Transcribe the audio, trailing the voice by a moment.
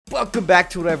Welcome back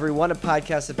to Whatever We Want, a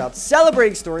podcast about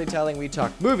celebrating storytelling. We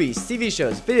talk movies, TV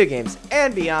shows, video games,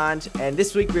 and beyond. And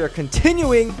this week we are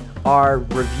continuing our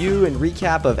review and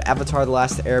recap of Avatar: The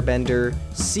Last Airbender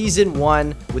Season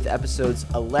 1 with episodes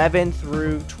 11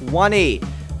 through 20.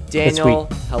 Daniel,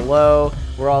 hello.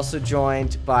 We're also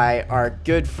joined by our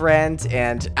good friend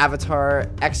and Avatar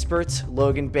expert,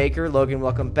 Logan Baker. Logan,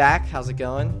 welcome back. How's it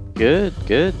going? Good.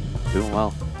 Doing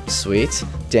well. Sweet.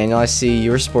 Daniel, I see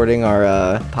you were sporting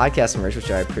our podcast merch,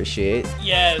 which I appreciate.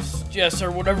 Yes,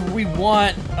 or whatever we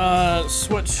want,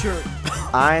 sweatshirt.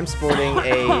 I'm sporting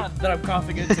a... that I'm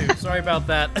coughing into. Sorry about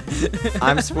that.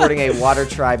 I'm sporting a Water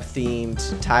Tribe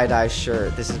themed tie-dye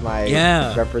shirt. This is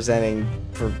my representing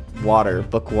for water,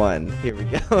 book 1. Here we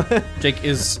go. Jake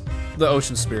is the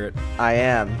ocean spirit. I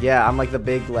am. Yeah, I'm like the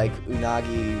big like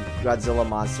Unagi Godzilla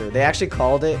monster. They actually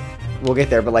called it, we'll get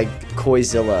there, but like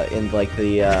Koizilla in like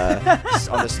the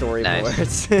on the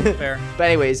storyboards. Nice. Fair. But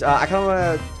anyways, I kind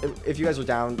of want to, if you guys were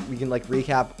down, we can like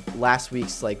recap last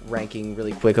week's like ranking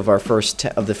really quick of our first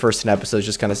 10 episodes,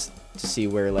 just kind of to see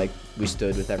where like we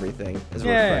stood with everything as a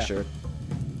refresher.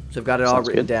 So I've got it all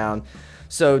written down.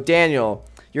 So Daniel,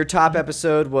 your top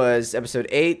episode was episode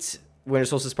 8, Winter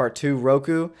Solstice Part 2,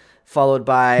 Roku, followed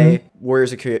by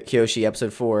Warriors of Kyoshi,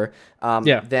 episode 4.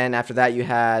 Then after that, you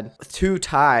had 2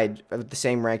 tied with the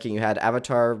same ranking. You had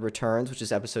Avatar Returns, which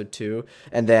is episode 2,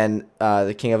 and then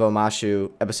The King of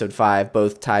Omashu, episode 5,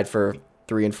 both tied for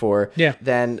 3 and 4. Yeah.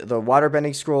 Then the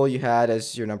Waterbending Scroll you had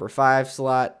as your number 5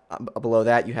 slot. Below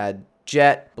that, you had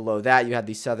Jet. Below that, you had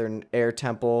the Southern Air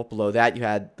Temple. Below that, you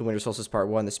had the Winter Solstice Part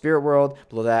 1, the Spirit World.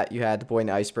 Below that, you had The Boy in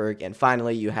the Iceberg. And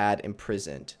finally, you had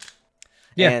Imprisoned.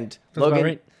 Yeah, and Logan,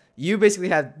 right. You basically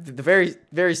had the very,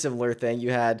 very similar thing.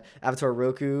 You had Avatar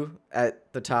Roku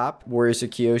at the top, Warriors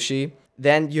of Kyoshi.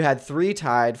 Then you had 3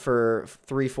 tied for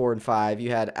 3, 4, and 5.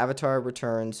 You had Avatar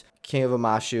Returns, King of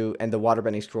Omashu, and the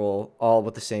Waterbending Scroll, all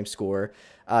with the same score.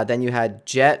 Then you had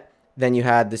Jet. Then you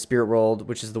had the Spirit World,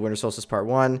 which is the Winter Solstice Part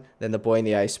 1. Then the Boy in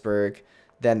the Iceberg.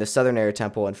 Then the Southern Air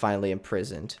Temple, and finally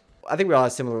Imprisoned. I think we all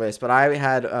had similar lists, but I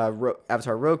had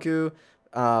Avatar Roku,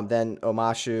 then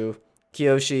Omashu,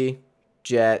 Kyoshi,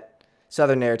 Jet,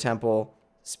 Southern Air Temple,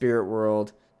 Spirit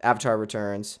World, Avatar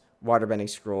Returns, Waterbending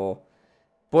Scroll,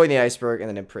 Boy in the Iceberg, and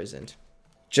then Imprisoned.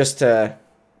 Just to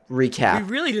recap. We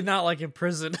really did not like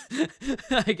Imprisoned.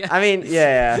 I mean,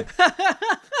 yeah.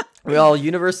 We all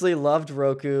universally loved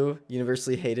Roku,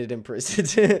 universally hated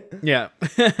Imprisoned. Yeah.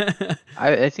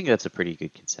 I think that's a pretty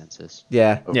good consensus.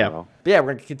 Yeah. Overall. But yeah,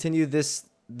 we're going to continue this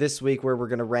week where we're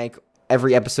going to rank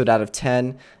every episode out of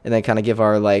 10 and then kind of give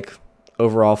our like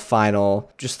overall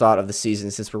final just thought of the season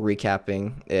since we're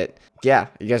recapping it. Yeah. Are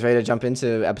you guys ready to jump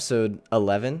into episode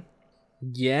 11?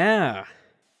 Yeah.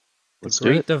 Let's do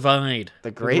it. Great Divide. The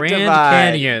Great Grand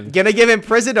Divide. Canyon. Gonna give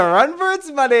Imprisoned a run for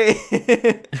its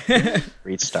money.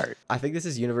 Great start. I think this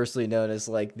is universally known as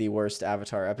like the worst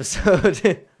Avatar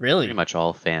episode. Really? Pretty much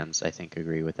all fans, I think,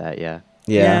 agree with that, yeah.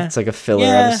 Yeah, it's like a filler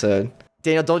episode.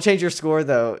 Daniel, don't change your score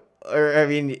though. Or I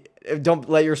mean, don't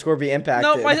let your score be impacted.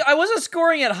 No, I wasn't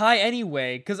scoring it high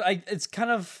anyway, because it's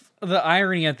kind of the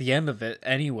irony at the end of it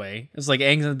anyway. It's like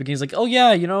Aang's in the beginning, he's like, oh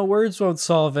yeah, you know, words won't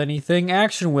solve anything,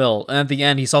 action will. And at the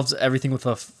end, he solves everything with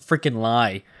a freaking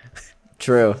lie.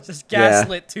 True. Just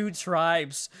gaslit 2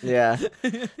 tribes. Yeah.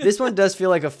 This one does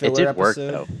feel like a filler episode. It did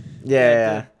episode. work, though.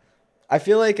 Yeah. I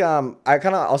feel like I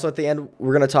kind of also at the end,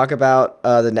 we're going to talk about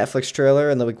the Netflix trailer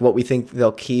and like what we think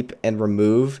they'll keep and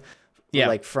remove. Yeah,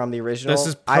 like from the original. This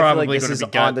is probably I feel like this gonna is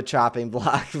be on the chopping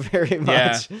block very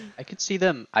much. Yeah. I could see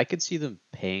them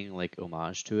paying like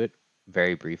homage to it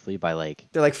very briefly by like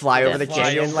they're like fly over the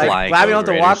canyon. over Like it glad we don't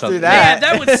have to walk through that.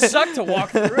 Man, that would suck to walk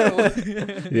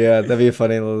through. Yeah, that'd be a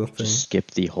funny little thing. just skip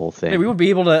the whole thing. Hey, we won't be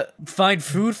able to find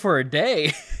food for a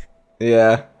day.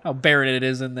 Yeah. How barren it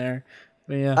is in there.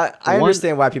 But yeah. I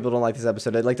understand why people don't like this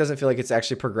episode. It like doesn't feel like it's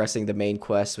actually progressing the main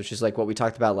quest, which is like what we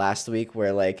talked about last week,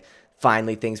 where like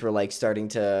finally things were like starting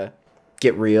to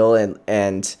get real and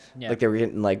like they were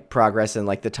getting like progress in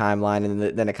like the timeline, and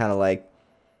then it kind of like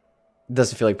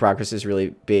doesn't feel like progress is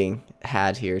really being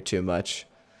had here too much.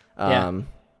 I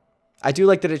do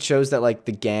like that it shows that like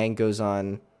the gang goes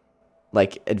on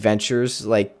like adventures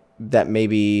like that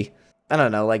maybe I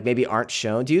don't know like maybe aren't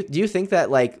shown. Do you think that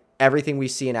like everything we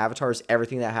see in Avatar is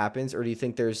everything that happens, or do you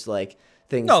think there's like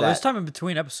things? No, there's time in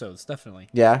between episodes, definitely.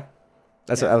 Yeah,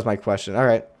 that was my question. All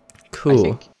right,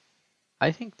 cool.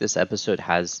 I think this episode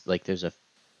has like there's a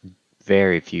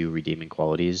very few redeeming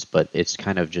qualities, but it's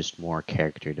kind of just more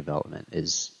character development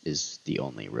is the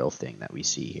only real thing that we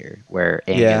see here, where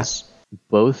Aang is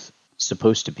both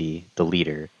supposed to be the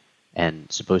leader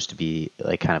and supposed to be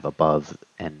like kind of above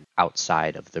and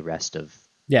outside of the rest of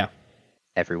Yeah.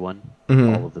 everyone,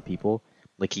 Mhm. all of the people.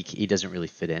 Like he doesn't really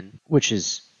fit in, which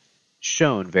is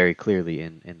shown very clearly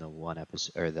in the one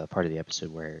episode or the part of the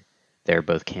episode where they're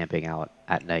both camping out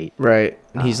at night. Right.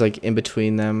 And he's like in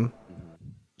between them.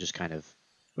 Just kind of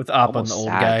With Appa and almost the old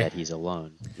sad guy. that he's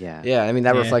alone. Yeah. Yeah, I mean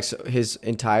that Yeah. reflects his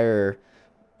entire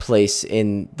place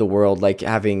in the world, like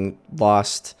having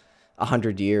lost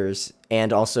 100 years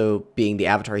and also being the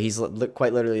Avatar. He's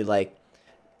quite literally like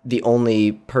the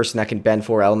only person that can bend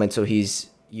four elements, so he's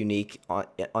unique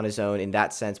on his own in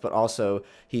that sense. But also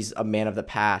he's a man of the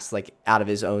past, like out of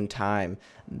his own time.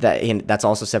 That's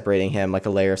also separating him, like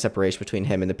a layer of separation between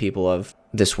him and the people of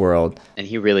this world. And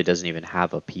he really doesn't even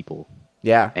have a people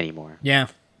Yeah, anymore. Yeah.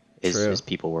 His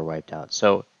people were wiped out.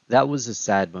 So that was a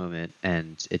sad moment,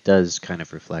 and it does kind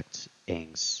of reflect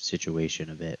Aang's situation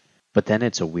a bit. But then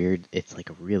it's like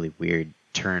a really weird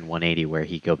turn 180 where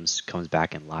he comes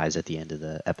back and lies at the end of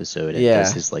the episode and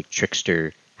does his like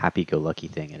trickster happy-go-lucky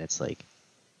thing, and it's like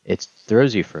it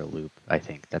throws you for a loop. I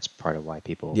think that's part of why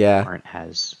people aren't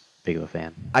as big of a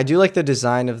fan. I do like the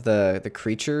design of the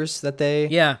creatures that they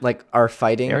like are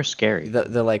fighting. They are scary.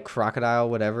 The like crocodile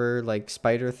whatever like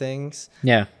spider things.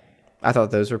 Yeah. I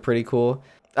thought those were pretty cool.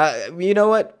 You know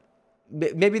what?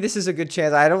 Maybe this is a good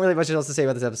chance. I don't really have much else to say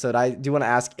about this episode. I do want to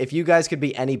ask, if you guys could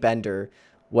be any bender,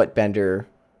 what bender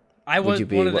would you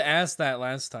be? wanted to ask that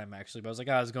last time, actually, but I was like,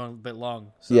 I was going a bit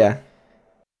long. So. Yeah.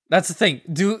 That's the thing.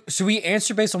 Should we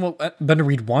answer based on what bender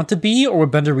we'd want to be, or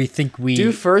what bender we think we...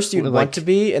 Do first you'd want to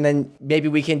be, and then maybe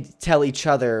we can tell each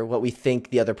other what we think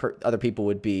the other people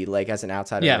would be, like as an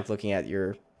outsider, like looking at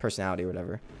your personality or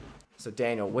whatever. So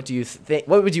Daniel, what do you think?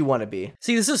 What would you want to be?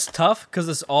 See, this is tough because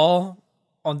it's all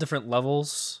on different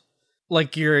levels.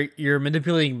 Like you're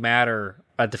manipulating matter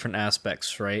at different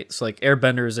aspects, right? So like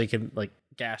airbenders, they can like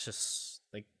gaseous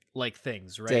like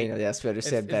things, right? Daniel, yes, we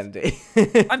understand bending.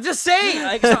 I'm just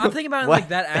saying. So I'm thinking about it like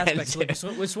that aspect. So,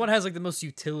 like, which one has like the most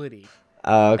utility?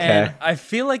 Oh, okay. And I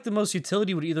feel like the most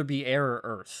utility would either be air or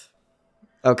earth.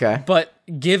 Okay. But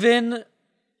given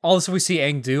all this we see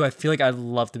Aang do, I feel like I'd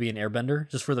love to be an airbender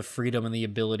just for the freedom and the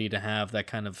ability to have that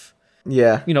kind of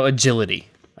agility.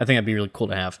 I think that'd be really cool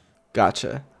to have.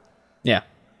 Gotcha. Yeah.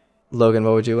 Logan,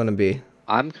 what would you want to be?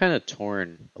 I'm kind of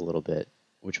torn a little bit,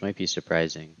 which might be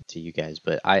surprising to you guys,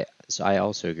 but I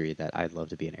also agree that I'd love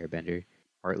to be an airbender,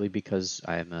 partly because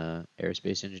I'm a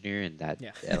aerospace engineer and that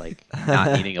like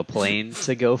not needing a plane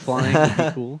to go flying would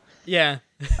be cool. Yeah.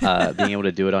 Being able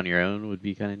to do it on your own would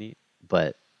be kind of neat.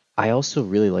 But I also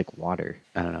really like water.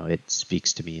 I don't know, it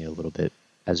speaks to me a little bit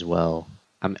as well.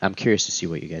 I'm curious to see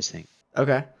what you guys think.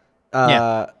 Okay.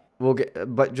 We'll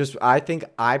get, but just I think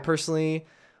I personally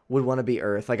would want to be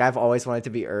Earth. Like I've always wanted to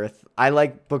be Earth. I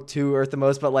like book 2 Earth the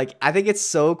most, but like I think it's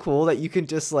so cool that you can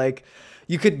just like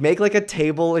you could make like a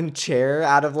table and chair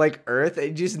out of like Earth and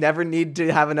you just never need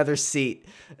to have another seat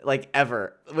like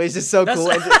ever. Which is so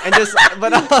cool and just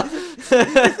but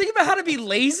think about how to be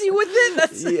lazy with it.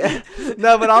 That's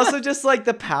no, but also just like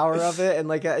the power of it and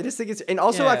like I just think it's and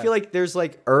also I feel like there's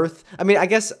like Earth. I mean, I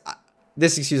guess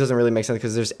this excuse doesn't really make sense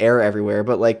because there's air everywhere,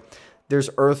 but like there's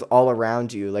Earth all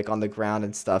around you, like on the ground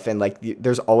and stuff, and like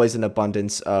there's always an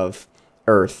abundance of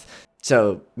Earth.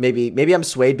 So maybe I'm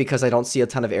swayed because I don't see a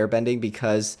ton of airbending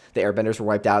because the airbenders were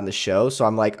wiped out in the show. So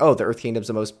I'm like, oh, the Earth Kingdom's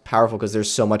the most powerful because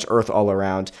there's so much Earth all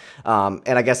around. And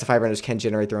I guess the firebenders can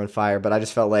generate their own fire, but I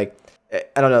just felt like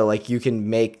I don't know, like you can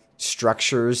make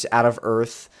structures out of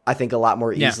Earth, I think, a lot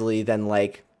more easily than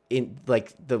like. In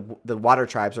like the water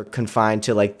tribes are confined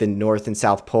to like the north and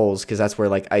south poles because that's where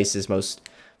like ice is most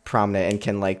prominent and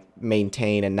can like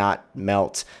maintain and not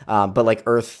melt. But like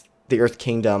the Earth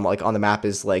Kingdom like on the map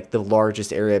is like the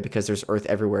largest area because there's Earth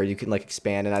everywhere. You can like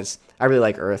expand, and I really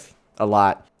like Earth a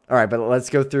lot. All right, but let's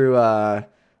go through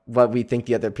what we think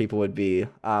the other people would be.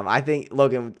 I think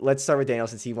Logan. Let's start with Daniel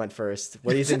since he went first.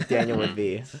 What do you think Daniel would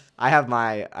be? I have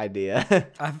my idea.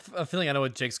 I have a feeling I know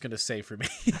what Jake's gonna say for me.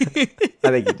 I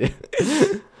think you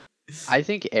do. I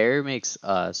think air makes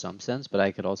some sense, but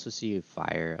I could also see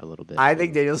fire a little bit. I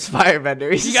think Daniel's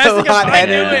firebender. He's you guys so think I'm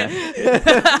hot-headed.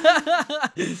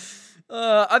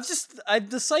 I'm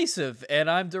decisive and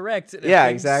I'm direct. And yeah,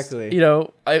 exactly. You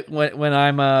know, when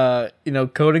I'm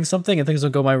coding something and things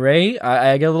don't go my way,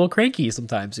 I get a little cranky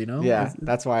sometimes. You know. Yeah,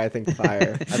 that's why I think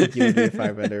fire. I think you would be a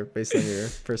firebender based on your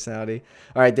personality.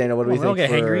 All right, Daniel, what do we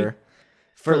think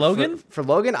for Logan? For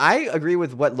Logan, I agree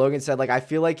with what Logan said. Like, I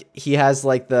feel like he has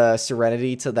like the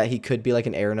serenity to that he could be like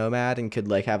an air nomad and could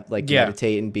like have like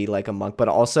meditate and be like a monk. But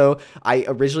also, I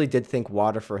originally did think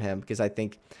water for him because I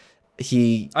think.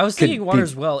 I was thinking water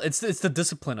as well. It's the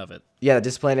discipline of it. Yeah, the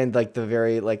discipline and like the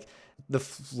very like the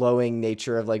flowing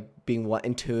nature of like being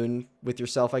in tune with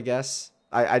yourself, I guess.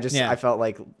 I felt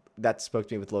like that spoke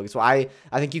to me with Logan. So I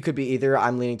think you could be either.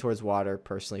 I'm leaning towards water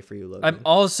personally for you, Logan. I'm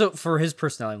also, for his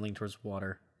personality, I'm leaning towards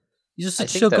water. He's just a I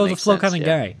think chill, that go with the makes flow sense, kind of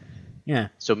yeah. guy. Yeah.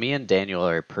 So me and Daniel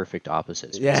are perfect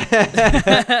opposites.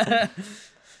 Yeah.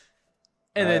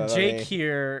 And then let Jake me-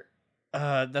 here,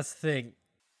 that's the thing.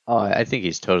 Oh, I think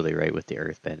he's totally right with the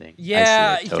earthbending.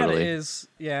 Yeah, I see he it kind of totally. is.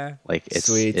 Yeah. Like it's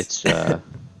Sweet. it's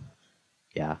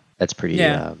yeah, that's pretty.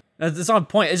 Yeah. It's on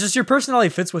point. It's just your personality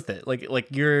fits with it. Like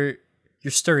you're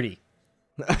sturdy.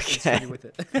 Okay. Sturdy with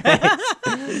it.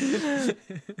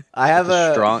 I have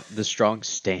the strong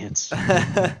stance.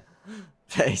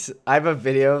 Thanks. I have a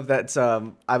video that's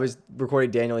I was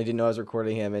recording Daniel. He didn't know I was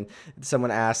recording him, and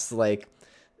someone asked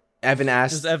Evan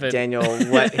asked Daniel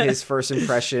what his first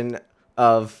impression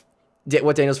of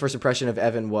what Daniel's first impression of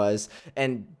Evan was,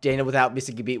 and Daniel, without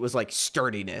missing a beat, was like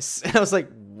sturdiness. And I was like,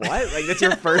 what? Like that's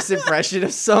your first impression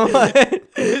of someone?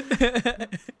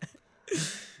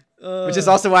 Which is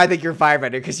also why I think you're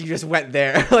firebender, because you just went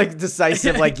there like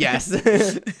decisive, like yes. All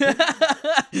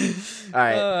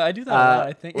right, I do that a lot,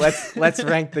 I think. let's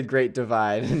rank the Great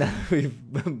Divide. Now we've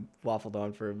waffled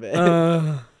on for a bit.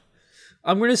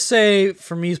 I'm gonna say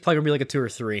for me, it's probably gonna be like a 2 or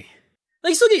 3. Like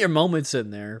you still get your moments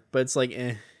in there, but it's like,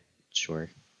 eh. Sure.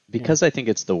 Because I think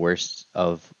it's the worst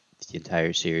of the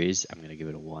entire series, I'm gonna give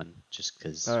it a 1, just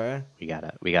because All right, we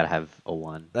gotta have a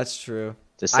 1 that's true.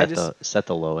 to set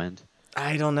the low end.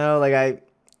 I don't know. Like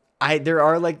I there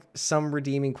are like some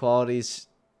redeeming qualities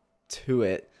to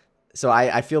it, so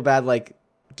I feel bad like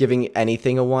giving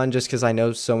anything a 1 just because I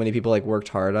know so many people like worked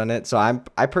hard on it. So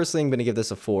I personally am gonna give this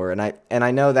a 4, and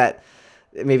I know that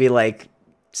maybe like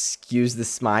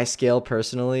skews my scale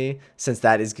personally, since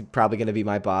that is probably gonna be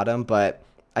my bottom, but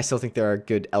I still think there are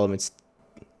good elements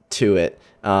to it.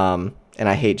 And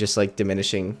I hate just like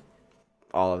diminishing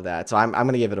all of that. So I'm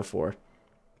gonna give it a 4.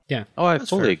 Yeah. Oh, I That's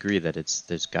fully fair. agree that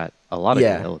there's got a lot of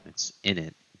good elements in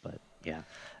it, but yeah.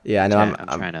 Yeah, I know. I'm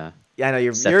trying to. Yeah, I know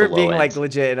you're set the low being end. like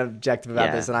legit and objective about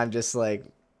Yeah. this, and I'm just like,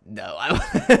 no,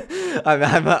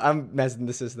 I'm messing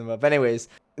the system up. Anyways,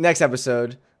 next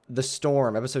episode, The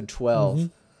Storm, episode 12.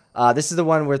 This is the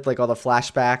one with like all the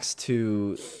flashbacks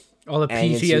to All the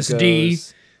Aang and PTSD.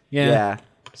 Zuko's, Yeah.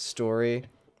 story.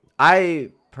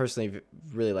 I personally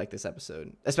really like this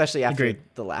episode, especially after Agreed.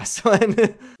 the last one.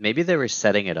 Maybe they were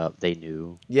setting it up. They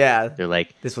knew. Yeah, They're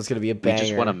like, this one's gonna be a we banger.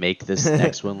 just want to make this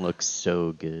next one look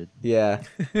so good. Yeah.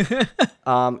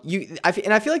 I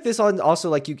feel like this one also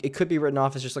like it could be written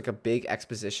off as just like a big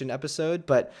exposition episode,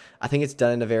 but I think it's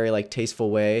done in a very like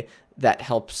tasteful way that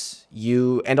helps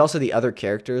you and also the other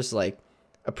characters like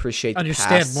appreciate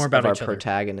Understand the past more about of our each other.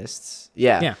 protagonists.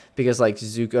 Yeah. Yeah. Because like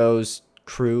Zuko's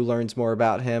crew learns more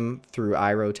about him through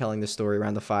Iroh telling the story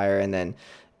around the fire, and then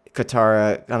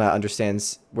Katara kind of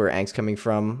understands where Aang's coming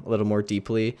from a little more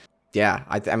deeply. Yeah,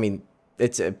 I mean,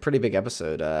 it's a pretty big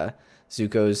episode.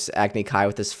 Zuko's Agni Kai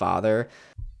with his father.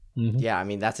 Yeah, I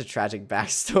mean, that's a tragic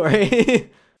backstory.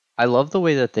 I love the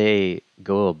way that they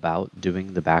go about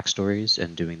doing the backstories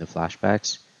and doing the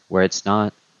flashbacks, where it's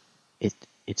not,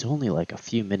 it's only like a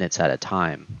few minutes at a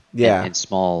time. Yeah. In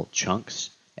small chunks,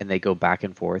 and they go back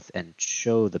and forth and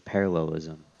show the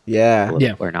parallelism. Yeah.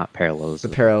 Yeah. Or not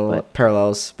parallelism. The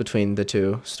parallels between the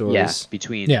two stories.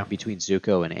 Yeah, between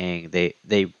Zuko and Aang,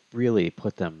 they really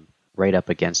put them right up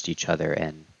against each other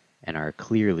and are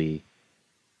clearly,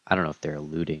 I don't know if they're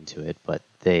alluding to it, but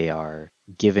they are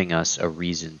giving us a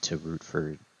reason to root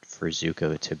for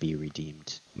Zuko to be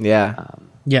redeemed. Yeah.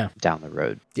 Down the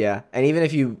road. Yeah. And even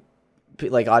if you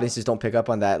like audiences don't pick up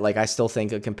on that, like I still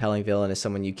think a compelling villain is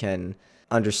someone you can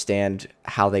understand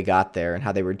how they got there and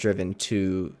how they were driven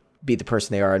to be the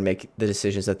person they are and make the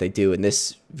decisions that they do. And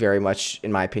this very much,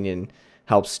 in my opinion,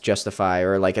 helps justify,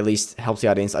 or like at least helps the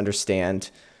audience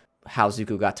understand how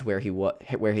Zuko got to where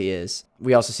he is.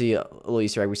 We also see a little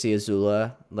Easter egg. We see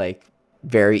Azula like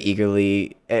very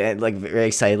eagerly and like very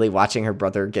excitedly watching her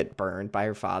brother get burned by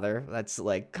her father. That's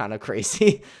like kind of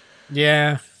crazy.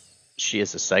 Yeah. She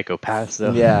is a psychopath,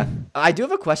 though. Yeah. I do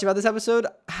have a question about this episode.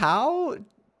 How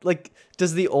like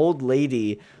does the old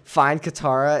lady find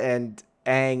Katara and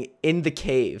Aang in the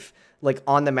cave, like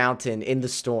on the mountain in the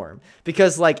storm?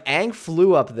 Because like Aang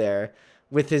flew up there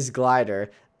with his glider,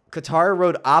 Katara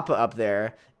rode Appa up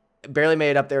there, barely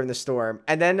made it up there in the storm,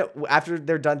 and then after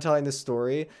they're done telling the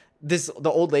story, the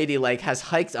old lady like has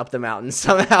hiked up the mountain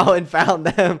somehow and found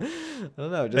them. I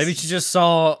don't know. Maybe she just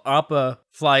saw Appa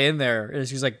fly in there and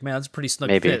she's like, man, that's a pretty snug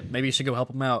fit. Maybe you should go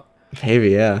help him out. Maybe,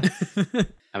 yeah.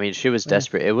 I mean, she was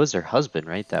desperate. It was her husband,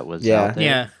 right? That was Yeah. out there.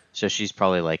 Yeah. So she's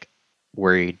probably like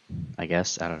worried, I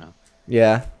guess. I don't know.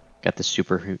 Yeah. Got the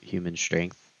superhuman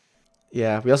strength.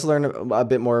 Yeah, we also learn a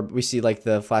bit more. We see like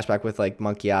the flashback with like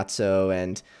Monk Gyatso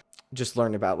and just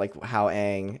learn about like how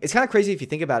Aang. It's kind of crazy if you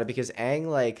think about it because Aang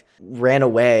like ran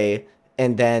away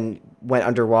and then went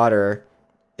underwater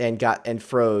and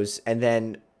froze and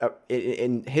then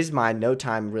in his mind no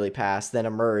time really passed, then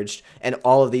emerged, and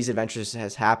all of these adventures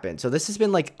has happened. So this has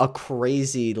been like a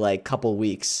crazy like couple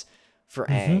weeks for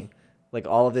Aang, like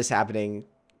all of this happening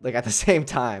like at the same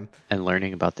time And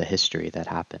learning about the history that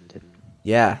happened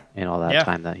yeah in all that Yeah.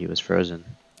 time that he was frozen.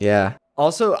 yeah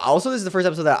also this is the first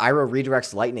episode that Iroh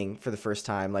redirects lightning for the first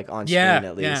time like on Yeah,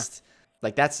 screen at yeah. least.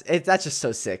 Like that's just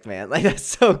so sick, man. Like that's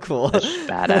so cool. That's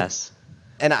badass.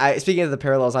 And speaking of the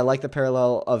parallels, I like the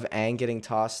parallel of Aang getting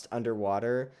tossed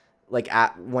underwater. Like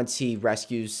once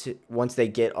they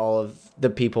get all of the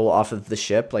people off of the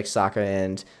ship, like Sokka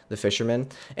and the fishermen,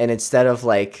 and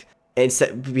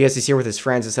because he's here with his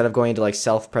friends, instead of going into like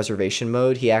self-preservation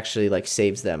mode, he actually like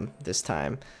saves them this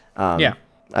time. Yeah.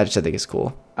 I think it's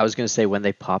cool. I was gonna say when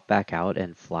they pop back out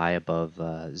and fly above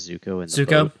Zuko in the Zuko?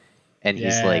 boat, and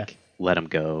he's Yeah. like, "Let him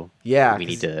go. Yeah, we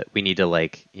need to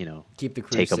like keep the crew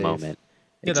take safe. a moment."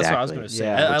 Yeah, that's what I was going to say.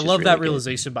 Yeah. I Which is love that really good.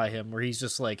 realization by him where he's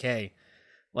just like, hey,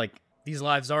 like, these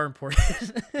lives are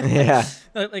important. Yeah.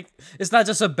 Like, it's not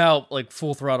just about, like,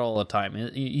 full throttle all the time.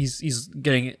 He's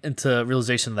getting into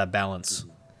realization of that balance.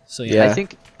 So, yeah. Yeah. I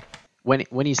think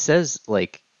when he says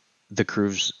like the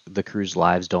crew's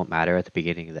lives don't matter at the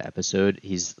beginning of the episode,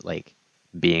 he's like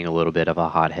being a little bit of a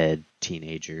hothead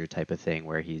teenager type of thing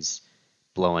where he's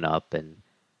blowing up and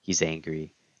he's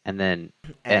angry. And then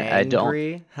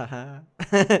Angry.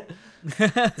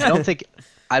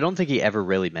 I don't think he ever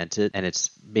really meant it, and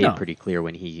it's made pretty clear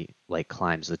when he like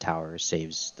climbs the tower,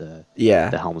 saves the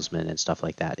helmsman and stuff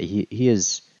like that. He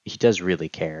does really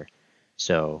care.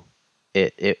 So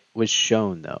it was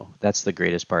shown though. That's the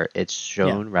greatest part. It's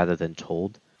shown rather than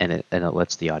told, and it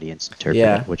lets the audience interpret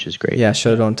it, which is great. Yeah,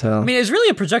 show don't tell. I mean, it's really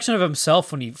a projection of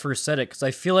himself when he first said it, because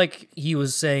I feel like he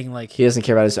was saying, like, He doesn't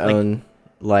care about his own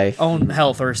life. own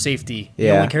health or safety. He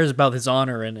Yeah. only cares about his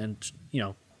honor and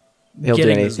He'll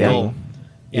getting do his goal. anything.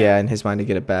 Yeah, in his mind to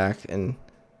get it back. And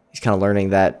he's kind of learning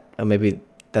that maybe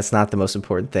that's not the most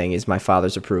important thing, is my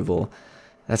father's approval.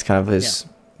 That's kind of his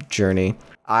journey.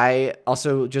 I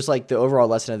also just like the overall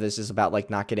lesson of this is about like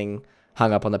not getting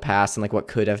hung up on the past and like what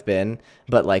could have been,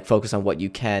 but like focus on what you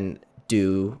can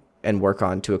do and work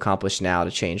on to accomplish now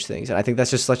to change things. And I think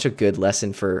that's just such a good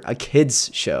lesson for a kid's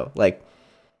show. Like,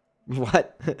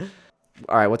 what?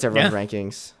 All right, what's everyone's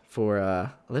rankings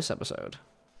for this episode?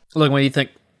 Look, what do you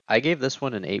think? I gave this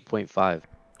one an 8.5.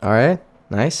 All right,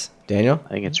 nice. Daniel? I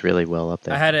think it's really well up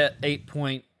there. I had it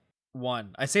 8.1.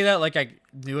 I say that like I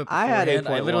knew it I had beforehand.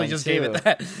 I literally 8.1 just gave it too.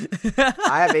 that.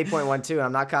 I have 8.1 too, and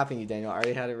I'm not copying you, Daniel. I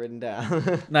already had it written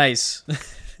down. Nice.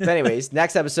 But anyways,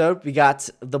 next episode, we got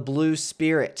The Blue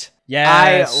Spirit.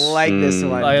 Yes. I like this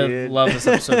one, I dude. love this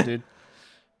episode, dude.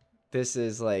 This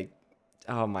is like,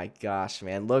 oh my gosh,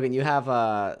 man. Logan, you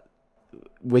have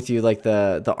with you like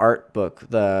the art book,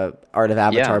 the Art of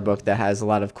Avatar book that has a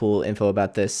lot of cool info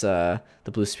about this, The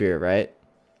Blue Spirit, right?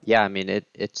 Yeah, I mean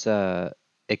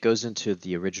it goes into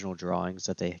the original drawings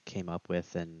that they came up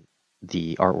with and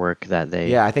the artwork that they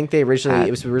Yeah, I think it was had.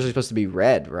 originally supposed to be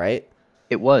red, right?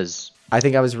 It was. I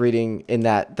think I was reading in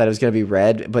that it was going to be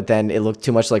red, but then it looked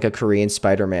too much like a Korean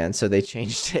Spider-Man, so they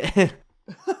changed it.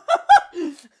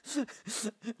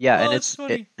 Yeah, Oh, and that's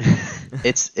funny.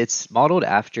 it's modeled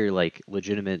after like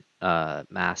legitimate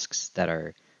masks that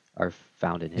are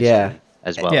found in history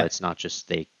as well. Yeah. It's not just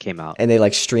they came out. And they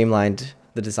like streamlined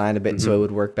the design a bit so it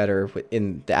would work better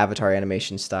in the Avatar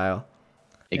animation style.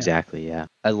 Exactly, yeah.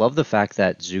 I love the fact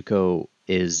that Zuko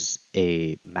is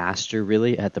a master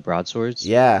really at the broadswords.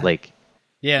 Yeah. Like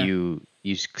Yeah. you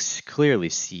clearly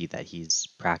see that he's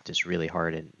practiced really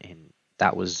hard and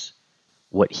that was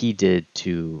what he did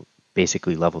to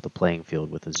basically level the playing field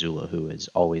with Azula, who has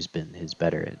always been his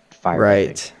better at firebending.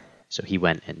 Right. So he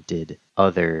went and did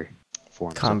other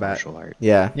forms Combat. of martial art.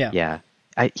 Yeah. Yeah. Yeah.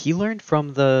 He learned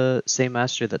from the same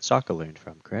master that Sokka learned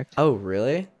from, correct? Oh,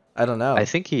 really? I don't know. I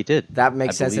think he did. That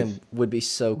makes I sense believe. and would be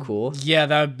so cool. Yeah,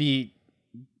 that would be.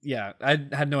 Yeah, I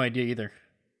had no idea either.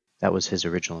 That was his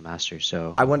original master.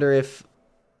 So I wonder if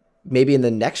maybe in the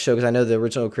next show, because I know the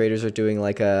original creators are doing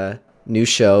like a new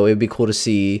show, it would be cool to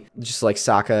see just like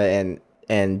Sokka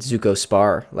and Zuko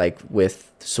spar like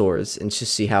with swords and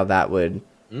just see how that would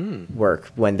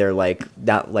work when they're like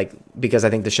not like, because I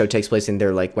think the show takes place in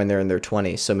their like when they're in their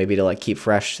 20s, so maybe to like keep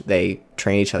fresh they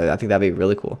train each other. I think that'd be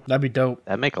really cool. That'd be dope.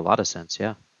 that make a lot of sense.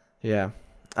 Yeah. Yeah.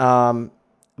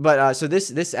 But so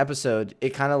this episode,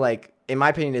 it kind of like, in my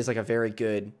opinion, is like a very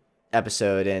good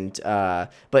episode, and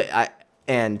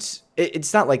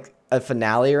it's not like a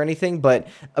finale or anything, but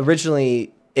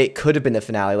originally it could have been the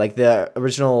finale. Like the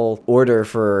original order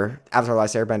for Avatar: The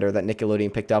Last Airbender that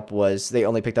Nickelodeon picked up was they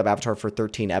only picked up Avatar for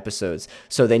 13 episodes.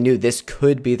 So they knew this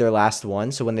could be their last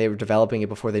one. So when they were developing it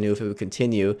before they knew if it would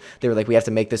continue, they were like, we have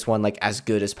to make this one like as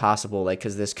good as possible, like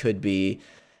because this could be,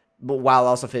 but while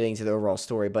also fitting into the overall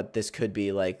story, but this could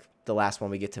be like the last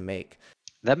one we get to make.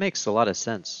 That makes a lot of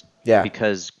sense. Yeah.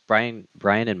 Because Brian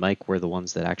and Mike were the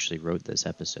ones that actually wrote this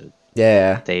episode.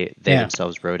 Yeah. They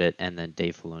themselves wrote it, and then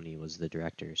Dave Filoni was the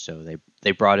director. So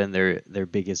they brought in their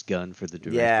biggest gun for the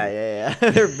director. Yeah.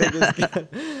 Their biggest gun.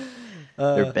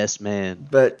 Their best man.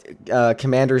 But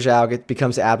Commander Zhao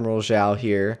becomes Admiral Zhao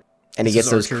here, and he gets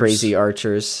those crazy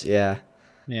archers. Yeah.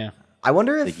 I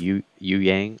wonder if the Yu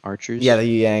Yang archers. Yeah, the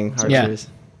Yu Yang archers.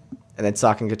 And then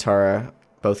Sokka and Katara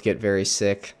both get very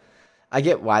sick. I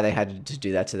get why they had to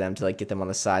do that to them to like get them on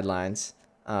the sidelines.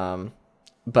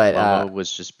 But Momo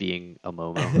was just being a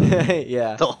Momo.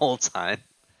 Yeah. The whole time.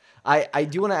 I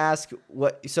do want to ask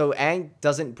so Aang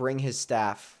doesn't bring his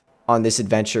staff on this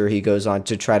adventure he goes on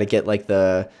to try to get like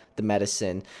the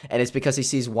medicine, and it's because he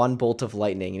sees one bolt of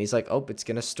lightning and he's like, oh, it's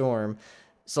gonna storm.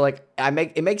 So like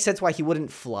it makes sense why he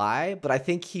wouldn't fly, but I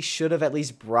think he should have at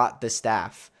least brought the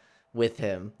staff with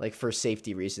him, like for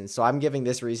safety reasons. So I'm giving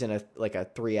this reason a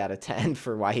 3 out of 10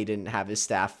 for why he didn't have his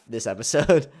staff this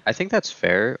episode. I think that's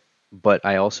fair, but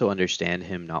I also understand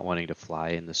him not wanting to fly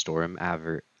in the storm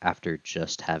after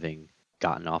just having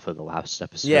gotten off of the last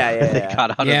episode. They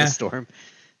got out of the storm.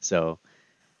 So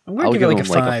I'll give it like a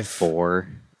 5. Like a 4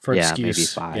 for excuse. Maybe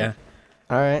 5. Yeah.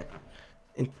 All right.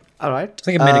 It's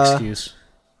like a mid excuse.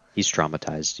 He's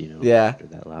traumatized, after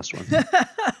that last one.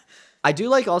 I do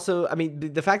like also, I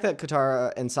mean, the fact that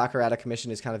Katara and Sokka are out of commission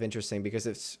is kind of interesting because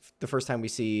it's the first time we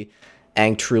see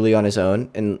Aang truly on his own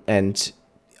and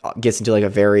gets into like a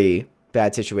very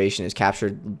bad situation, is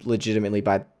captured legitimately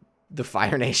by the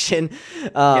Fire Nation.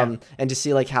 And to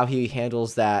see like how he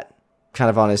handles that kind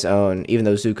of on his own, even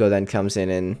though Zuko then comes in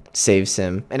and saves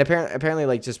him. And apparently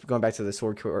like just going back to the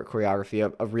sword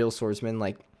choreography, a real swordsman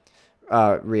like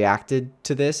reacted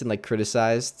to this and like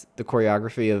criticized the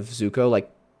choreography of Zuko like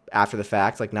after the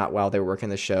fact, like not while they were working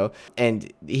the show. And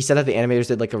he said that the animators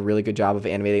did like a really good job of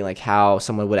animating like how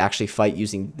someone would actually fight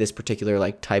using this particular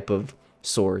like type of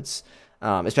swords,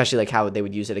 especially like how they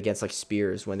would use it against like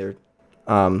spears when they're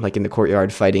like in the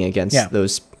courtyard fighting against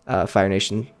those Fire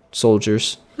Nation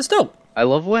soldiers. It's dope. I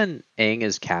love when Aang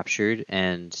is captured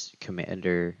and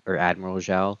Commander or Admiral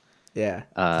Zhao. Yeah.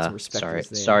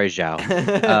 Sorry,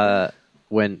 Zhao.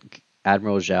 When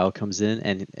Admiral Zhao comes in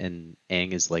and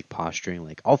Aang is like posturing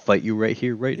like, I'll fight you right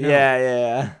here, right now.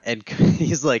 Yeah. And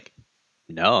he's like,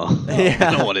 no, I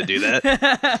don't want to do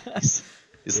that.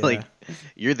 He's like,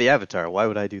 you're the Avatar. Why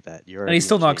would I do that? And he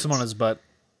still knocks him on his butt.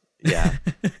 Yeah.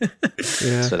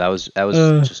 So that was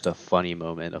just a funny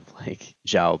moment of like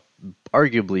Zhao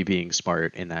arguably being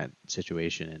smart in that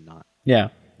situation and not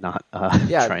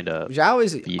trying to Zhao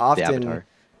is beat often the Avatar.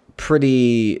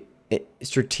 Pretty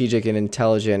strategic and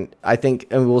intelligent. I think,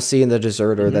 and we'll see in the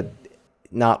Deserter that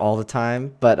not all the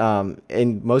time, but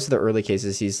in most of the early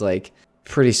cases he's like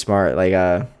pretty smart. Like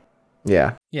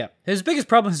his biggest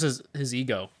problem is his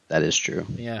ego. That is true.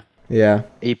 Yeah.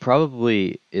 He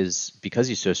probably is, because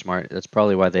he's so smart, that's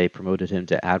probably why they promoted him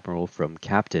to Admiral from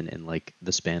Captain in like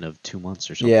the span of 2 months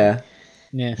or something.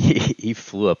 Yeah. He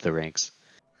flew up the ranks.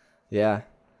 Yeah.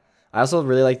 I also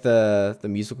really like the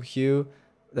musical cue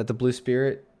that the Blue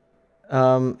Spirit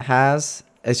has.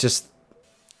 It's just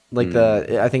like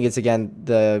I think it's again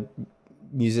the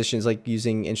musicians like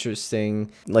using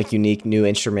interesting like unique new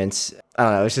instruments. I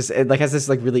don't know, it's just it like has this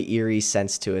like really eerie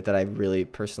sense to it that I really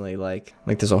personally like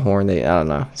there's a horn I don't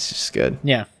know, it's just good.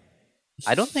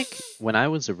 I don't think when I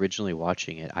was originally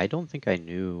watching it, I don't think I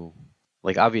knew,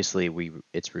 like obviously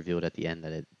it's revealed at the end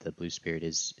that the Blue Spirit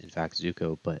is in fact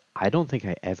Zuko, but I don't think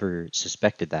I ever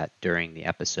suspected that during the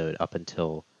episode up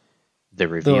until the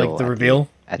reveal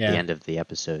at the end of the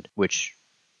episode, which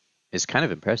is kind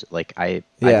of impressive. Like I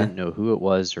didn't know who it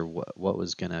was or what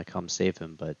was gonna come save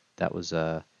him, but that was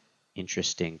a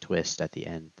interesting twist at the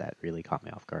end that really caught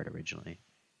me off guard originally.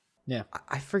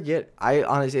 I forget. I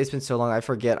honestly, it's been so long. I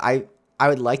forget. I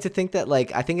would like to think that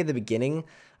like I think in the beginning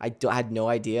I had no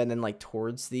idea, and then like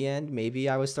towards the end maybe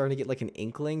I was starting to get like an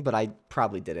inkling, but I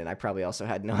probably didn't. I probably also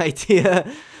had no idea.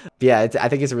 I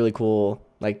think it's a really cool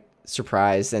like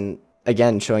surprise, and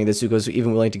again showing that Zuko's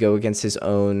even willing to go against his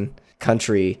own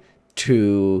country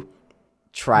to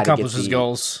try to get his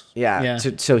goals.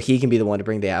 So he can be the one to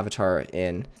bring the Avatar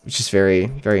in, which is very,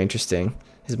 very interesting.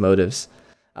 His motives.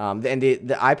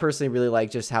 And I personally really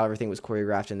like just how everything was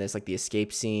choreographed in this. Like the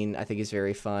escape scene, I think is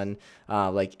very fun.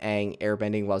 Like Aang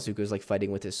airbending while Zuko's like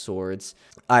fighting with his swords.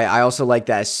 I also like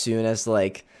that as soon as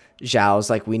like Zhao's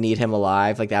like, we need him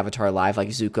alive, like the Avatar alive, like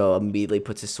Zuko immediately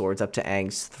puts his swords up to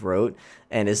Aang's throat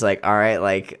and is like, all right,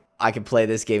 like I can play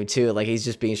this game too. Like he's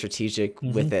just being strategic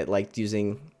with it, like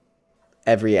using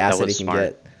every asset he can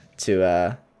get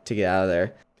to get out of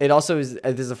there. It also is,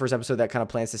 this is the first episode that kind of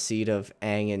plants the seed of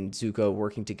Aang and Zuko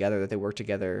working together, that they work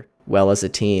together well as a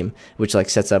team, which like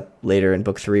sets up later in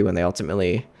book 3 when they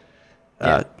ultimately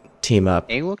team up.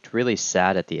 Aang looked really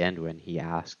sad at the end when he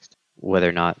asked whether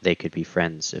or not they could be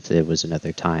friends if there was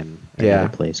another time, another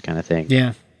place kind of thing.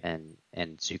 Yeah.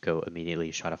 And Zuko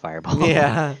immediately shot a fireball.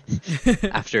 Yeah.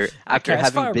 after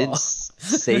having been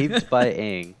saved by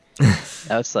Aang.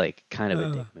 That was like kind of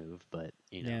a dick move, but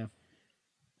you know,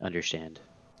 understand.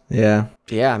 Yeah.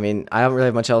 I mean, I don't really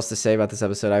have much else to say about this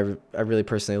episode. I really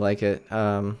personally like it.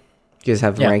 You guys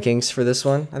have rankings for this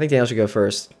one? I think Daniel should go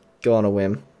first. Go on a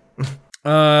whim.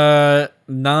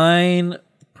 9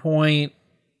 point,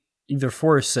 either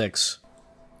 4 or 6.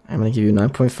 I'm gonna give you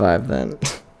 9.5 then.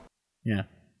 Yeah.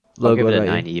 I'll give it a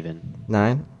 9 even.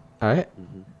 9? All right.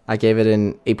 Mm-hmm. I gave it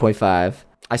an 8.5.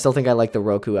 I still think I like the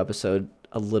Roku episode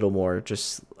a little more,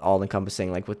 just all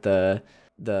encompassing, like with the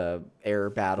air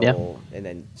battle, and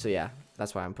then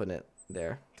that's why I'm putting it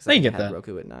there. I get that.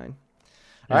 Roku at 9.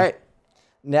 All right.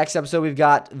 Next episode, we've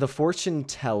got the Fortune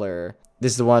Teller.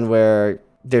 This is the one where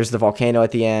there's the volcano at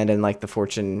the end and like the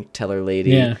fortune teller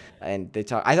lady, and they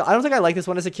talk. I don't think I liked this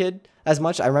one as a kid as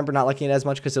much. I remember not liking it as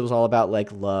much because it was all about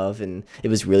like love, and it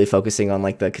was really focusing on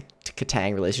like the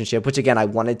Katang relationship, which again I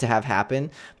wanted to have happen,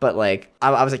 but like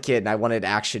I was a kid and I wanted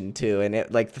action too. And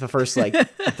it like the first like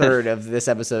third of this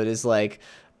episode is like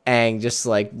Aang just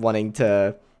like wanting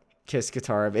to kiss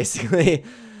Katara basically.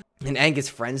 And Aang gets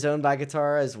friend zoned by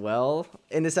Katara as well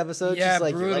in this episode. Yeah, just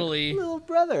like, brutally. Like, little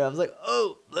brother. I was like,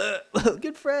 oh,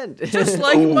 good friend. Just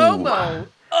like Momo.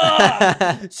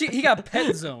 He got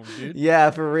pet zoned, dude.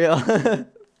 Yeah, for real.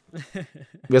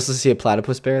 We also see a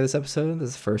platypus bear this episode. This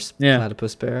is the first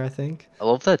platypus bear, I think. I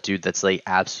love that dude that's like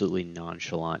absolutely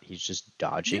nonchalant. He's just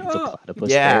dodging the platypus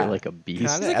bear like a beast.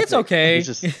 He's like, it's okay.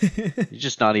 He's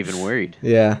just not even worried.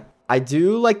 Yeah. I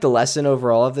do like the lesson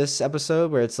overall of this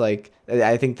episode where it's like,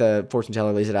 I think the fortune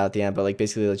teller lays it out at the end, but like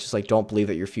basically it's just like, don't believe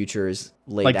that your future is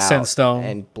laid like out set in stone.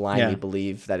 And blindly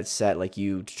believe that it's set. Like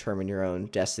you determine your own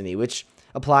destiny, which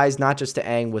applies not just to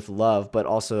Aang with love, but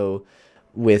also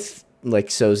with like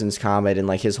Sozin's comet and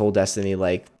like his whole destiny,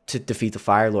 like to defeat the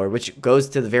Fire Lord, which goes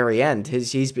to the very end.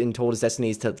 He's been told his destiny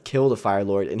is to kill the Fire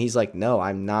Lord, and he's like, no,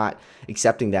 I'm not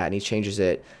accepting that, and he changes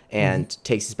it and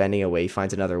takes his bending away. He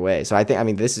finds another way. So I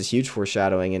mean, this is huge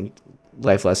foreshadowing and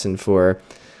life lesson for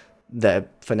the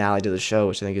finale to the show,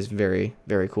 which I think is very,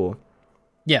 very cool.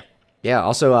 Yeah. Yeah.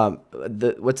 Also,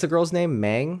 what's the girl's name?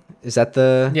 Mang? Is that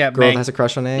the girl Mang. that has a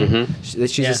crush on Aang? Mm-hmm.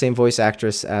 She's the same voice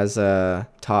actress as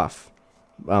Toph.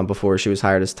 Before she was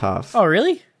hired as Toph. Oh,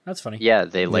 really? That's funny. Yeah,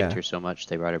 they liked her so much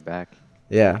they brought her back.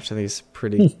 Yeah, which I think is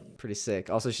pretty sick.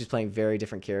 Also, she's playing very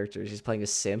different characters. She's playing a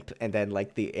simp and then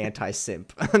like the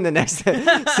anti-simp on the next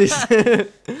season.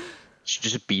 She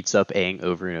just beats up Aang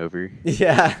over and over.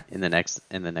 Yeah. In the next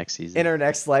season. In her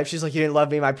next life, she's like, "You didn't love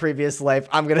me in my previous life.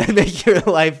 I'm gonna make your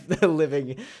life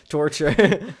living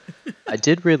torture." I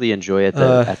did really enjoy it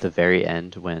at the very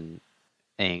end when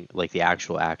Aang, like the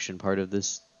actual action part of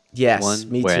this. Yes, one,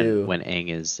 me too. When Aang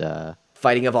is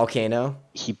fighting a volcano,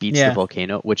 he beats the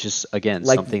volcano, which is again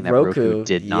like something that Roku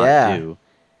did not do.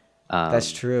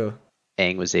 That's true.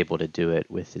 Aang was able to do it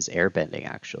with his airbending,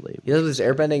 actually. He does his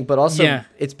airbending, but also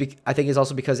I think it's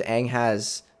also because Aang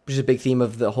has, which is a big theme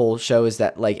of the whole show, is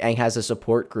that like Aang has a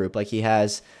support group. Like he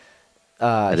has, he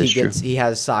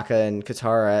has Sokka and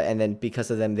Katara, and then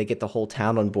because of them, they get the whole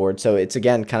town on board. So it's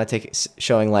again kind of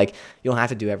showing like you don't have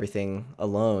to do everything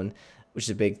alone, which is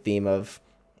a big theme of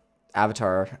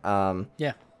Avatar.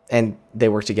 And they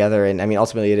work together, and I mean,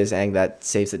 ultimately, it is Aang that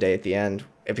saves the day at the end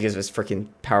because of his freaking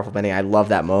powerful bending. I love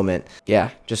that moment. Yeah,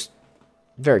 just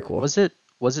very cool. Was it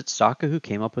Sokka who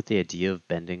came up with the idea of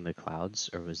bending the clouds,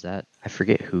 or was that, I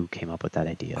forget who came up with that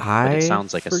idea? But it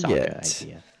sounds like a Sokka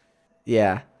idea.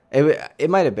 Yeah, it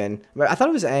might have been. I thought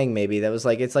it was Aang. Maybe that was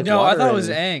like it's like no, water I thought it was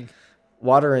Aang.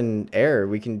 Water and air.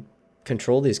 We can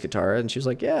control these Katara, and she was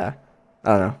like, yeah.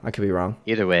 I don't know. I could be wrong.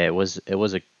 Either way, it was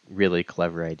a really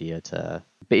clever idea to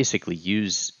basically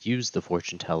use the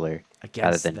fortune teller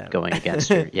rather than going against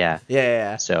her.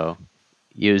 Yeah. So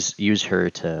use her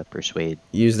to persuade.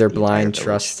 Use their blind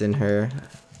trust in her.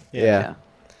 Yeah.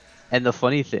 And the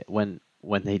funny thing, when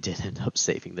they did end up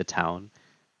saving the town,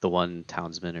 the one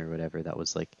townsman or whatever that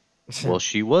was like well,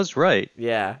 she was right.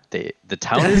 Yeah. The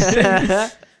town is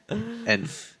safe. And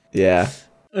Yeah.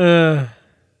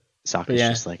 Sokka's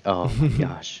just like, oh my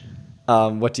gosh.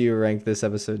 What do you rank this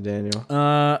episode, Daniel?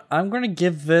 I'm gonna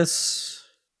give this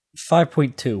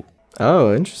 5.2.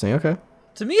 Oh, interesting. Okay.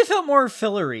 To me, it felt more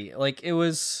fillery. Like it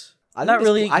was I think not this-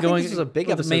 really I think going this was a big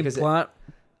with the episode main 'cause plot.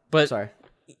 But Sorry.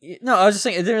 no, I was just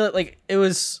saying it didn't really, like it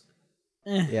was.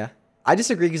 Yeah. I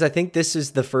disagree because I think this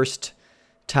is the first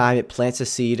time it plants a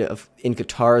seed in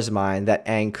Katara's mind that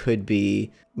Aang could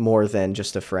be more than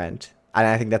just a friend. And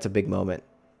I think that's a big moment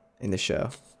in the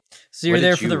show. So you're Where did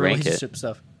there for you the rank it? relationship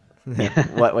stuff.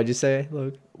 What'd you say,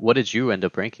 Luke? What did you end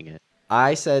up ranking it?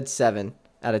 I said 7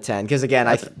 out of 10 because again,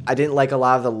 I didn't like a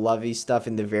lot of the lovey stuff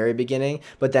in the very beginning,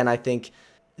 but then I think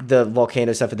the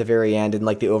volcano stuff at the very end and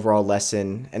like the overall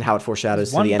lesson and how it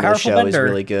foreshadows to One the end of the powerful show is bender.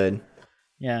 really good.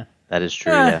 Yeah, That is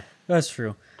true, yeah. that's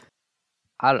true.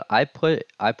 I put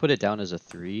it down as a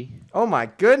 3. Oh my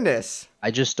goodness!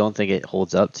 I just don't think it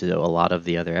holds up to a lot of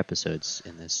the other episodes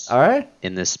in this All right.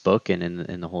 in this book and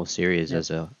in the whole series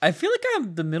as a. I feel like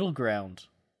I'm the middle ground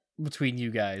between you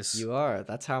guys. You are.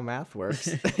 That's how math works.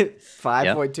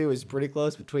 5.2 is pretty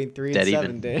close between 3 and Dead 7,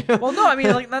 even. Daniel. Well, no, I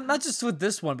mean like not just with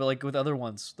this one, but like with other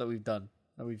ones that we've done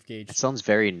that we've It gauged. sounds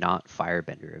very not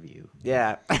Firebender of you.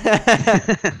 Yeah.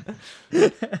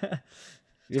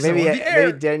 Someone in the air.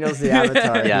 Maybe Daniel's the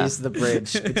avatar. Yeah. He's the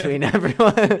bridge between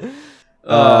everyone.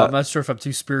 I'm not sure if I'm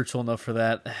too spiritual enough for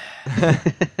that.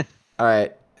 All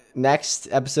right. Next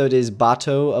episode is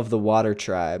Bato of the Water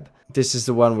Tribe. This is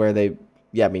the one where they,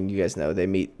 I mean, you guys know, they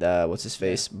meet, what's his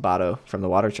face? Bato from the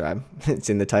Water Tribe. It's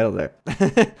in the title there.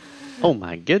 Oh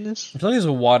my goodness. I feel like there's a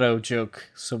Watto joke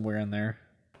somewhere in there.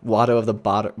 Watto of the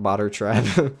Bato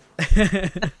Tribe.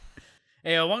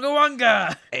 Hey, wonga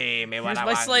wonga! Hey, me Here's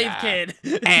my slave kid.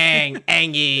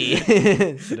 Angie.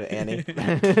 Instead of Annie.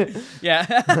 Yeah,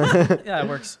 yeah, it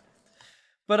works.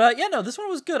 But yeah, no, this one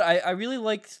was good. I really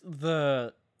liked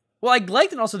the. Well, I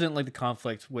liked and also didn't like the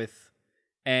conflict with,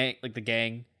 like the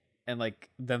gang and like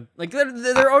them. Like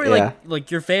they're already Yeah.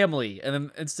 like your family, and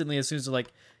then instantly as soon as they're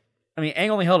like, I mean, Aang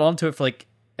only held on to it for like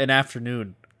an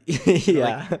afternoon.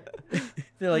 Yeah.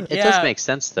 They're like, It yeah, does make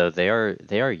sense though. They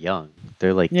are young.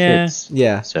 They're like Yeah. kids.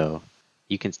 Yeah. So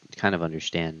you can kind of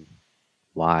understand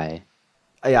why.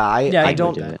 Yeah, I you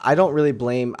don't would do it. I don't really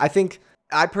blame. I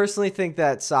personally think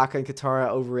that Sokka and Katara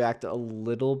overreact a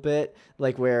little bit,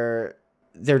 like where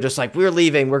they're just like, we're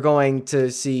leaving, we're going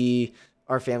to see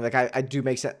our family. Like I do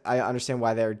make sense. I understand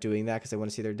why they're doing that because they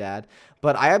want to see their dad.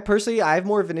 But I have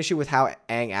more of an issue with how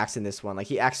Aang acts in this one. Like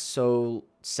he acts so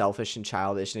selfish and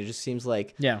childish, and it just seems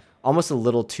like almost a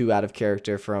little too out of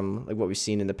character from like what we've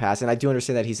seen in the past. And I do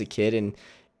understand that he's a kid,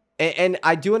 and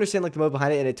I do understand like the motive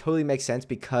behind it, and it totally makes sense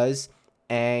because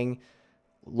Aang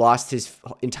lost his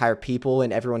entire people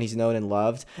and everyone he's known and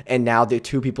loved, and now the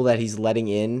two people that he's letting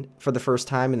in for the first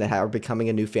time and that are becoming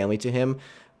a new family to him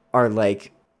are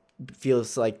like,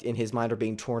 feels like in his mind are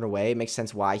being torn away. It makes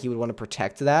sense why he would want to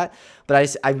protect that, but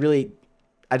I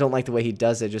don't like the way he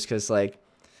does it just because like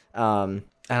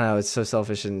I don't know, it's so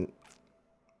selfish. And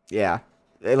yeah,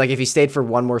 like if he stayed for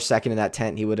one more second in that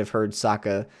tent, he would have heard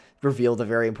Sokka revealed a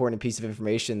very important piece of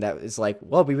information that is like,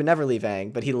 well, we would never leave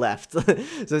Aang, but he left. So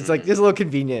it's like just a little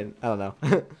convenient. I don't know.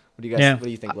 What do you guys? What do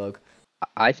you think, Logue?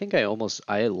 I think I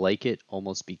like it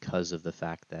almost because of the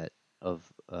fact that of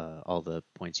all the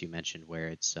points you mentioned, where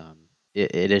it's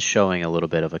it is showing a little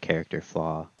bit of a character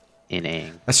flaw in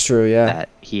Aang That's true. Yeah. that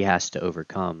he has to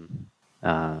overcome,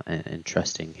 and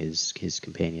trusting his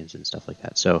companions and stuff like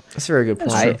that. So That's a very good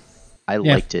point. I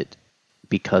liked it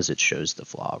because it shows the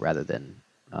flaw rather than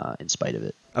in spite of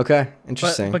it. Okay,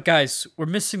 interesting. But guys, we're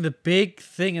missing the big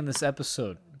thing in this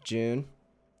episode. June.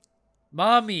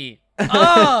 Mommy.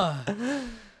 Ah.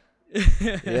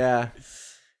 Yeah.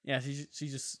 Yeah, she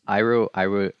just.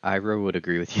 Iroh would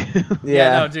agree with you.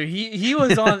 Yeah, no, dude, he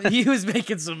was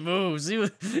making some moves.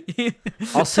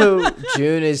 Also,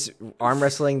 June is arm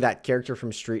wrestling that character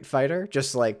from Street Fighter,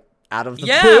 just like out of the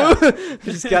blue,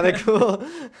 which is kind of cool.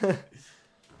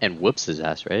 And whoops his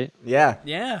ass, right? Yeah.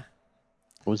 Yeah.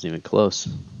 Wasn't even close.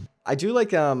 I do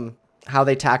like how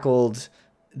they tackled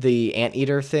the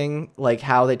anteater thing, like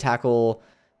how they tackle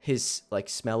his like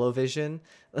smell-o-vision,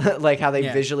 like how they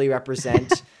visually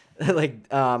represent like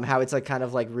how it's like kind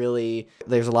of like really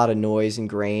there's a lot of noise and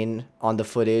grain on the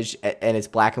footage and it's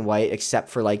black and white except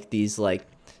for like these like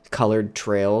colored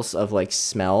trails of like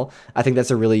smell. I think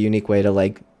that's a really unique way to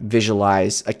like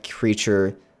visualize a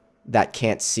creature that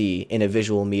can't see in a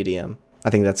visual medium. I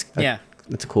think that's a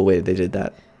cool way that they did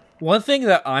that. One thing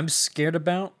that I'm scared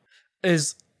about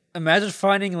is imagine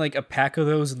finding like a pack of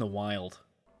those in the wild.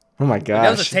 Oh my Like, that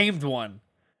was gosh. a tamed one.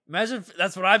 Imagine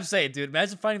that's what I'm saying, dude.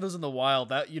 Imagine finding those in the wild.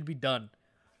 That you'd be done.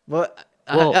 Well,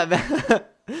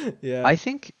 yeah. I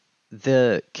think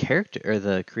the character or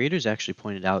the creators actually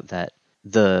pointed out that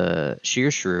the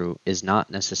sheer shrew is not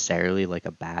necessarily like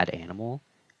a bad animal.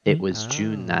 It was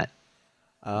June that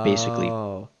basically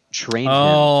Oh, trained him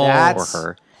Oh. or that's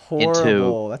her horrible.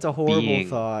 into That's a horrible being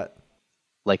thought.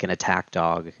 like an attack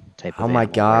dog type of Oh my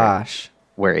animal gosh.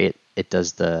 where it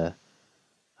does the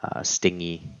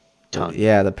stingy tongue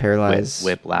Yeah, the paralyzed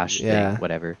whiplash yeah. thing,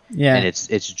 whatever. Yeah. And it's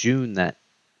June that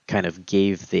kind of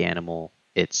gave the animal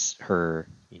her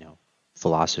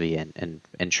philosophy and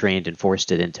trained and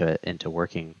forced it into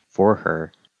working for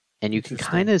her. And you can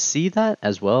kind of see that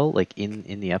as well, like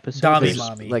in the episode. Dami There's-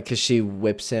 mommy. Like, cause she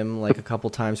whips him like a couple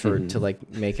times to like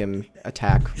make him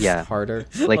attack Yeah. harder.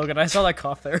 like Logan, I saw that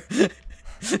cough there.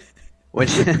 when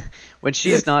when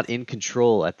she's not in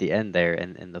control at the end there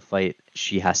and in the fight,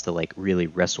 she has to like really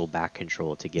wrestle back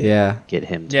control to get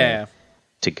him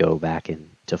to go back and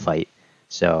to fight.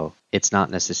 So it's not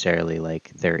necessarily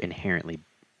like they're inherently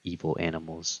evil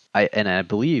animals. I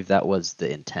believe that was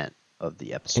the intent of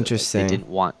the episode. Interesting. Like, they didn't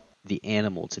want the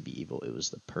animal to be evil; it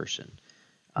was the person.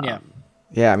 Yeah.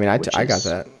 Yeah, I mean, I which got is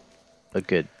that. A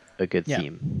good Yeah.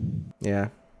 theme. Yeah,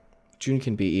 June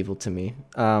can be evil to me.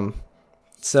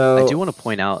 So I do want to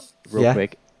point out real Yeah.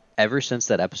 quick. Ever since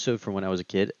that episode from when I was a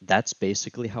kid, that's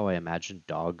basically how I imagined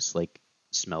dogs like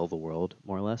smell the world,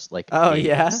 more or less. Like Oh,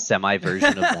 yeah? semi version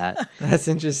of that. that's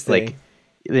interesting. Like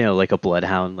like a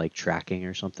bloodhound like tracking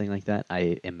or something like that.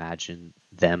 I imagine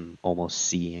them almost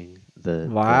seeing the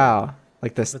wow,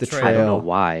 like the trail. trail. I don't know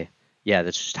why. Yeah,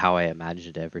 that's just how I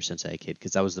imagined it ever since I was a kid,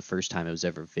 because that was the first time it was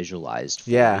ever visualized for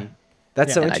Yeah, me.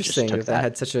 that's so And I just interesting. took That that.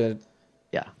 had such a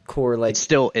Yeah. core like.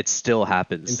 It still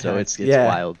happens, so Impact. it's Yeah.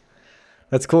 wild.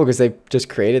 That's cool because they just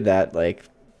created that. Like,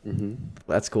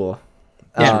 that's cool.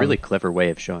 It's a really clever way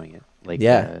of showing it. Like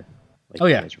Yeah. like Oh,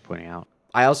 you yeah. guys were pointing out.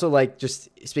 I also like, just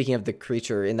speaking of the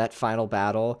creature in that final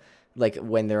battle, like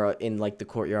when they're in like the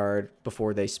courtyard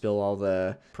before they spill all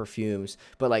the perfumes.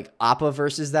 But like Appa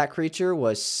versus that creature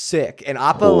was sick, and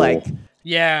Appa Cool. like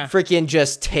Yeah. freaking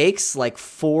just takes like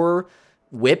 4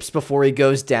 whips before he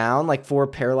goes down, like 4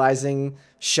 paralyzing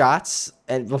shots,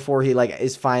 and before he like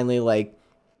is finally like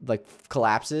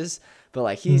collapses. But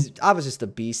like I was just a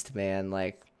beast, man.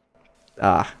 Like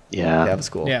Yeah. that was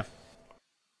cool. Yeah.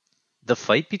 The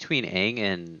fight between Aang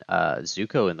and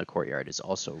Zuko in the courtyard is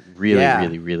also really, Yeah.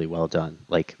 really, really well done.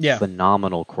 Like Yeah.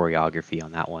 phenomenal choreography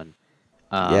on that one.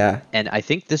 Yeah. And I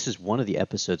think this is one of the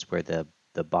episodes where the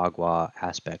Bagua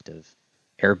aspect of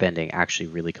airbending actually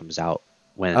really comes out.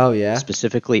 When Oh, yeah?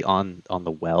 specifically on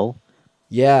the well.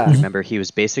 Yeah. Remember, he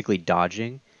was basically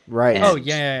dodging Right. and Oh,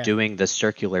 yeah. doing the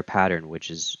circular pattern, which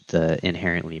is the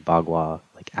inherently Bagua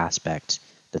like aspect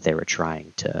that they were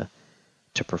trying to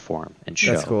perform and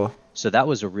show. That's cool. So that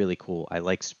was a really cool. I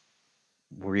like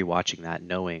rewatching that,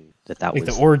 knowing that Like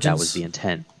the was origins. the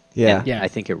intent. Yeah. And Yeah. I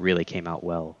think it really came out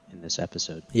well in this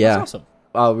episode. Yeah. That's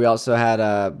awesome. We also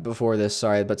had before this,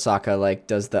 sorry, but Sokka like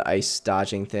does the ice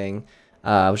dodging thing,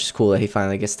 which is cool that he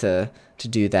finally gets to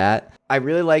do that. I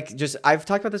really like I've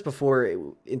talked about this before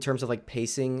in terms of like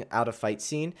pacing out a fight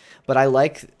scene, but I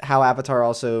like how Avatar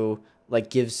also like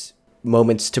gives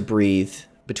moments to breathe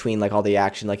between like all the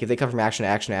action. Like if they come from action to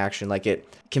action to action, like it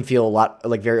can feel a lot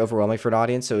like very overwhelming for an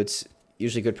audience. So it's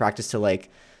usually good practice to like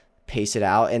pace it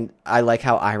out. And I like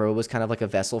how Iroh was kind of like a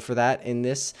vessel for that in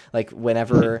this. Like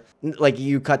whenever like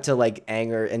you cut to like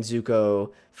Aang and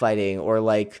Zuko fighting, or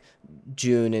like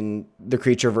June and the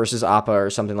creature versus Appa or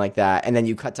something like that, and then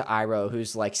you cut to Iroh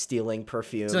who's like stealing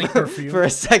perfume, for a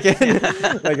second.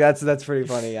 Like that's pretty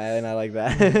funny, and I like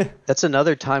that. That's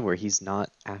another time where he's not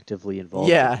actively involved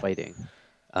Yeah. in fighting.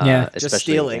 Yeah. Just especially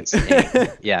stealing. against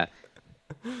Aang. Yeah.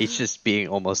 He's just being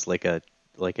almost like a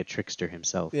trickster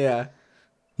himself. Yeah.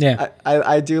 Yeah.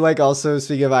 I do like, also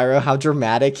speaking of Iroh, how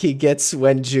dramatic he gets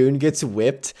when June gets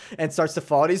whipped and starts to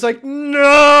fall, and he's like,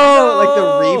 no! Like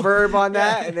the reverb on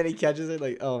that, and then he catches it.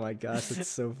 Like, oh my gosh, that's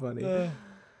so funny.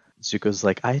 Zuko's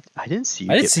like, I didn't see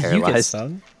you I didn't get see paralyzed. you get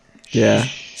stung. Yeah.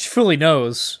 She fully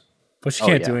knows, but she Oh,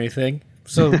 can't yeah. do anything.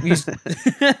 So he's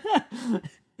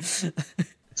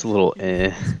It's a little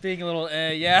being a little,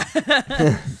 yeah.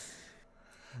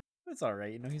 It's all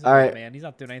right. You know, he's a All old right. man. He's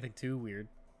not doing anything too weird.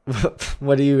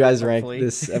 What do you guys Hopefully. rank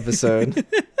this episode?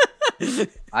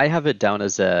 I have it down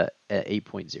as a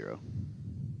 8.0.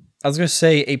 I was going to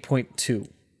say 8.2.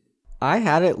 I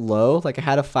had it low, like I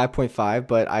had a 5.5,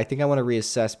 but I think I want to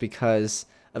reassess because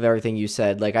of everything you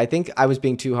said. Like I think I was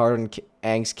being too hard on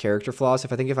Aang's character flaws.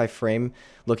 If I frame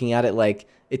looking at it like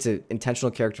it's an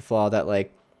intentional character flaw that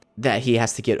like that he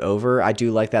has to get over. I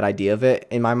do like that idea of it.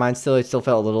 In my mind, still, it still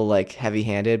felt a little like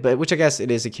heavy-handed, but which I guess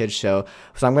it is a kid's show.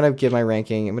 So I'm gonna give my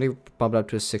ranking. I'm gonna bump it up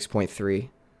to a 6.3.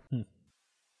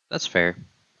 That's fair.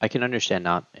 I can understand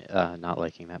not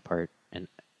liking that part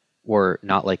or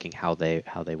not liking how they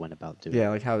went about doing Yeah,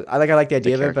 it. like how I like the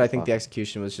idea of it, but I think the character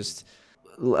execution was just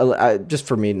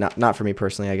for me, not for me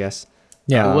personally, I guess.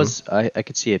 Yeah. It was. I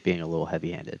could see it being a little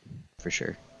heavy-handed, for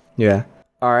sure. Yeah.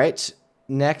 All right.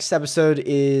 Next episode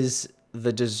is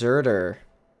The Deserter.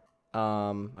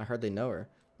 I hardly know her.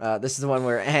 This is the one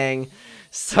where Aang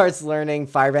starts learning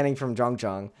firebending from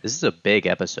Zhong. This is a big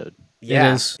episode.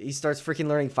 Yeah, It is. he starts freaking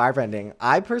learning firebending.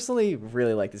 I personally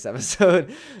really like this episode.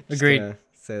 Just Agreed. gonna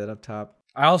say that up top.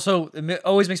 It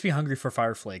always makes me hungry for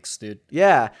fire flakes, dude.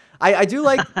 Yeah, I do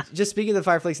like, just speaking of the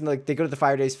Fire Flakes and like they go to the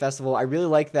Fire Days festival. I really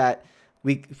like that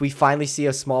we finally see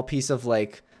a small piece of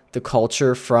like the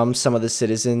culture from some of the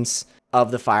citizens of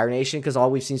the Fire Nation, because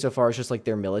all we've seen so far is just like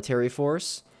their military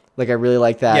force. Like I really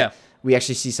like that. Yeah. We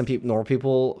actually see some normal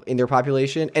people in their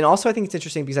population. And also I think it's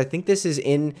interesting because I think this is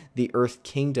in the Earth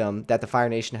Kingdom that the Fire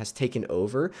Nation has taken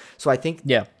over. So I think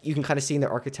you can kind of see in their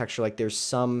architecture, like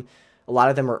there's a lot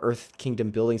of them are Earth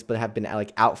Kingdom buildings, but have been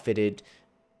like outfitted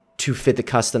to fit the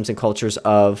customs and cultures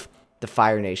of the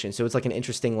Fire Nation. So it's like an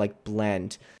interesting like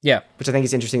blend. Yeah. Which I think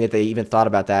is interesting that they even thought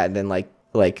about that, and then like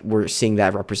we're seeing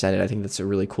that represented. I think that's a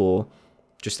really cool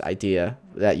just idea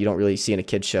that you don't really see in a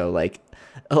kid show, like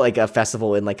a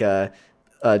festival in like a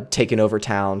taken over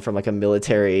town from like a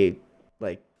military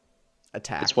like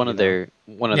attack. It's one of their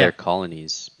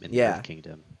colonies in the Earth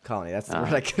Kingdom. Colony. That's the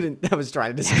word I was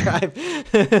trying to describe.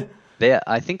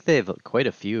 I think they have quite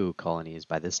a few colonies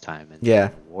by this time in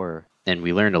the war, and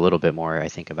we learned a little bit more, I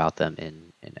think, about them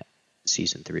in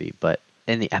season 3. But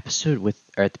in the episode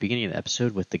at the beginning of the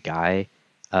episode with the guy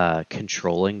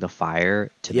controlling the fire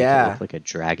to make it look like a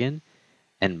dragon,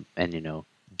 and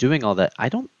doing all that,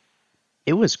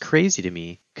 it was crazy to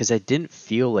me because I didn't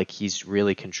feel like he's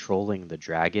really controlling the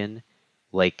dragon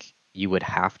like you would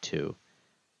have to,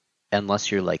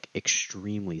 unless you're like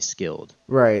extremely skilled.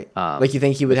 Right. Like you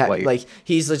think he would have, like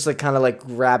he's just like kind of like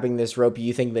grabbing this rope.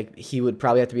 You think like he would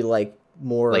probably have to be like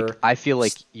more, like I feel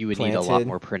like you would need a lot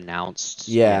more pronounced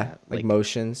like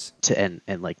motions and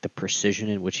like the precision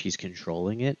in which he's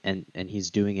controlling it, and he's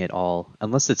doing it all,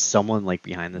 unless it's someone like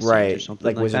behind the scenes or something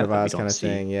like Wizard that, of Oz kind of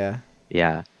thing.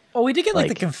 Yeah. Oh, we did get like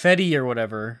the confetti or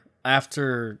whatever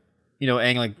after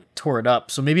Aang like tore it up,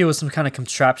 so maybe it was some kind of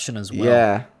contraption as well.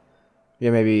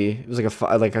 Yeah, maybe it was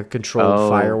like a controlled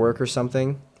firework or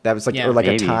something. That was like or like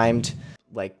maybe a timed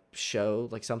like show,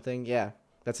 like something. Yeah,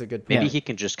 that's a good point. Maybe he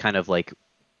can just kind of like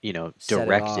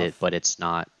direct it, but it's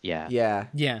not. Yeah.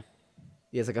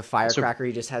 He has like a firecracker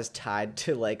he just has tied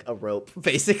to like a rope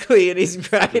basically, and he's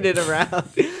dragging it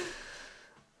around.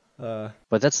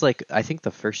 But that's like, I think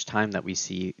the first time that we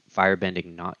see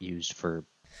firebending not used for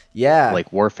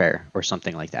like warfare or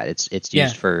something like that. It's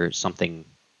used for something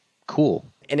cool.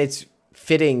 And it's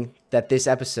fitting that this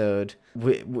episode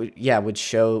would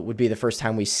be the first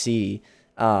time we see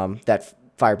that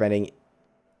firebending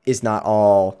is not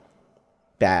all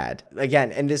bad.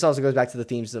 Again, and this also goes back to the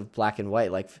themes of black and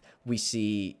white. Like we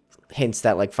see hints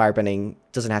that like firebending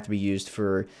doesn't have to be used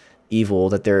for evil,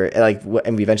 that they're like,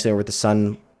 and we eventually learn with the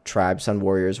Sun Tribe, Sun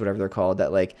Warriors, whatever they're called,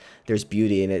 that like there's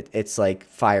beauty in it. It's like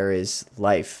fire is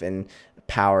life and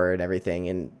power and everything,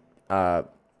 and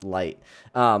light.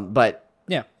 But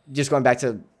just going back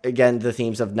to again the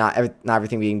themes of not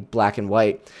everything being black and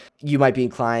white, you might be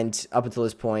inclined up until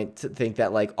this point to think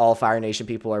that like all Fire Nation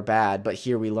people are bad, but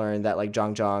here we learn that like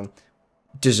Zhong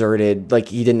deserted, like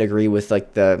he didn't agree with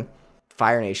like the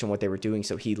Fire Nation what they were doing,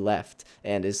 so he left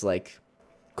and is like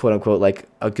quote unquote like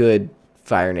a good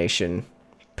Fire Nation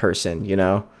person,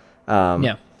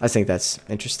 I think that's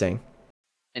interesting.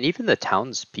 And even the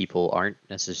townspeople aren't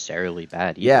necessarily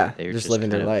bad either. Yeah, they're just living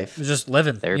their life. Just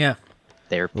living. They're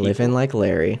people. Living like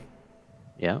Larry.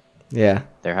 Yeah.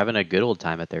 They're having a good old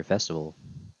time at their festival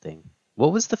thing.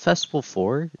 What was the festival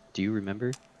for? Do you remember?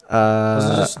 It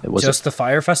was just the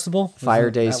Fire Festival?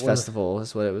 Fire Days Festival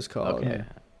is what it was called. Okay.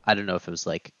 I don't know if it was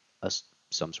like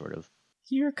some sort of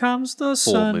here comes the full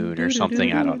sun. moon or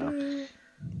something. I don't know.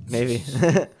 Maybe.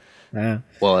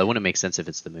 Well, it wouldn't make sense if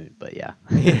it's the moon, but yeah.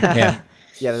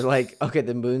 Yeah, they're like, okay,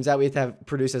 the moon's out. We have to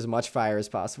produce as much fire as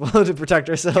possible to protect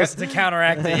ourselves. To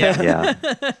counteract it, yeah.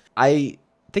 I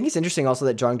think it's interesting also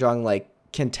that Zhong like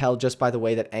can tell just by the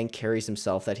way that Aang carries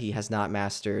himself that he has not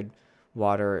mastered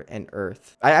water and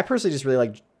earth. I personally just really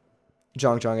like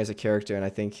Zhong as a character, and I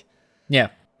think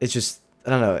it's just,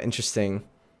 I don't know, interesting.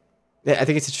 I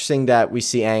think it's interesting that we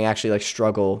see Aang actually like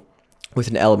struggle with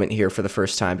an element here for the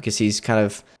first time, because he's kind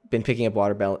of been picking up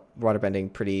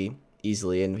waterbending pretty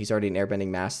easily, and he's already an airbending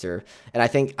master. And I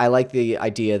think I like the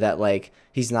idea that like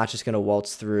he's not just gonna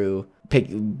waltz through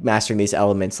mastering these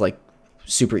elements like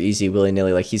super easy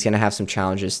willy-nilly. Like he's gonna have some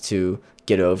challenges to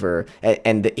get over,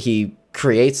 and he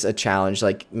creates a challenge.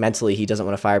 Like mentally he doesn't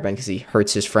want to firebend because he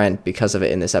hurts his friend because of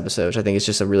it in this episode, which I think is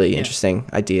just a really interesting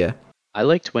idea. I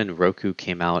liked when Roku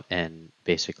came out and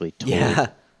basically told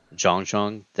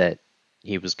Zhong that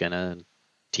he was gonna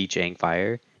teach Aang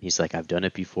fire. He's like, I've done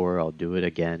it before, I'll do it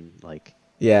again. Like,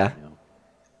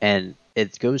 and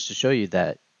it goes to show you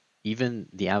that even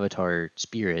the Avatar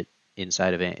spirit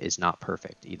inside of it is not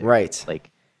perfect either. Right.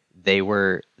 Like they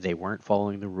weren't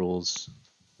following the rules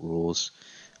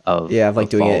of like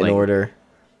doing it in order.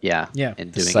 Yeah.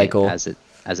 And doing cycle. It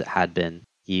as it had been.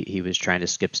 He was trying to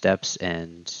skip steps,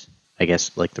 and I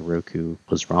guess like the Roku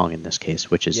was wrong in this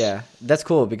case, which is that's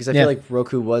cool because I feel like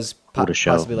Roku was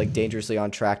possibly like dangerously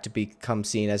on track to become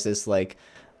seen as this like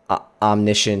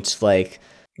omniscient like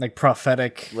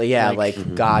prophetic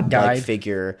god-like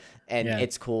figure. And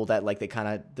it's cool that like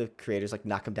the creators like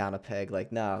knock him down a peg,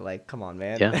 like nah, like come on,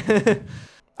 man.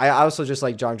 I also just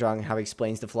like Zhang how he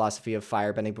explains the philosophy of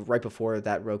firebending, but right before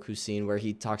that Roku scene where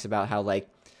he talks about how like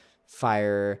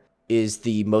fire is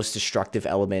the most destructive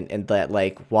element, and that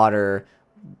like water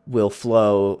will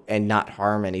flow and not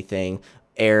harm anything.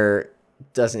 Air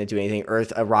doesn't do anything.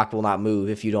 A rock will not move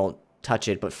if you don't touch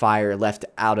it, but fire left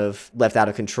out of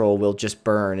control will just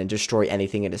burn and destroy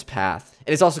anything in its path.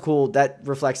 And it's also cool that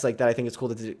reflects like that. I think it's cool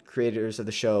that the creators of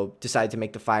the show decided to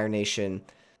make the Fire Nation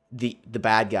the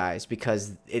bad guys,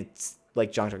 because it's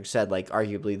like Zhang said, like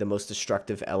arguably the most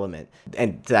destructive element,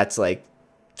 and that's like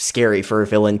scary for a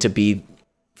villain to be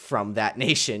from that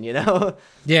nation, you know?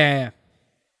 Yeah.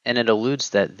 And it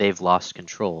alludes that they've lost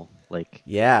control. Like,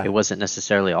 it wasn't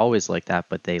necessarily always like that,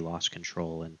 but they lost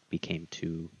control and became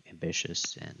too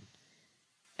ambitious,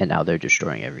 and now they're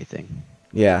destroying everything.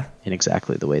 Yeah. In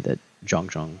exactly the way that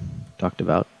Zhang talked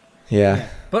about. Yeah.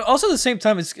 But also at the same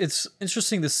time, it's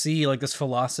interesting to see like this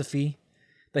philosophy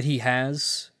that he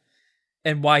has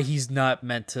and why he's not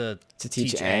meant to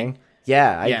teach Aang.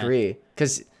 Yeah, I agree.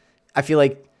 Because I feel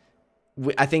like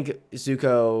I think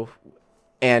Zuko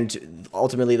and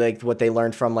ultimately like what they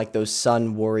learned from like those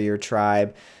Sun Warrior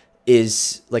tribe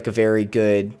is like a very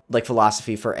good like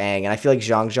philosophy for Aang. And I feel like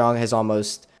Zhang has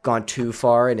almost gone too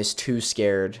far and is too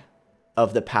scared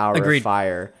of the power of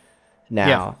fire now.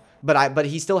 Yeah. But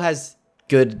he still has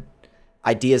good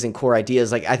ideas and core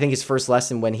ideas. Like I think his first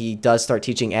lesson when he does start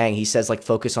teaching Aang, he says like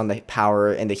focus on the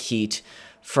power and the heat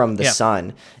from the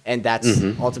sun. And that's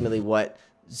ultimately what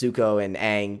Zuko and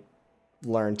Aang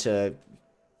learn to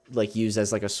like use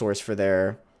as like a source for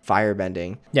their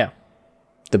firebending. Yeah.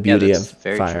 The beauty of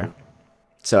fire. True.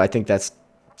 So I think that's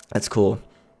cool.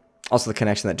 Also the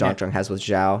connection that Zhang has with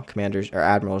Zhao,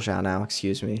 Admiral Zhao now,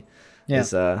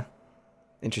 is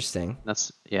interesting.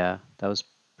 That was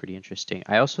pretty interesting.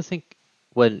 I also think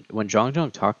when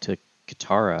Zhang talked to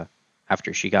Katara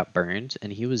after she got burned,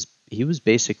 and he was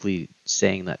basically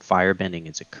saying that firebending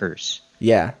is a curse.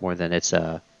 Yeah. More than it's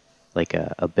a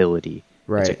ability.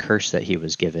 Right. It's a curse that he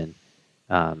was given,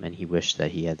 and he wished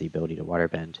that he had the ability to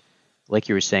waterbend. Like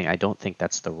you were saying, I don't think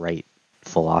that's the right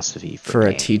philosophy for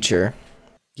a teacher.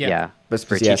 Yeah. But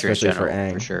for a teacher especially in general, for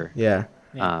Aang. For sure. Yeah.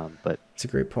 But it's a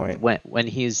great point. When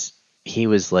he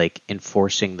was like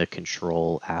enforcing the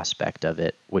control aspect of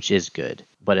it, which is good,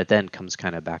 but it then comes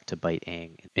kind of back to bite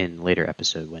Aang in later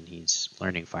episode when he's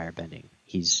learning firebending.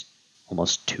 He's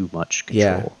almost too much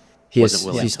control. Yeah.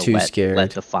 He's too scared.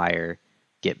 Let the fire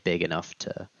get big enough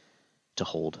to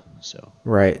hold. So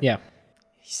right. Yeah.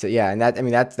 So yeah, and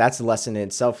that's a lesson in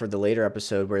itself for the later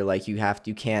episode where like you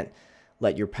can't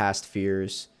let your past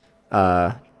fears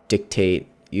dictate.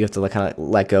 You have to like kind of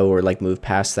let go or like move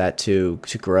past that to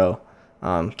grow.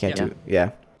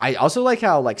 I also like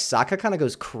how like Sokka kind of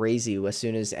goes crazy as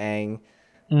soon as Aang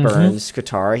burns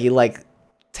Katara. He like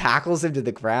tackles him to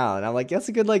the ground. I'm like, that's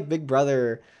a good like big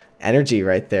brother energy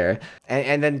right there.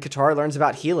 And then Katara learns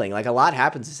about healing. Like a lot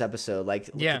happens this episode. Like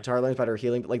Katara learns about her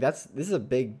healing. But like this is a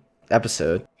big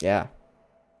episode. Yeah,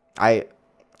 I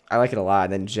like it a lot.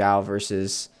 And then Zhao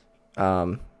versus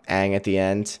Aang at the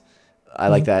end. I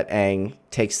like that Aang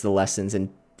takes the lessons and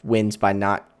wins by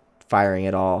not firing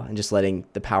at all and just letting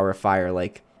the power of fire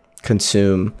like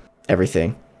consume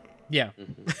everything. Yeah.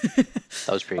 That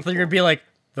was pretty I thought you were gonna be like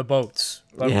the boats.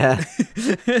 Yeah.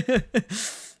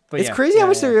 But it's crazy how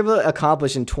much they're able to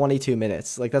accomplish in 22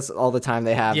 minutes. Like that's all the time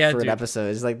they have for an episode.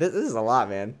 It's like this is a lot,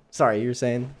 man. Sorry, you were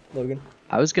saying, Logan?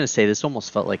 I was gonna say this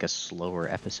almost felt like a slower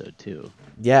episode too.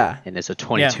 Yeah. And it's a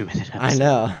 22-minute episode. I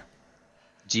know.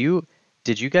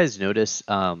 Did you guys notice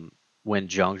when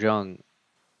Zhang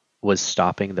was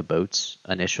stopping the boats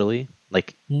initially,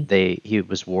 like Hmm. he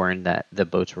was warned that the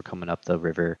boats were coming up the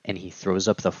river, and he throws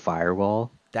up the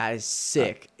firewall. That is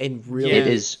sick and really Yeah. It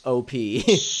is OP.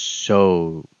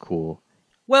 so cool.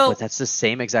 Well, But that's the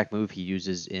same exact move he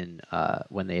uses in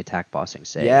when they attack Bossing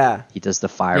Say. Yeah. He does the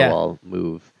firewall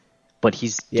move, but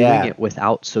he's doing Yeah. it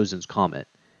without Sozin's Comet.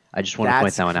 I just want to point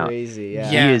That's that one out. crazy.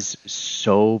 Yeah. Yeah. He is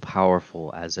so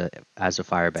powerful as a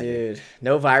firebender. Dude,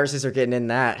 no viruses are getting in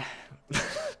that.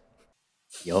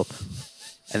 Yup.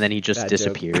 And then he just Bad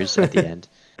disappears joke. at the end.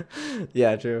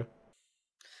 Yeah, true.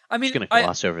 I I'm mean, just gonna I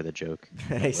gloss over the joke.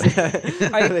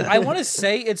 I want to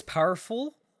say it's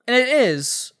powerful, and it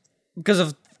is because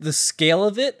of the scale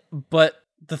of it. But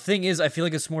the thing is, I feel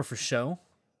like it's more for show,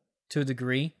 to a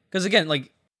degree. Because again,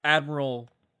 like Admiral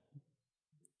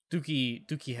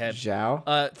Dookie Head. Zhao.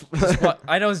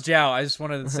 I know it's Zhao. I just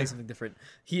wanted to say something different.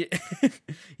 He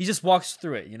he just walks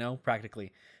through it,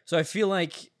 practically. So I feel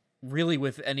like really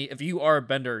if you are a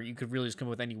bender, you could really just come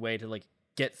up with any way to like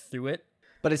get through it.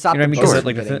 But it's not You know the what I mean? boat 'Cause, from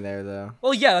like, getting there, though.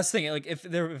 Well, yeah, that's the thing. Like if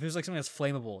there's like something that's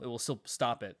flammable, it will still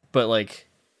stop it. But like,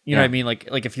 you know what I mean?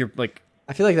 Like if you're like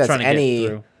I feel like that's trying to get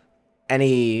through.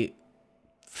 any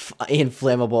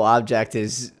inflammable object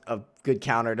is a good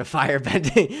counter to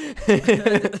firebending.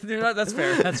 That's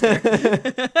fair. That's fair.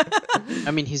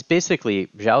 I mean,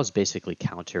 Zhao's basically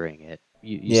countering it.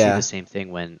 You see Yeah. the same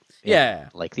thing when, Yeah.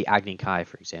 like the Agni Kai,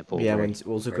 for example. Yeah, where when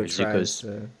Zuko where tries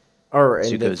to, or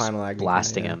in the Zuko's final Agni,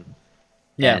 blasting yeah. him.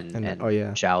 Yeah. And oh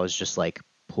yeah, Zhao is just like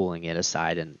pulling it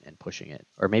aside and pushing it.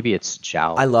 Or maybe it's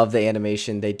Zhao. I love the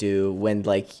animation they do when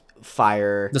like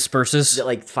fire Disperses.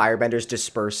 like firebenders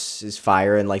disperses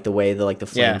fire and like the way the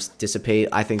flames dissipate.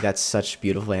 I think that's such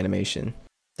beautiful animation.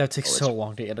 That takes so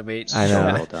long to animate. I so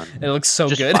know. well done. It looks so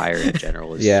Just good. fire in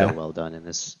general is Yeah. so well done in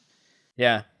this.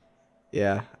 Yeah.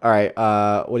 Yeah. All right.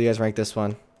 What do you guys rank this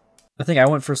one? I think I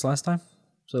went first last time.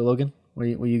 So Logan, what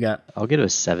you got? I'll give it a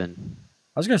 7.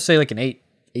 I was gonna say like an 8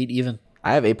 even.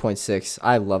 I have 8.6.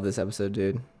 I love this episode,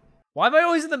 dude. Why am I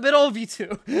always in the middle of you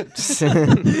two?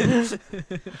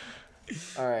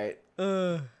 All right.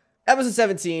 Episode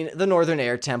 17, The Northern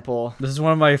Air Temple. This is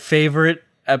one of my favorite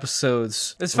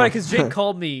episodes. It's funny because Jake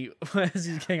called me as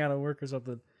he's getting out of work or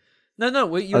something. No,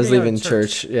 wait, you I was were getting out leaving of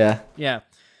church. Yeah. Yeah,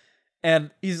 and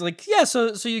he's like, "Yeah,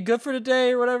 so you good for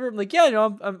today or whatever?" I'm like, "Yeah,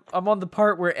 I'm on the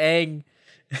part where Aang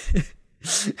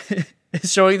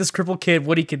is showing this crippled kid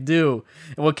what he can do,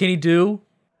 and what can he do?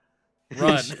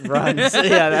 Run, Runs.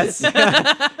 Yeah, that's kind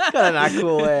of not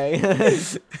cool way.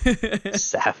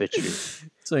 Savagery.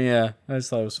 So yeah, I just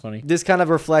thought it was funny. This kind of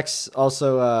reflects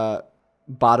also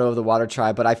Bado of the Water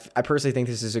Tribe, but I personally think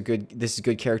this is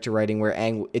good character writing where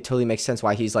Aang, it totally makes sense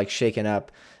why he's like shaken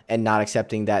up and not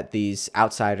accepting that these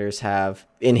outsiders have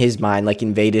in his mind like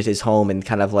invaded his home and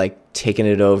kind of like taken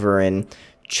it over and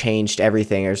changed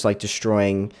everything, or just like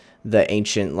destroying the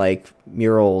ancient like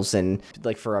murals and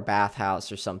like for a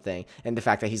bathhouse or something, and the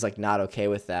fact that he's like not okay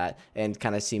with that and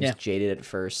kind of seems jaded at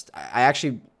first. I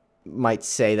actually might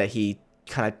say that he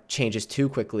kind of changes too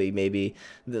quickly, maybe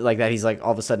like that he's like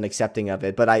all of a sudden accepting of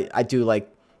it, but I do like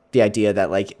the idea that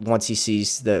like once he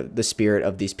sees the spirit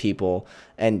of these people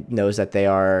and knows that they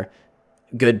are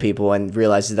good people and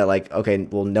realizes that like, okay,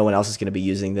 well, no one else is going to be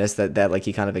using this, that like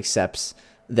he kind of accepts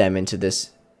them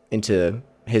into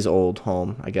his old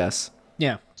home, I guess.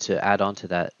 Yeah. To add on to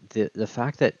that, the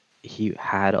fact that he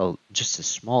had just a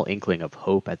small inkling of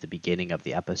hope at the beginning of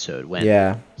the episode when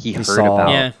he heard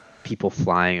about people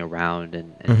flying around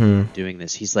and doing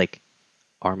this. He's like,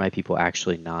 are my people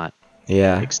actually not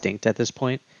extinct at this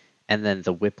point? And then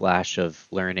the whiplash of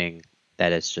learning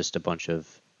that it's just a bunch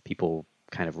of people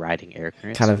kind of riding air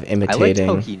currents. Kind of imitating.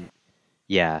 I liked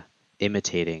how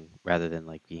imitating rather than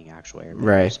like being actual airbenders.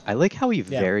 Right. I like how he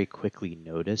very quickly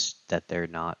noticed that they're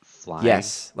not flying.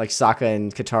 Yes, like Sokka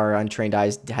and Katara, untrained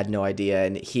eyes, had no idea,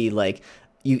 and he like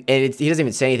he doesn't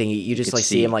even say anything. You just like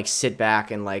see him like sit back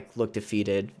and like look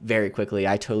defeated very quickly.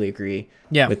 I totally agree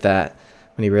with that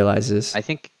when he realizes. I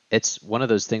think it's one of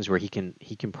those things where he can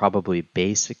probably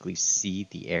basically see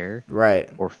the air, right,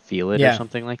 or feel it or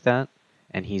something like that,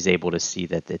 and he's able to see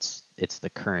that it's the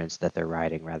currents that they're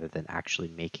riding rather than actually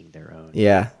making their own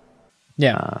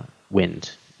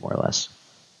wind, more or less.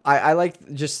 I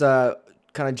like just kind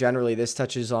of generally this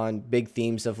touches on big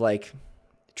themes of like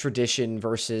tradition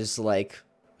versus like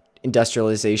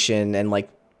industrialization and like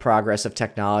progress of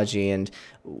technology and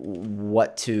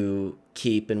what to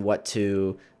keep and what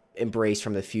to embrace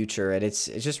from the future. And it's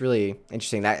just really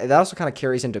interesting. That also kind of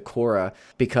carries into Korra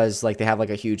because like they have like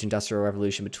a huge industrial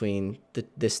revolution between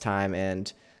this time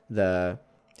and the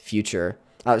future.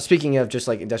 Speaking of just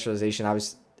like industrialization,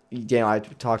 Daniel, I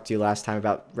talked to you last time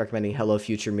about recommending Hello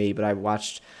Future Me, but I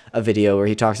watched a video where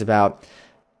he talks about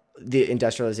the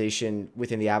industrialization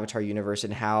within the Avatar universe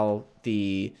and how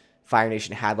the Fire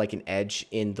Nation had like an edge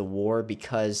in the war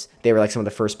because they were like some of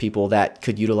the first people that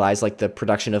could utilize like the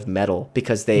production of metal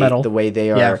because the way they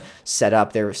are set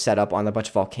up, they're set up on a bunch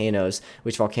of volcanoes,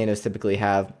 which volcanoes typically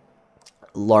have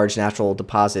large natural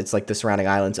deposits like the surrounding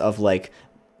islands of like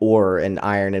ore and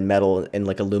iron and metal and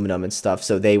like aluminum and stuff.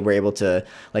 So they were able to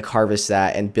like harvest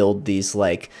that and build these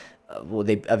like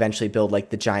they eventually build like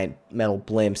the giant metal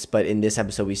blimps. But in this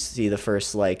episode, we see the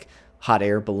first like hot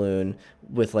air balloon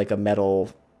with like a metal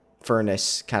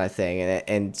furnace kind of thing,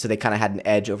 and so they kind of had an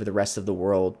edge over the rest of the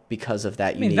world because of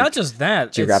that. I mean, not just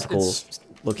that geographical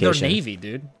location. Their navy,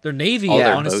 dude. Their navy,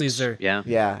 honestly, is their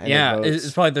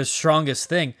it's probably their strongest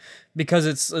thing because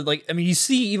it's like you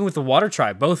see even with the Water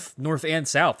Tribe, both north and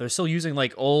south, they're still using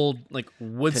like old like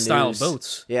wood style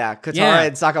boats. Yeah, Katara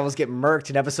and Sokka almost get murked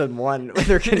in episode 1 when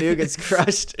their canoe gets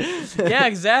crushed. Yeah,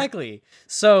 exactly.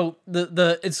 So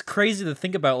the it's crazy to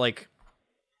think about like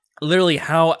literally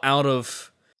how out of.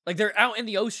 Like they're out in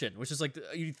the ocean, which is like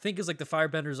you think is like the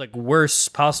Firebender's like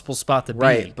worst possible spot to be,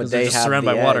 right? But they're just surrounded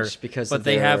by water. Because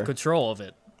they have control of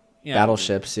it. Yeah.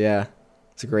 Battleships, yeah,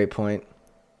 it's a great point.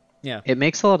 Yeah, it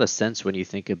makes a lot of sense when you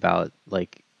think about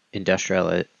like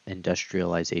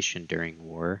industrialization during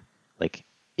war. Like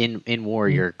in war,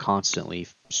 you're constantly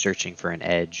searching for an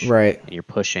edge, right? And you're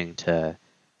pushing to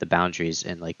the boundaries,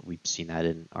 and like we've seen that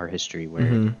in our history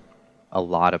where a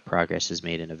lot of progress is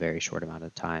made in a very short amount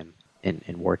of time.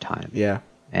 In wartime. Yeah.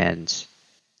 And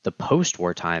the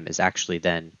post-war time is actually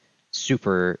then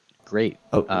super great.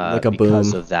 Like a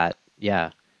because boom. Of that.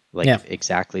 Yeah.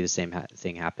 Exactly the same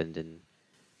thing happened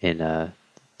in the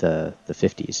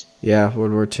 50s. Yeah,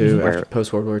 World War II,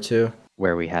 post-World War II.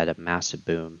 Where we had a massive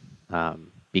boom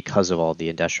because of all the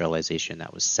industrialization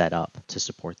that was set up to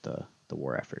support the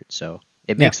war effort. So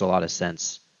it makes a lot of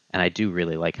sense. And I do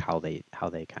really like how they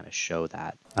kind of show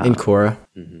that in Korra.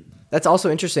 Mm-hmm. That's also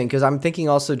interesting because I'm thinking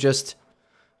also just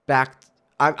back.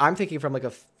 I'm thinking from like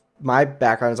my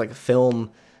background is like a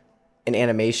film and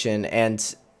animation,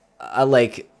 and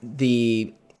like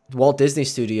the Walt Disney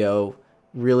Studio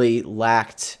really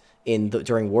lacked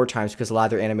during war times because a lot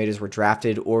of their animators were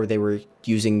drafted or they were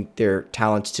using their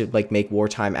talents to like make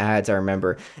wartime ads, I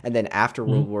remember. And then after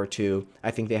World War II, I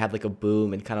think they had like a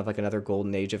boom and kind of like another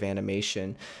golden age of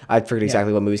animation. I forget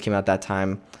exactly what movies came out that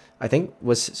time. I forget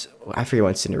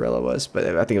when Cinderella was, but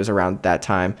I think it was around that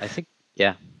time. I think,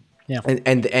 yeah.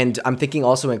 And I'm thinking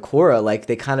also in Korra, like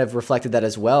they kind of reflected that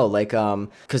as well. Like,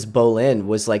 cause Bolin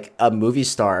was like a movie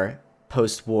star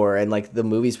post-war, and like the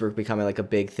movies were becoming like a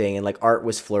big thing, and like art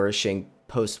was flourishing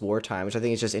post-war time, which I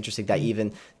think is just interesting that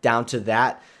even down to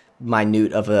that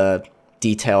minute of a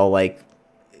detail, like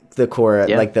the core,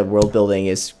 like the world building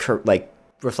is like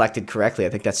reflected correctly. I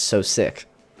think that's so sick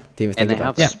to even think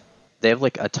about. They have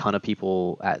like a ton of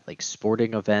people at like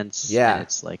sporting events. Yeah, and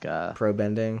it's like pro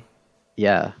bending.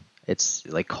 Yeah, it's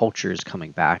like culture's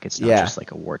coming back. It's not just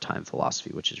like a wartime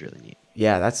philosophy, which is really neat.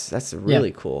 Yeah, that's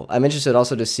really cool. I'm interested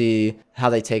also to see how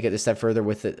they take it a step further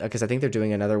with it, because I think they're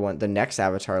doing another one, the next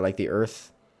Avatar, like the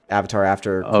Earth Avatar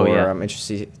after Korra. Yeah. I'm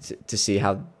interested to see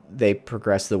how they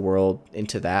progress the world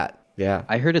into that. Yeah,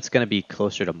 I heard it's going to be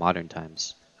closer to modern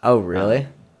times. Oh, really?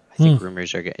 I think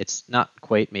rumors are it's not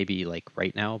quite maybe like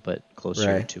right now, but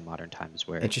closer to modern times.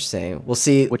 Where interesting. We'll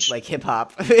see like hip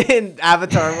hop in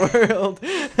Avatar world.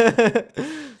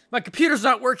 My computer's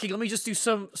not working. Let me just do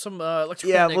some electrical.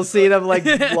 Yeah, we'll see them like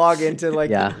log into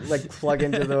like plug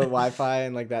into the Wi-Fi,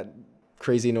 and like that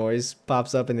crazy noise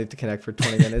pops up and they have to connect for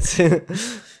 20 minutes. Yeah,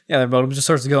 their modem just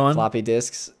starts going. Floppy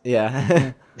disks.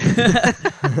 Yeah.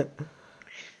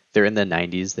 They're in the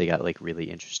 90s. They got like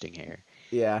really interesting hair.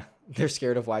 Yeah, they're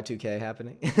scared of Y2K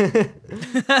happening.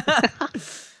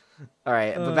 All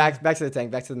right, but back to the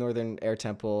tank, back to the Northern Air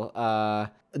Temple.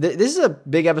 This is a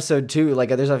big episode too. Like,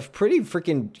 there's a pretty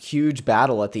freaking huge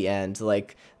battle at the end.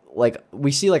 Like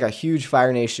we see like a huge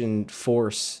Fire Nation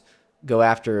force go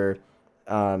after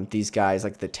these guys,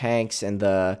 like the tanks and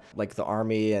the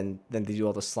army, and then they do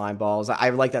all the slime balls. I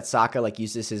like that Sokka like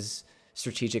uses his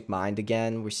strategic mind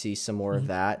again. We see some more of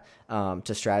that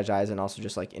to strategize and also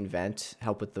just like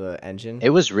help with the engine. It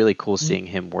was really cool seeing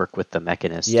him work with the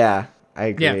mechanist. Yeah, I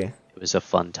agree. Yeah. It was a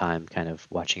fun time kind of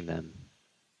watching them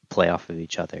play off of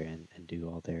each other and do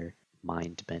all their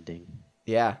mind bending.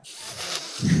 Yeah.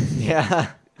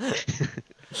 Yeah.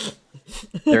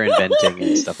 They're inventing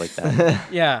and stuff like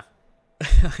that. Yeah.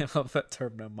 I love that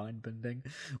term now, mind bending.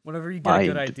 Whenever you get a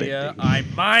good idea,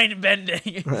 I'm mind bending.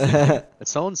 It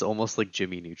sounds almost like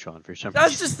Jimmy Neutron for some I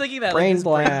was reason. just thinking that Brain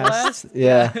like, blast.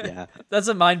 Yeah. Yeah. That's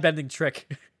a mind bending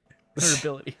trick or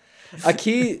ability. A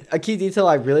key detail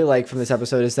I really like from this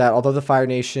episode is that although the Fire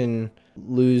Nation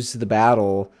lose the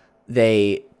battle,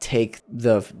 they take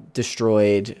the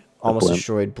destroyed, almost blimp.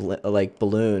 destroyed like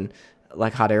balloon,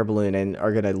 like hot air balloon, and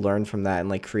are gonna learn from that and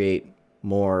like create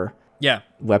more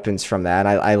weapons from that.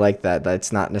 I like that.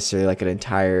 That's not necessarily like an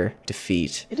entire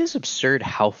defeat. It is absurd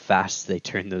how fast they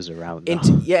turn those around.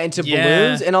 Into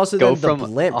balloons, and also Go then the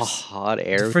from blimps. a hot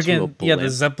air Friggin' to a blimp, the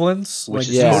Zeppelins, which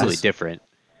like, is totally different.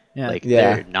 Yeah. Like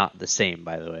Yeah. they're not the same,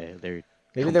 by the way. They're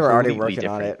Maybe they were already completely working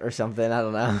on different. it or something. I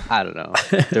don't know. I don't know.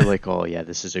 They're like, oh yeah,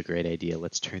 this is a great idea.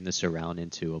 Let's turn this around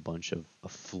into a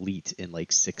fleet in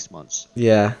like 6 months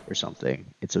Yeah. or something.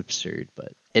 It's absurd,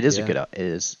 but it is Yeah. it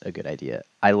is a good idea.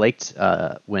 I liked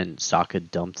when Sokka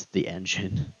dumped the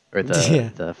engine or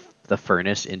the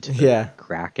furnace into the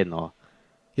crack in the.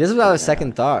 He does it without a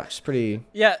second thought. It's pretty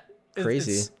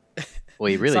crazy. Well,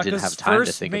 he really didn't have time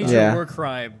to think about it. First major war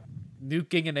crime,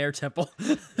 nuking an air temple.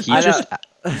 He just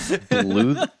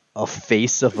blew a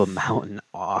face of a mountain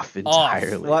off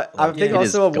entirely. Well, I Like, think it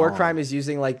also a is war gone. crime is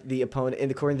using like the opponent, and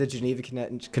according to the Geneva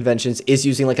Conventions, is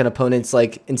using like an opponent's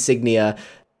like insignia,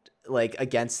 like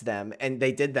against them, and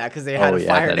they did that because they had a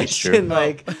Fire that is true. Nation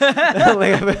like,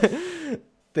 like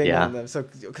thing Yeah. on them. So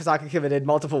Kazaka committed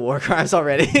multiple war crimes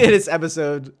already in its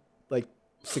episode like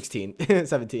 16,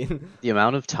 17. The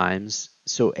amount of times.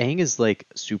 So Aang is like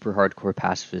super hardcore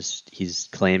pacifist.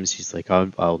 Claims he's like,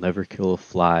 I'll never kill a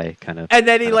fly, kind of. And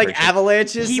then he kind of like person.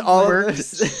 avalanches He all of murdered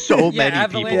this. so many people.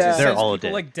 avalanches They're sends all people,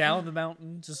 dead. like down the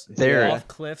mountain, just They're off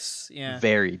cliffs. Yeah.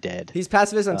 Very dead. He's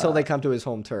pacifist until they come to his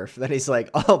home turf. Then he's like,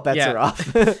 all bets are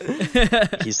off.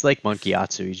 He's like Monkey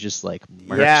Atsu. He's just like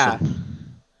murks Yeah.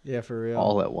 them Yeah, for real.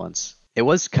 all at once. It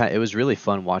was really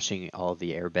fun watching all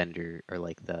the airbender or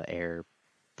like the air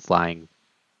flying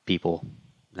people.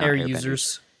 Not Air airbenders.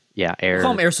 users. Yeah, We'll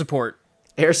call them air support.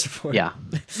 Air support. Yeah.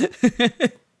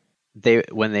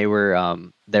 When they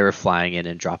were flying in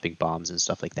and dropping bombs and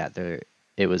stuff like that.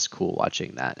 It was cool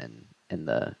watching that and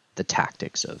the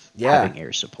tactics of having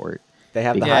air support. They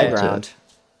have the Being high able to- ground.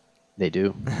 They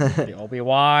do. The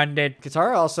Obi-Wan did.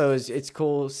 Katara also it's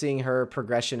cool seeing her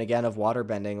progression again of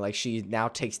waterbending. Like she now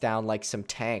takes down like some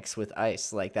tanks with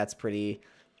ice. Like that's pretty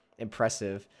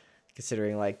impressive,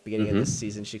 considering like beginning of this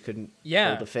season she couldn't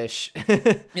hold a fish.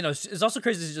 You know, it's also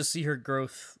crazy to just see her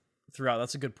growth throughout.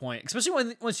 That's a good point,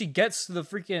 especially when she gets to the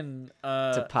freaking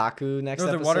to Paku next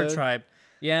Northern episode. Water Tribe.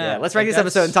 Yeah, Let's rank this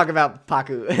episode and talk about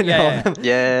Paku. And Yeah, all yeah. of them.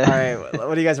 Yeah. All right,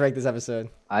 what do you guys rank this episode?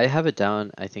 I have it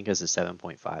down, I think, as a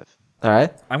 7.5. All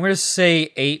right. I'm gonna say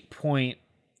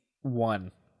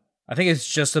 8.1. I think it's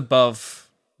just above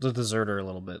the Deserter a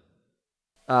little bit.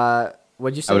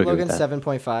 What'd you I say, would agree Logan? with that.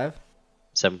 7.5.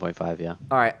 7.5, yeah.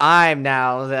 All right, I'm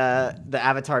now the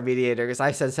Avatar mediator because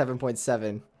I said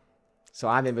 7.7, so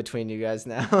I'm in between you guys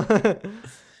now.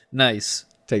 Nice.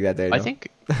 Take that, Daniel. I think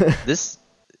this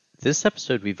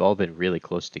episode we've all been really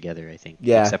close together, I think.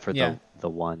 Yeah. Except for Yeah.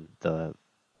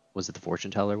 was it the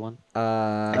fortune teller one?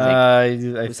 I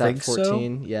was think that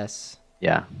 14? Yes.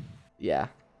 Yeah. Yeah.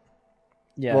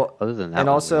 Yeah. Well, Other than that, and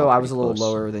one, we also were I pretty was a little close.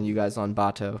 lower than you guys on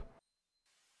Bato.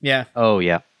 yeah. Oh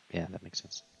yeah, yeah, that makes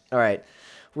sense. All right,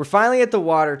 we're finally at the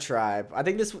Water Tribe. I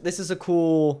think this is a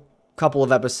cool couple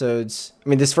of episodes. I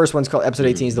mean, this first one's called episode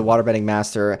 18 is the Waterbending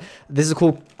Master. This is a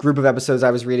cool group of episodes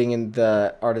I was reading in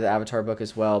the Art of the Avatar book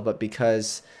as well, but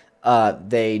because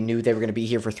they knew they were going to be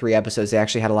here for 3 episodes, they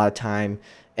actually had a lot of time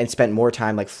and spent more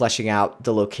time like fleshing out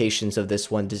the locations of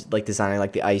this one, like designing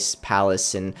like the ice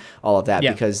palace and all of that,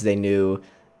 because they knew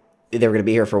they were going to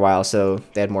be here for a while, so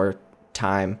they had more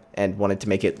time and wanted to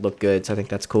make it look good. So I think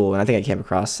that's cool, and I think I came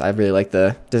across. I really like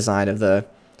the design of the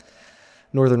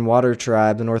Northern Water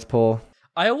Tribe, the North Pole.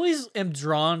 I always am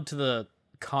drawn to the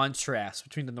contrast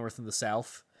between the North and the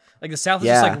South. Like the South is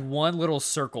just like one little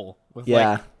circle with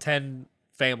like 10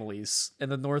 families,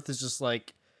 and the North is just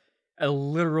like a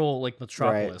literal like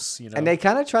metropolis. You know, And they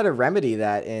kind of try to remedy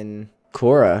that in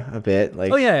Korra a bit.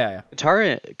 Like,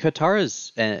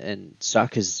 Katara's and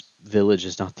Sokka's village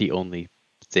is not the only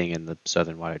thing in the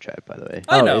Southern Water Tribe, by the way.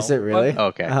 I know, is it really?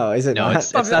 Okay. Oh, is it No, not?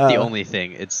 it's not the only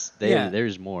thing.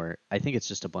 There's more. I think it's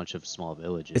just a bunch of small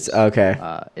villages. It's okay.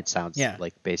 It sounds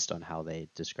like based on how they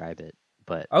describe it,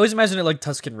 but I always imagine it like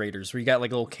Tuscan Raiders, where you got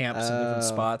like little camps in different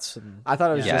spots. And I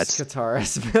thought it was just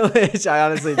Katara's village. I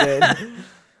honestly did.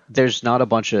 there's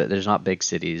not big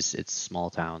cities. It's small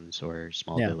towns or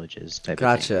small villages type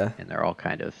of thing, and they're all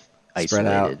kind of Spread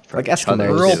out. isolated from Like each other.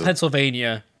 Eskimos. rural too.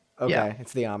 Pennsylvania. Okay, Yeah.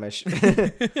 it's the Amish.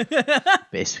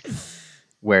 basically,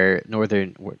 where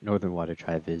Northern Water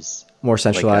Tribe is More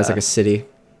centralized, like a a city.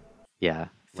 yeah,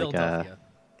 like a Philadelphia.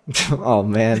 Oh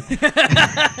man.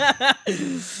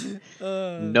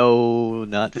 no,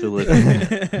 not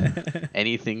Philadelphia.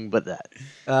 Anything but that.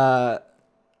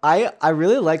 I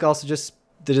really like also just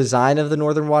the design of the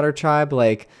Northern Water Tribe.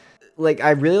 Like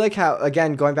I really like how,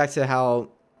 again, going back to how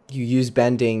you use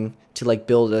bending to like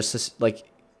build like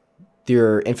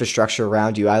your infrastructure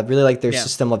around you. I really like their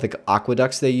system of like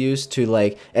aqueducts they use to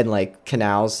like, and like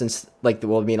canals, since like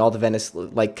well, I mean all the Venice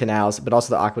like canals, but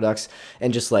also the aqueducts,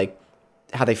 and just like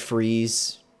how they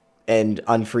freeze and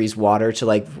unfreeze water to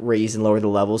like raise and lower the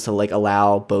levels to like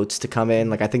allow boats to come in.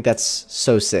 Like I think that's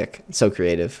so sick, so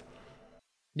creative.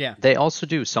 Yeah. They also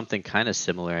do something kind of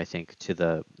similar, I think, to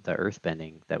the earth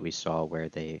bending that we saw, where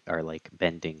they are like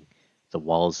bending the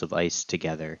walls of ice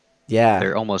together. Yeah.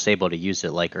 They're almost able to use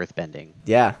it like earth bending,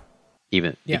 Yeah.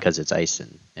 even because it's ice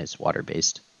and it's water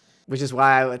based. Which is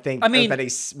why I would think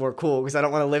earthbending's more cool, because I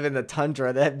don't want to live in the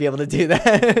tundra to be able to do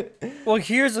that. Well,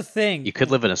 here's the thing. You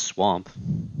could live in a swamp.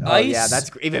 Oh yeah,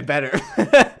 that's even better.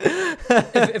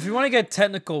 if you want to get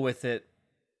technical with it,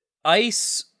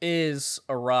 ice is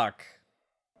a rock.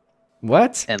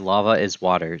 What? And lava is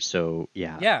water, so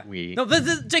yeah. Yeah. No,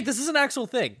 Jake, this is an actual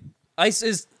thing. Ice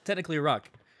is technically a rock.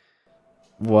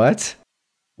 What?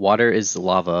 Water is the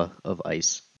lava of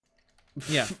ice.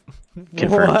 Yeah.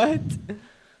 What?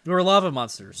 We're lava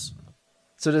monsters.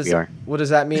 So We are. what does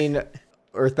that mean?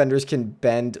 Earthbenders can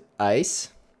bend ice?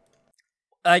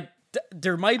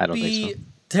 There might I don't be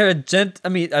think I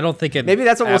mean, I don't think it. Maybe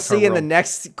that's what we'll see in the world.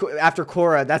 next after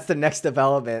Korra. That's the next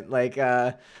development, like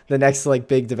the next like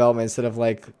big development. Instead of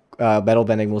like metal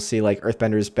bending, we'll see like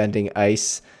earthbenders bending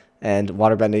ice and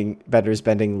benders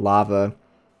bending lava.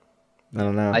 I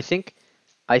don't know. I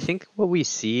think what we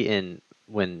see in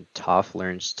when Toph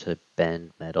learns to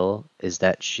bend metal is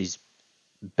that she's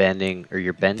bending, or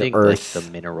you're bending like earth. the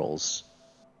minerals.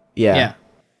 Yeah.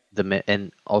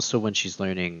 And also when she's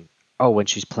learning, when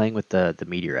she's playing with the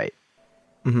meteorite,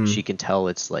 she can tell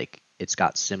it's like it's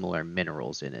got similar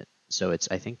minerals in it. So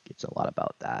I think it's a lot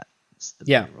about that. It's the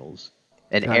minerals.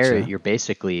 And air, you're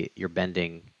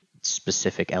bending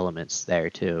specific elements there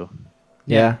too.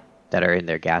 Yeah. That are in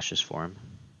their gaseous form.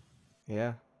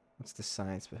 Yeah. What's the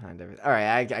science behind everything? All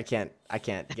right, I can't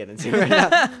get into it right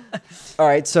now. All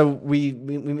right, so we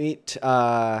meet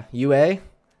UA.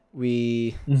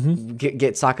 We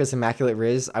get Sokka's Immaculate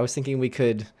Riz. I was thinking we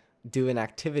could do an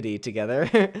activity together.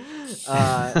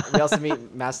 We also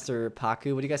meet Master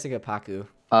Paku. What do you guys think of Paku?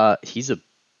 He's a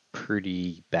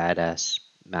pretty badass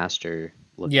master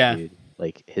looking dude.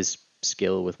 Like his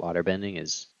skill with waterbending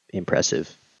is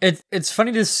impressive. It's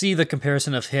funny to see the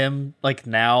comparison of him like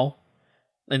now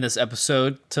in this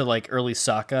episode to like early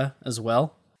Sokka as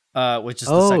well, which is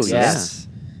the sexist. Yes.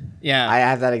 Yeah, I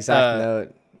have that exact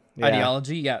note. Yeah.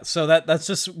 Ideology. Yeah, so that's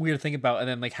just weird to think about, and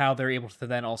then like how they're able to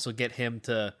then also get him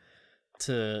to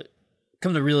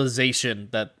come to realization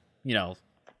that, you know,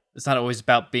 it's not always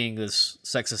about being this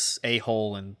sexist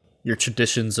a-hole and your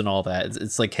traditions and all that.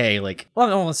 It's like, hey, like, well, I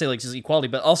don't want to say like just equality,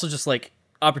 but also just like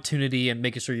opportunity and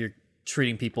making sure you're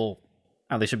treating people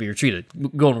how they should be treated.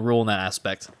 Going to rule in that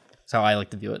aspect. That's how I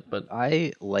like to view it. But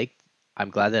I'm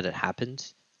glad that it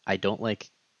happened. I don't like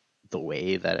the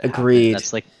way that it Agreed. happened.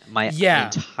 That's like my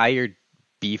entire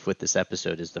beef with this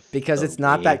episode is because it's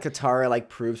not that Katara like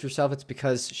proves herself. It's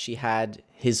because she had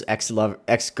his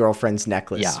ex-girlfriend's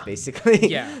necklace, basically.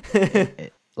 Yeah.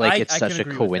 It's such a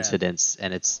coincidence,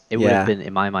 and it would have been,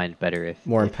 in my mind, better if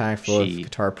more impactful if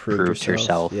Katara proved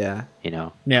herself. Yeah.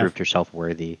 Proved herself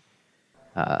worthy.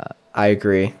 I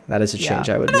agree. That is a change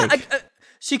I would make.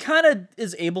 She kind of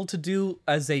is able to do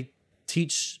as they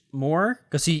teach more,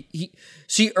 because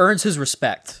she earns his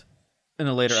respect in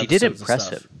the later episodes. She did impress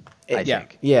him, I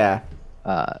think. Yeah.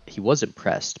 He was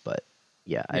impressed, but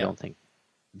I don't think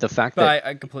the fact that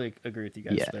I completely agree with you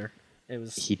guys there. It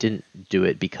was he didn't do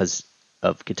it because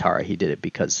of Katara. He did it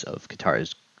because of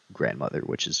Katara's grandmother,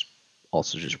 which is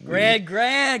also just weird.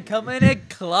 Grand coming in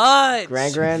clutch.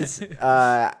 Grand's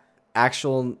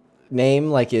actual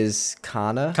name is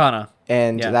Kana. Kana.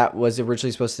 And that was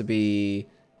originally supposed to be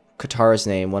Katara's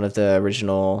name, one of the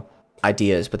original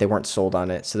ideas, but they weren't sold on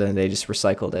it, so then they just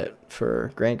recycled it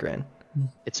for Grand.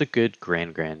 It's a good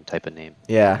Grand type of name.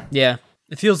 Yeah. Yeah.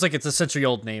 It feels like it's a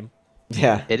century-old name.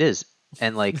 Yeah. It is.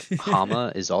 And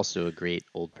Hama is also a great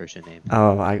old person name.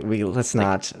 Oh, let's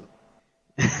not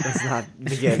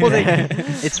begin. Well,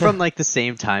 it's from the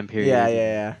same time period.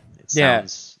 Yeah. It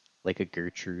sounds like a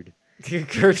Gertrude.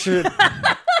 Gertrude.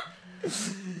 I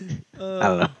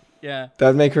don't know. Yeah.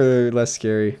 That'd make her less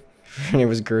scary Her name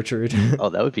was Gertrude. Oh,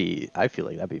 that would be. I feel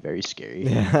like that'd be very scary.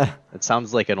 Yeah. That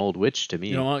sounds like an old witch to me.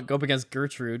 You don't want to go up against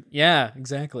Gertrude. Yeah,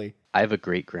 exactly. I have a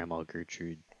great grandma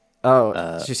Gertrude.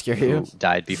 Oh, did she scare you? Who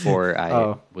died before I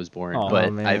Oh. was born, Oh,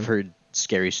 but man. I've heard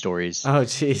scary stories. Oh,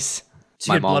 jeez. She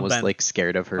My had mom was bloodbend. like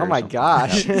scared of her. Oh or my something.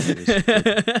 gosh.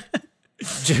 That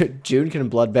was- June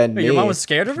can bloodbend me. Wait, your mom was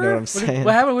scared of You her? know what I'm saying?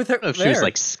 What happened with her? I don't know if she was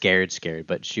like scared,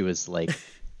 but she was like,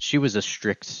 she was a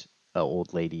strict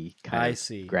old lady kind I of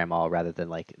see. grandma rather than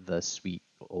like the sweet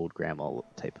old grandma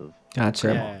type of.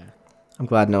 Gotcha. Yeah. I'm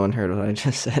glad no one heard what I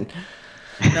just said.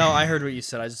 No, I heard what you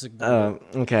said. I just ignored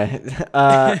Okay.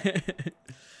 it.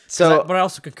 So But I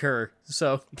also concur.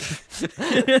 So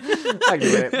I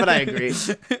agree, but I agree.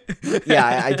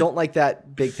 Yeah, I don't like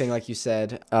that big thing, like you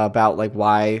said, about like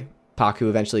why Paku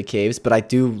eventually caves. But I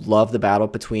do love the battle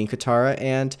between Katara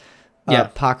and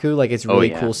Paku. Like it's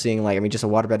really cool seeing like just a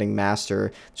waterbending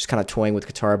master just kind of toying with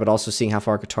Katara, but also seeing how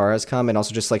far Katara has come, and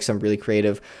also just like some really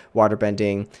creative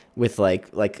waterbending with like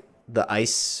the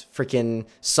ice freaking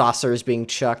saucers being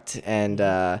chucked and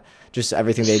just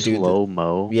everything they do. Slow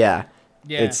mo. Yeah.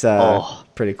 yeah. It's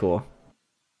pretty cool.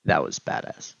 That was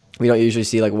badass. We don't usually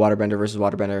see like waterbender versus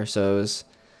waterbender, so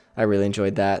I really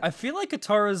enjoyed that. I feel like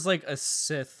Katara's like a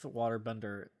Sith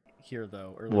waterbender here,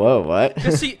 though. Or like, Whoa, what?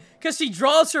 Because she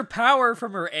draws her power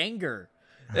from her anger.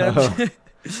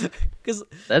 Because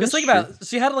That is think about it,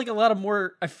 she had like a lot of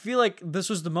more. I feel like this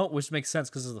was the moment, which makes sense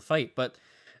because of the fight, but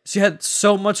she had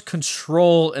so much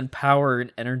control and power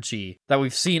and energy that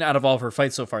we've seen out of all of her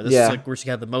fights so far. This is like where she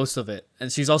had the most of it,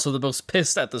 and she's also the most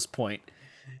pissed at this point.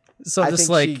 So I just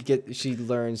think like she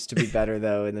learns to be better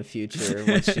though in the future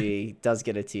when she does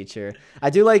get a teacher.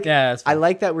 I do like I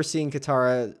like that we're seeing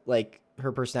Katara, like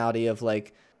her personality of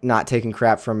like not taking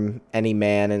crap from any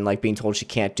man and like being told she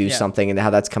can't do something, and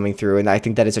how that's coming through. And I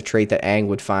think that is a trait that Aang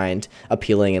would find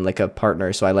appealing in like a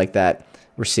partner. So I like that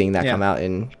we're seeing that come out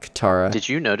in Katara. Did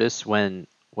you notice when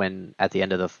at the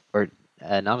end of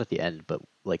not at the end, but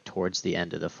like towards the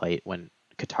end of the fight, when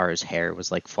Katara's hair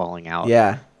was like falling out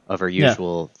of her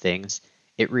usual things,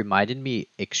 it reminded me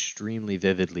extremely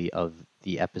vividly of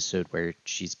the episode where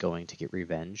she's going to get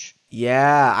revenge.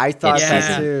 Yeah, I thought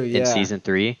that too. In season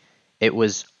 3, it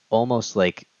was almost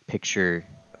like picture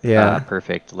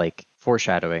perfect, like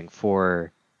foreshadowing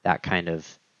for that kind a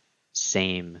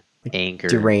same anger,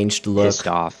 deranged look, pissed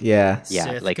off. Yeah,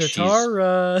 Sith like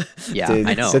Katara. Dude,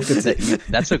 I know.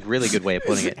 That's a really good way of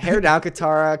putting it. Hair down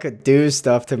Katara could do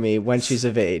stuff to me when she's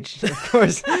of age, of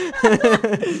course.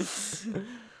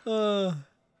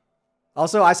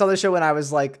 Also, I saw the show when I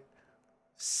was like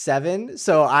 7,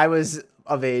 so I was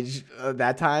of age at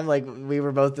that time. Like we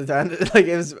were both the time. Like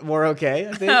it was more okay,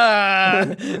 I think.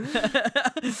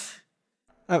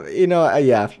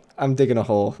 I'm digging a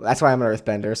hole. That's why I'm an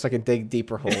earthbender, so I can dig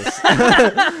deeper holes.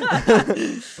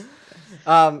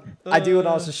 I do want to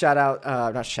also shout out,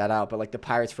 not shout out, but like the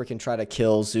pirates freaking try to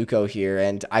kill Zuko here,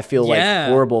 and I feel like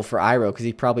horrible for Iroh because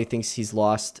he probably thinks he's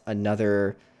lost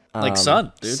another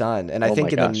son, dude. son. And I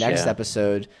think in the next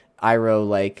episode, Iroh,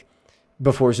 like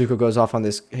before Zuko goes off on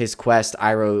his quest,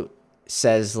 Iroh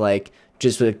says like,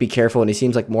 just like, be careful, and he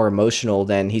seems like more emotional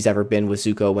than he's ever been with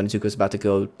Zuko when Zuko's about to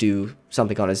go do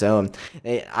something on his own.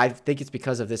 And I think it's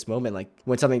because of this moment, like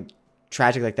when something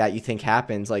tragic like that you think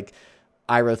happens, like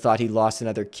Iroh thought he lost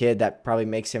another kid, that probably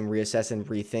makes him reassess and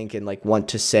rethink and like want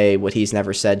to say what he's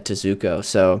never said to Zuko.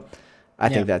 So I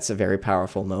think that's a very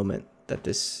powerful moment that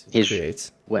this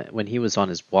creates. When he was on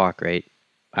his walk, right,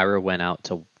 Iroh went out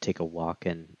to take a walk,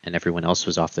 and everyone else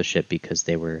was off the ship because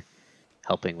they were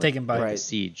helping with the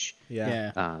siege.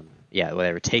 Yeah. They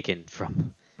were taken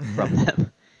from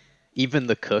them. Even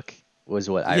the cook was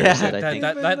what Iroh said, I think.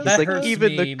 That like, hurts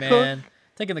even me, the man.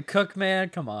 Taking the cook, man.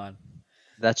 Come on.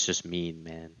 That's just mean,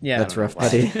 man. Yeah, that's rough,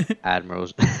 buddy.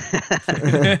 Admirals.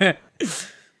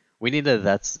 We need a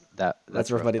that's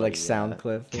rough, buddy, like sound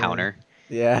clip counter.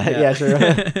 Yeah, sure.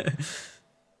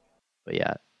 But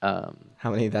yeah,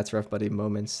 how many that's rough, buddy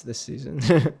moments this season?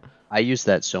 I use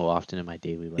that so often in my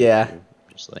daily life. Yeah, too.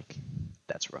 Just like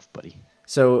that's rough, buddy.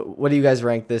 So, what do you guys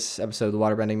rank this episode, The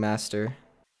Waterbending Master?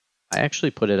 I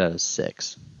actually put it at a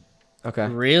 6. Okay.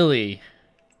 Really?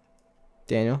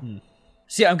 Daniel?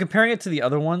 See, I'm comparing it to the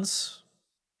other ones,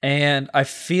 and I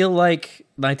feel like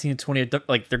 19 and 20,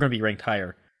 like they're going to be ranked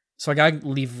higher. So I got to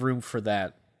leave room for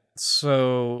that.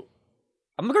 So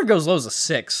I'm going to go as low as a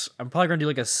 6. I'm probably going to do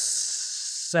like a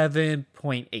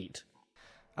 7.8.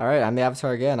 All right, I'm the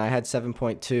Avatar again. I had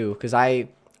 7.2 because I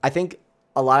think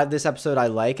a lot of this episode I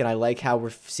like, and I like how we're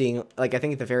seeing, like I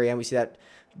think at the very end we see that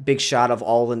big shot of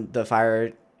all the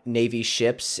fire Navy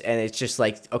ships, and it's just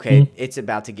like, okay, it's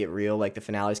about to get real. Like the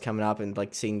finale's coming up, and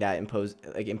like seeing that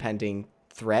impending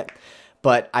threat.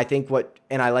 But I think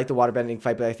and I like the waterbending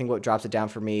fight, but I think what drops it down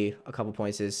for me a couple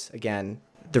points is, again,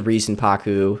 the reason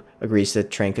Paku agrees to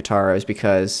train Katara is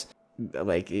because of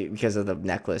the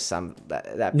necklace.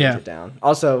 That brings it down.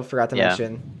 Also, forgot to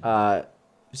mention,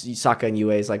 Sokka and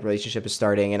Yue's like relationship is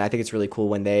starting, and I think it's really cool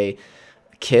when they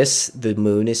kiss. The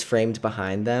moon is framed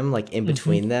behind them, like in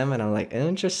between them, and I'm like,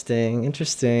 interesting.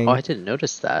 Oh, I didn't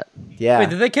notice that. Yeah.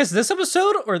 Wait, did they kiss this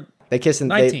episode or they kiss in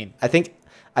 19?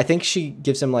 I think she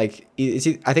gives him like.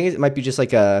 I think it might be just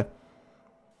like a.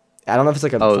 I don't know if it's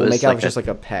like a full makeout, it's just like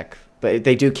a peck, but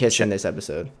they do kiss in this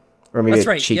episode, or maybe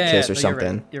a cheek kiss or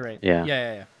something. You're right.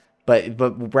 Yeah. But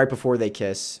right before they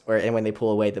kiss, and when they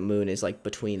pull away, the moon is like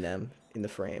between them in the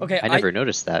frame. Okay, I never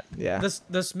noticed that. Yeah.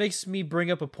 This makes me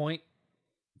bring up a point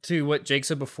to what Jake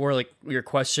said before, like your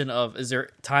question of is there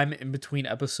time in between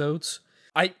episodes?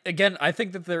 I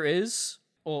think that there is.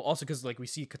 Well, also because like we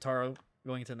see Katara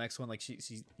going into the next one, like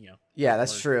she's Yeah,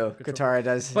 that's true. Katara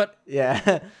does. But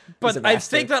yeah. But I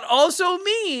think that also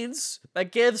means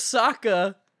that gives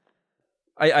Sokka.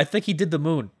 I think he did the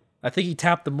moon. I think he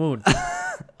tapped the moon.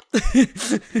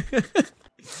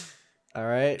 All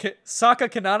right. Sokka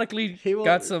canonically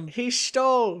got some. He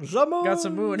stole the moon. Got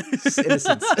some moon.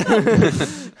 Innocence.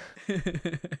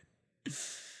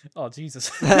 Oh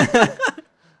Jesus.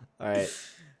 All right.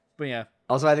 But yeah.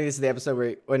 Also, I think this is the episode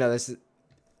where. Oh no, this is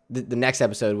the next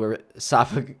episode where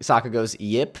Sokka goes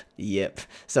yip.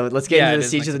 So let's get into the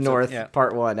Siege of the North,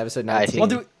 Part 1, Episode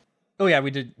 19.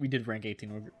 We did rank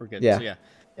 18. We're good. Yeah. So yeah.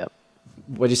 Yep.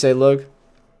 What'd you say, Log?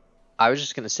 I was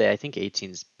just gonna say I think 18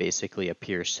 is basically a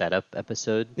pure setup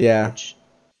episode. Yeah. Which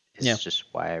is just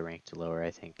why I ranked lower.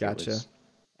 I think. Gotcha.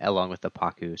 Along with the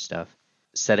Paku stuff,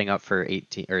 setting up for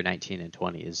 18 or 19 and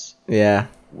 20 is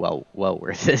well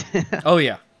worth it. Oh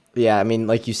yeah. Yeah, I mean,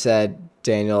 like you said,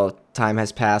 Daniel, time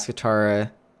has passed.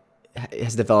 Katara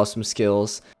has developed some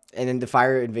skills, and then the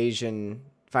Fire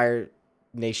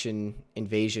Nation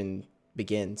invasion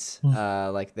begins.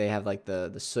 Like they have like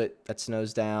the soot that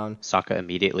snows down. Sokka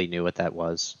immediately knew what that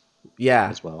was. Yeah,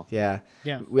 as well. Yeah.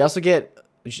 We also get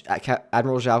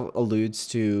Admiral Zhao alludes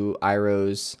to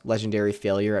Iroh's legendary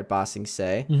failure at Ba Sing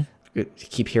Se.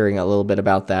 Keep hearing a little bit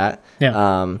about that.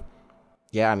 Yeah.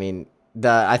 I mean,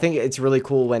 I think it's really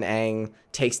cool when Aang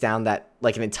takes down that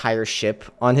like an entire ship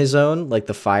on his own, like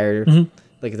the fire,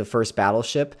 like the first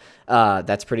battleship.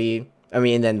 That's pretty. I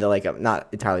mean, and then the like not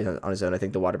entirely on his own. I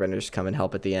think the waterbenders come and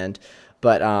help at the end,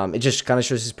 but it just kind of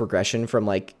shows his progression from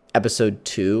like episode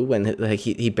 2 when like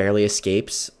he barely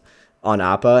escapes on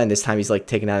Appa, and this time he's like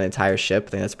taking out an entire ship. I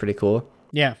think that's pretty cool.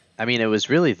 Yeah. I mean, it was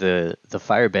really the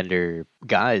firebender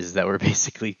guys that were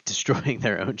basically destroying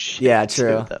their own ship. Yeah, true.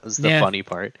 So that was the funny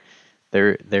part.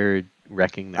 They're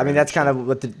wrecking their I mean, that's kind ship. of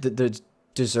what the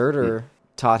deserter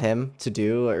taught him to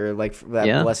do, or like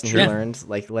that lesson he learned,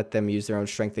 like let them use their own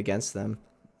strength against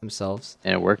themselves.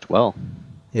 And it worked well.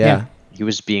 Yeah. It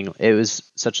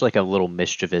was such like a little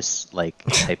mischievous like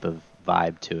type of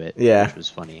vibe to it. Yeah. Which was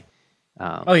funny.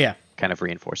 Kind of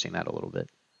reinforcing that a little bit.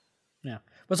 Yeah.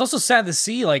 But it's also sad to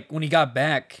see, like, when he got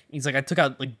back, he's like, I took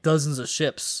out like dozens of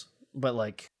ships, but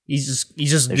like he just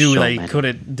knew that he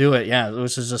couldn't do it. Yeah,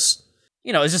 which is just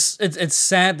it's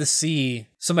sad to see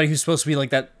somebody who's supposed to be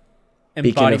like that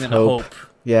embodiment of hope.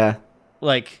 Yeah.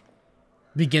 Like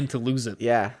begin to lose it.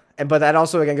 Yeah. But that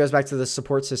also again goes back to the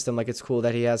support system. Like it's cool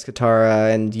that he has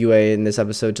Katara and Yue in this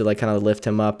episode to like kind of lift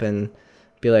him up and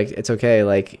be like, it's okay.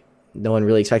 Like no one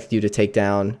really expected you to take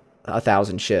down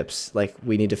 1,000 ships. Like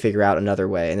we need to figure out another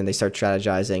way. And then they start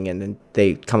strategizing, and then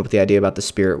they come up with the idea about the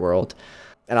spirit world.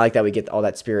 And I like that we get all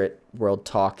that spirit world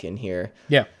talk in here.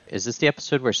 Yeah. Is this the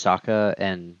episode where Sokka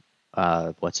and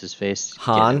what's his face?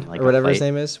 Han, like, or whatever his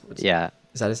name is? Is that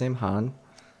his name? Han?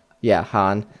 Yeah,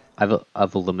 Han.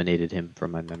 I've eliminated him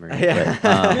from my memory.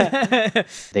 Yeah. But,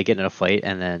 they get in a fight,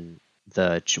 and then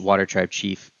the Water Tribe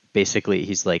chief basically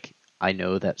he's like, I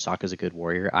know that Sokka's a good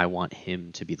warrior. I want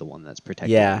him to be the one that's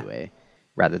protecting Yue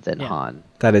rather than Han.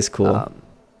 That is cool.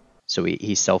 So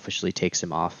he selfishly takes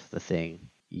him off the thing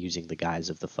using the guise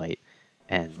of the fight,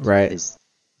 and is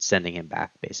sending him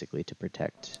back basically to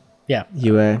protect Yue,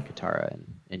 Katara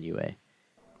and Yue.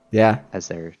 Yeah. As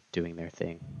they're doing their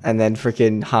thing. And then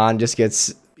freaking Han just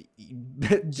gets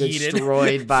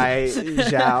destroyed by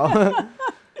Zhao.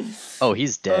 Oh,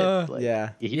 he's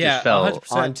dead. He just fell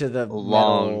 100%. onto the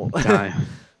long metal. time.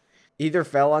 Either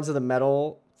fell onto the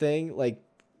metal thing, like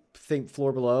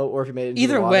floor below, or if he made it into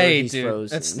Either the water, way, he's dude,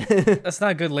 frozen. that's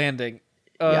not a good landing.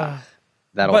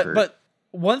 That'll hurt. But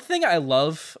one thing I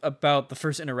love about the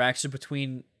first interaction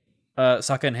between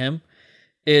Sokka and him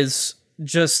is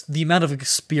just the amount of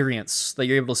experience that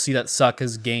you're able to see that Suck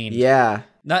has gained. Yeah.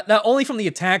 Not only from the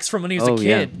attacks from when he was a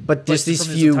kid, but just these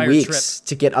from his few entire weeks trip.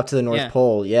 to get up to the North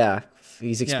Pole. Yeah.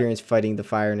 He's experienced fighting the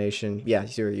Fire Nation. Yeah, you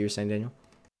see what you were saying, Daniel?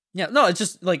 Yeah, no, it's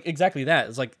just like exactly that.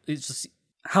 It's just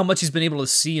how much he's been able to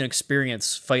see and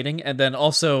experience fighting, and then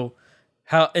also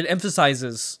how it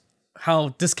emphasizes how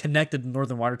disconnected the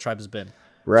Northern Water Tribe has been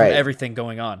from everything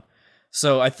going on.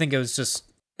 So I think it was just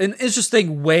an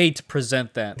interesting way to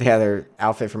present that. They had their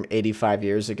outfit from 85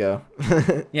 years ago.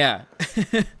 Yeah.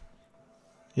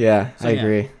 Yeah, so, I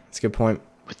agree. That's a good point.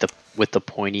 With the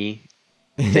pointy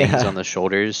things on the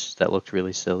shoulders that looked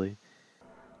really silly.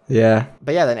 Yeah.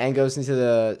 But yeah, then Aang goes into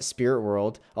the spirit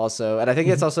world also. And I think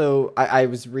it's also, I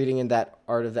was reading in that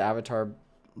Art of the Avatar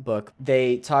book,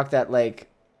 they talk that like,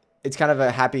 it's kind of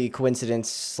a happy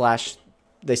coincidence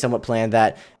 / they somewhat planned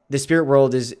that the spirit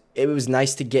world it was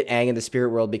nice to get Aang in the spirit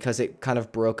world because it kind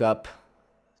of broke up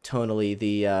tonally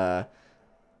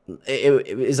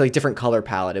it was like different color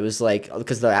palette. It was like,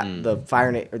 because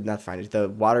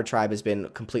the water tribe has been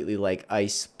completely like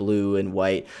ice, blue, and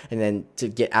white, and then to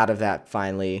get out of that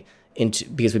finally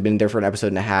because we've been there for an episode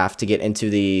and a half, to get into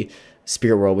the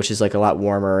spirit world, which is like a lot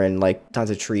warmer and like tons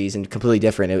of trees and completely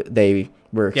different. It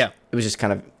was just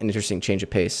kind of an interesting change of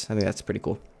pace. I think that's pretty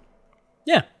cool.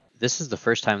 Yeah, this is the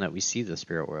first time that we see the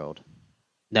spirit world.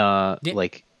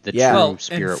 Like the true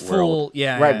spirit world.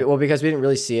 Yeah, right. Well, because we didn't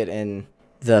really see it in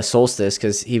the solstice,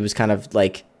 because he was kind of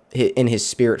like in his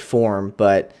spirit form,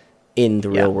 but in the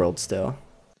real world still.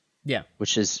 Yeah,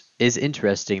 which is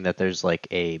interesting that there's like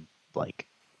a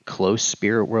close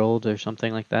spirit world or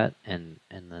something like that, and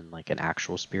then like an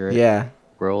actual spirit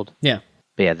world. Yeah,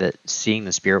 but yeah, seeing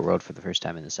the spirit world for the first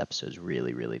time in this episode is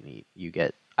really, really neat.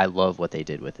 I love what they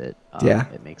did with it.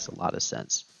 It makes a lot of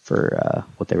sense for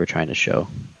what they were trying to show.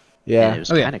 Yeah, and it was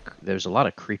there's a lot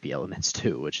of creepy elements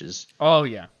too, which is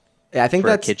Yeah, I think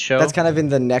that's a kid show. That's kind of in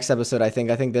the next episode. I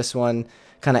think this one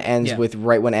kind of ends with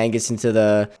right when Aang gets into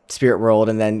the spirit world,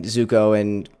 and then Zuko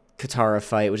and Katara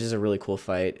fight, which is a really cool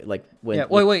fight. Like with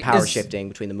power shifting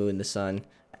between the moon and the sun,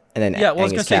 and then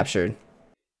Aang is captured.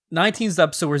 19's the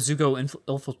episode where Zuko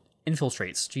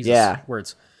infiltrates. Jesus,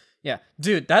 words. Yeah,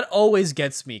 dude, that always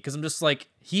gets me because I'm just like,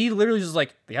 he literally just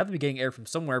like, they have to be getting air from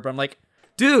somewhere, but I'm like,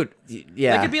 dude,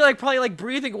 they could be like probably like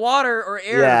breathing water or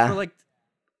air for like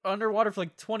underwater for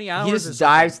like 20 hours. He just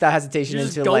dives without hesitation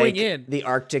into like the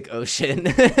Arctic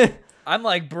Ocean. I'm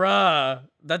like, bruh,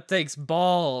 that takes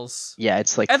balls. Yeah,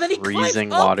 it's like and then freezing he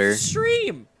climbs water. Up the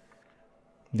stream.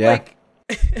 Yeah. Like,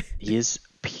 he is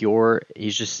pure.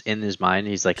 He's just in his mind.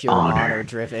 He's like pure honor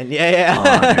driven.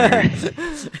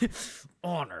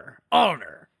 Honor.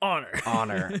 Honor.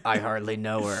 I hardly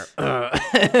know her.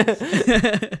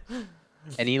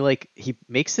 And he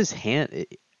makes his hand.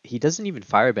 He doesn't even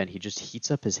firebend. He just heats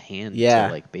up his hand to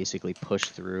like basically push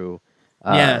through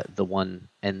the one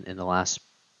in the last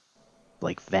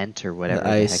like vent or whatever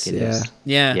the heck it is.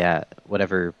 Yeah,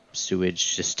 whatever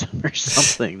sewage system or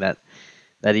something that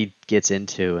he gets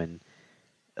into, and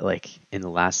like in the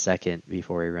last second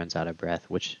before he runs out of breath,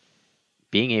 which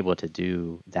being able to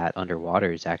do that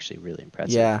underwater is actually really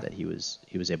impressive. That he was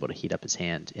able to heat up his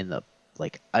hand in the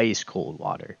like ice cold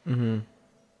water. Mm-hmm.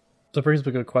 So brings up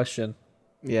a good question.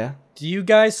 Yeah. Do you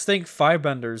guys think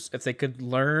firebenders, if they could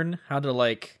learn how to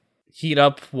like heat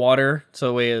up water so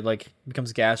the way it like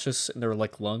becomes gaseous in their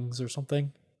like lungs or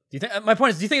something? Do you think my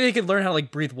point is, do you think they could learn how to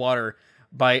like breathe water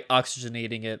by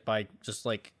oxygenating it by just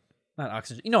like not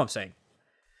oxygen? You know what I'm saying?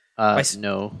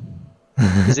 No.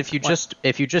 Because if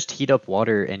you just heat up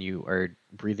water and you are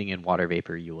breathing in water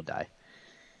vapor, you will die.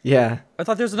 Yeah. I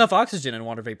thought there's enough oxygen in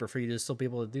water vapor for you to still be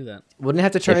able to do that. Wouldn't it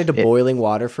have to turn into boiling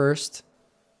water first?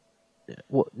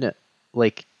 Well, no.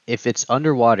 Like if it's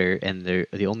underwater and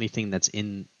the only thing that's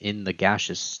in the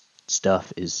gaseous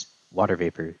stuff is water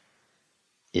vapor,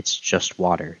 it's just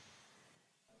water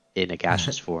in a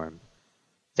gaseous form.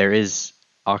 There is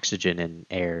oxygen and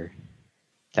air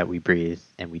that we breathe,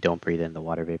 and we don't breathe in the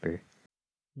water vapor.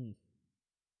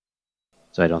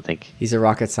 So I don't think he's a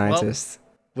rocket scientist.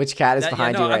 Which cat is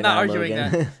behind you right now, Logan? I'm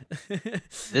not arguing that.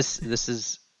 This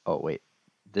is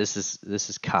this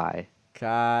is Kai. Kai.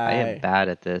 I am bad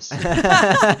at this.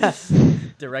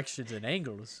 Directions and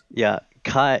angles. Yeah,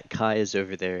 Kai is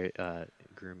over there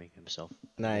grooming himself.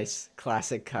 Nice.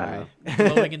 Classic Kai.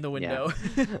 Blowing in the window.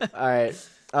 All right.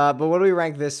 But what do we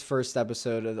rank this first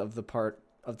episode of the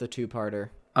two-parter?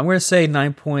 I'm going to say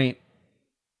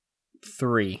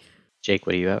 9.3. Jake,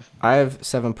 what do you have? I have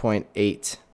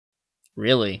 7.8.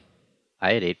 Really?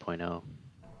 I had 8.0.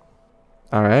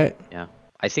 All right. Yeah.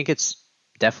 I think it's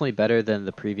definitely better than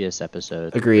the previous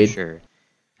episode. Agreed. For sure.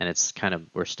 And it's kind of,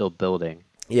 we're still building.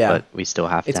 Yeah. But we still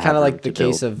have to. It's kind kind of like the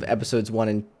case of episodes 1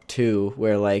 and 2,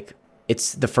 where like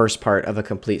it's the first part of a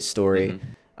complete story.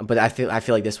 But I feel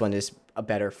like this one is a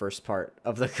better first part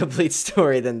of the complete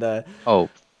story than the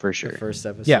for sure. the first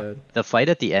episode. Yeah. The fight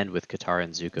at the end with Katara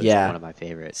and Zuko is Yeah. one of my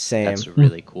favorites. Same. That's a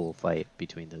really cool fight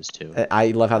between those two. I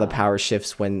love how the power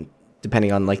shifts when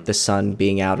depending on like the sun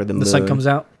being out or the moon. The sun comes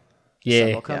out. Sun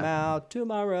Yeah. will come out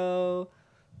tomorrow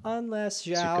unless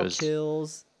Zhao Zuko's-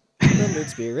 kills the moon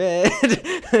spirit.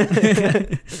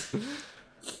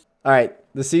 All right,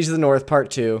 the Siege of the North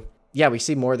Part 2. Yeah, we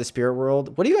see more of the spirit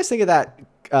world. What do you guys think of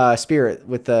that spirit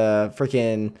with the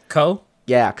freaking Ko?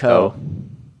 Ko?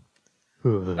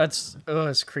 That's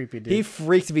it's creepy, dude. He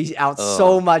freaked me out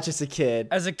so much as a kid.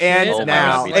 As a kid, and Oh my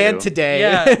now, God, me and too. today.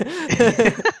 Yeah.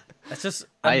 That's just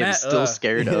I am still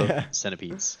scared. scared of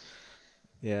centipedes.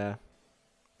 Yeah.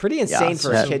 Pretty insane it's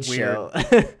for a so kid's weird.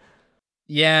 show.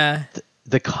 Yeah.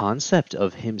 The concept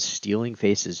of him stealing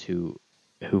faces who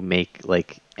make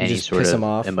like any just sort piss of him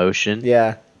off. emotion.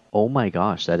 Yeah. Oh my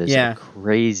gosh, that is Yeah. a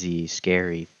crazy,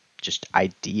 scary just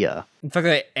idea. In fact,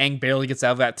 that Aang barely gets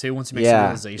out of that too once he makes the Yeah.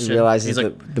 realization. He realizes He's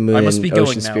like, the moon I must and be going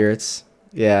ocean now. spirits.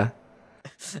 Yeah.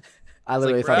 I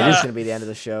literally like, thought that was bruh. going to be the end of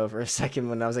the show for a second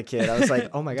when I was a kid. I was like,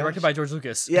 oh my gosh. Directed by George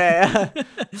Lucas. Yeah.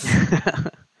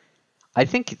 I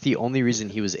think the only reason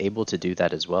he was able to do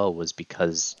that as well was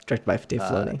because Directed by Dave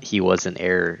Filoni. he was an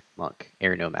air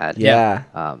nomad. Yeah.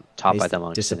 Taught He's by the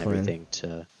monks disciplined. and everything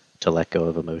to let go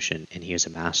of emotion, and he was a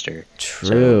master.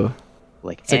 True.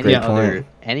 Like That's a great point.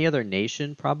 any other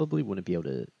nation probably wouldn't be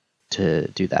able to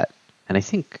do that. And I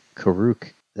think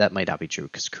Karuk, that might not be true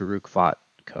because Karuk fought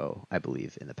Ko, I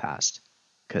believe, in the past.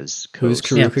 Because Who's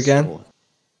Karuk again?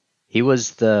 He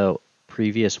was the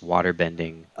previous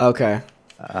waterbending. Okay.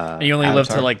 And you only live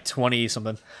to Avatar. like 20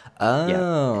 something. Oh.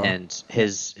 Yeah, and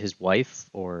his wife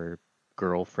or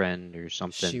girlfriend or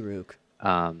something. Shiruk.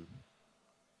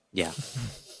 Yeah.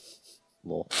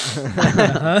 Lol.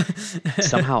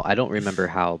 Somehow I don't remember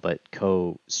how, but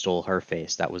Ko stole her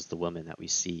face. That was the woman that we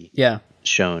see Yeah.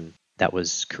 shown. That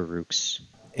was Karuk's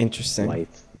Interesting.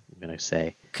 wife. I'm gonna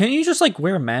say. Can you just like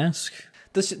wear a mask?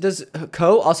 Does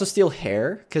Ko also steal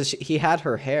hair? Because he had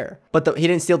her hair, but he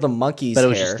didn't steal the monkey's But it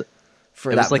was hair. just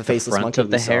for it that was like the faceless front monkey of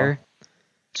the we saw. hair.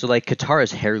 So like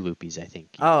Katara's hair loopies, I think.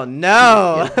 Oh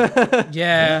no!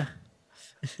 Yeah.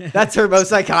 That's her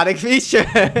most iconic feature.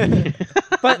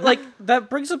 But like that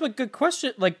brings up a good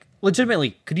question. Like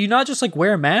legitimately, could you not just like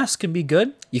wear a mask and be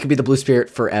good? You can be the blue spirit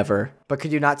forever, but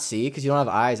could you not see? Because you don't have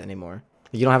eyes anymore.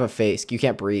 You don't have a face. You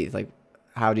can't breathe. Like,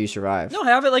 how do you survive? No,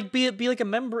 have it like be like a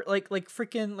member like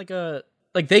freaking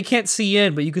like they can't see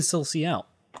in, but you can still see out.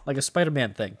 Like a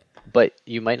Spider-Man thing. But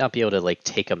you might not be able to like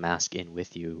take a mask in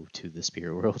with you to the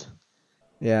spirit world.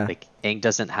 Yeah. Like Aang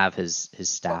doesn't have his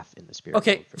staff in the spirit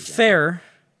Okay, world. For example. fair.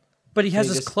 But he has He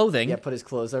his just- clothing. Yeah, put his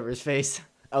clothes over his face.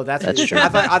 Oh, that's true. I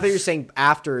thought you were saying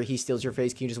after he steals your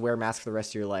face, can you just wear a mask for the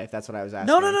rest of your life? That's what I was asking.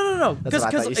 No. That's what I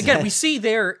Because thought you again, said. we see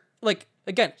there like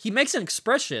again, he makes an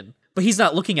expression, but he's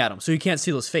not looking at him, so you can't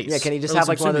see his face. Yeah, can he just Or have else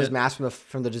like one of I'm those assuming masks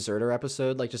from the Deserter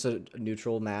episode, like just a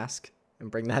neutral mask, and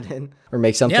bring that in, or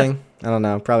make something? I don't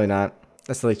know. Probably not.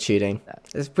 That's like cheating.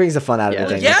 This brings the fun out of Yeah,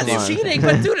 the that- game. Yeah, Come it's on. cheating,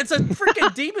 but dude, it's a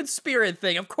freaking demon spirit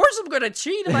thing. Of course I'm gonna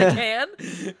cheat if I can.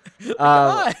 Come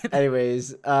on. Anyways,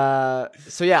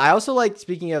 so yeah, I also like,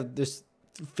 speaking of this,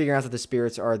 figuring out that the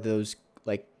spirits are those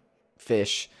like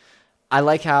fish. I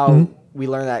like how we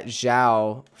learn that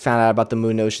Zhao found out about the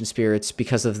moon ocean spirits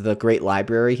because of the great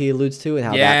library he alludes to, and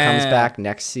how that comes Yeah. back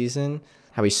next season.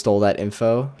 How he stole that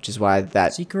info, which is why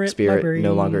that Secret spirit library.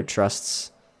 no longer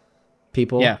trusts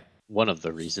people. Yeah. One of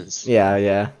the reasons.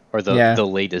 Yeah. Or the Yeah. the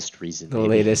latest reason. The maybe.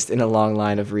 latest in a long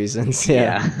line of reasons.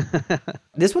 Yeah. Yeah.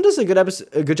 This one does a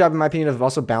good job, in my opinion, of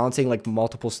also balancing like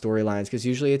multiple storylines, because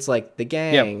usually it's like the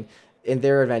gang in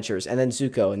their adventures and then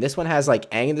Zuko, and this one has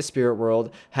like Aang in the spirit world,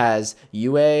 has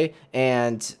Yue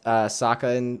and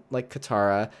Sokka and like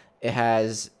Katara. It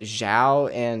has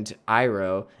Zhao and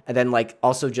Iroh, and then like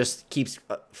also just keeps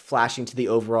flashing to the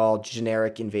overall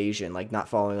generic invasion, like not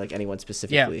following like anyone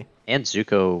specifically. And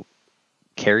Zuko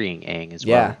carrying Aang as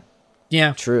Yeah, well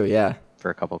Yeah. true. Yeah, for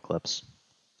a couple clips.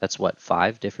 That's what,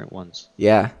 5 different ones.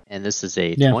 yeah. And this is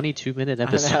a Yeah. 22-minute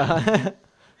episode.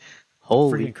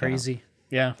 Holy Freaking cow. crazy.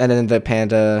 Yeah. And then the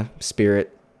panda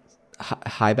spirit,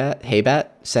 Haybat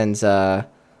sends Hey,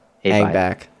 Aang bye.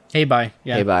 back. Hey, bye.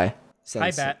 Yeah. Hey, bye. Hi,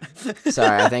 Sends- Bat.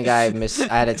 Sorry, I think I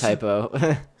had a typo.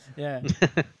 Yeah.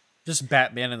 Just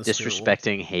Batman in the spirit world.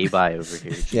 Disrespecting Hey Bye over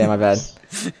here. Yeah, my bad.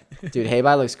 Dude, Hey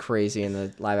Bye looks crazy in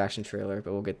the live action trailer,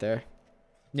 but we'll get there.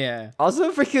 Yeah.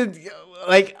 Also, freaking,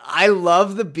 like, I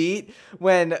love the beat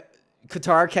when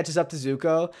Katara catches up to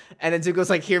Zuko, and then Zuko's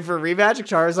like, here for a rematch. And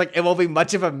Katara's like, it won't be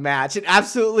much of a match. It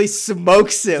absolutely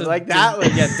smokes him. Like, that was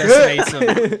decimates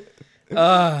him.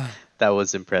 That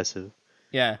was impressive.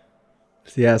 Yeah.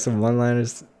 Yeah, some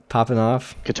one-liners popping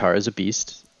off. Katara's a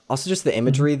beast. Also, just the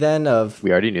imagery then of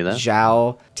We already knew that.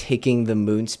 Zhao taking the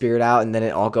moon spirit out and then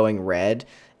it all going red.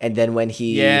 And then when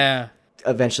he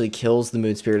eventually kills the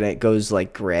moon spirit and it goes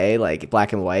like gray, like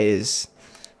black and white, is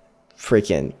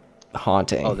freaking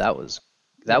haunting. Oh, that was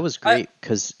great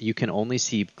because you can only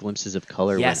see glimpses of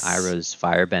color when Iroh's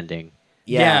firebending.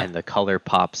 Yeah. And the color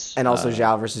pops. And also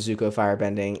Zhao versus Zuko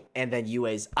firebending. And then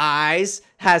Yue's eyes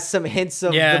has some hints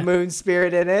of the moon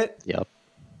spirit in it. Yep.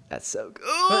 That's so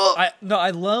good. I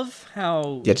love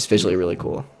how... Yeah, just visually really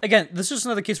cool. Again, this is just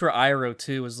another case where Iroh,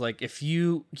 too, is like, if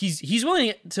you... He's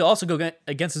willing to also go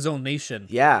against his own nation.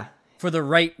 Yeah. For the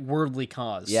right worldly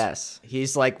cause. Yes.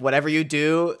 He's like, whatever you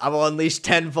do, I will unleash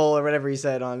tenfold, or whatever he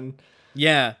said on...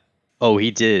 Yeah. Oh,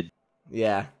 he did.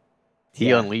 Yeah.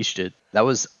 He unleashed it. That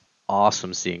was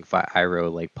awesome seeing Iroh,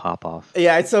 like, pop off.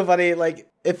 Yeah, it's so funny, like...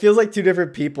 It feels like two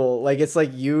different people. Like, it's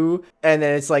like you, and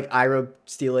then it's like Iroh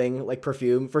stealing, like,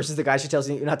 perfume, versus the guy she tells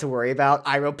you not to worry about,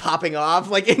 Iroh popping off,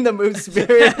 like, in the moon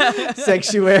spirit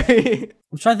sanctuary.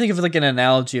 I'm trying to think of, like, an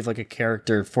analogy of, like, a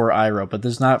character for Iroh, but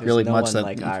there's really no much one that...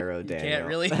 like Iroh, Daniel. Can't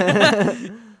really...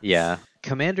 Yeah.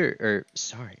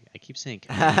 I keep saying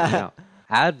Commander Zhao.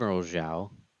 Admiral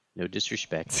Zhao. No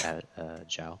disrespect,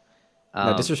 Zhao.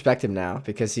 No, disrespect him now,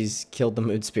 because he's killed the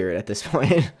moon spirit at this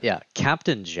point. Yeah,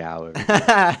 Captain Zhao.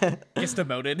 Gets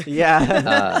demoted.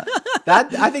 Yeah.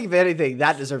 That, I think, if anything,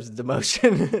 that deserves a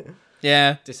demotion.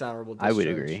 Yeah. Dishonorable discharge. I would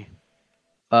agree.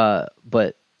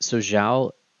 But so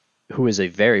Zhao, who is a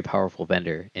very powerful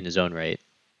bender in his own right,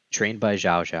 trained by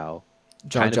Zhao,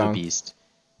 kind of a beast.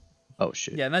 Oh,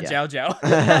 shit. Yeah, not Zhao.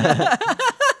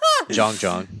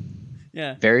 Zhang.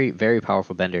 Yeah. Very, very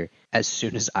powerful bender. As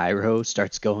soon as Iroh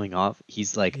starts going off,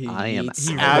 he's like, He out.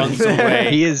 runs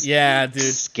away. He is dude.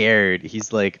 scared.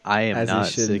 He's like, I am As he not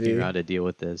should sticking be. around to deal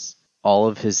with this. All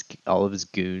of his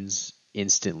goons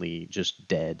instantly just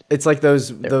dead. It's like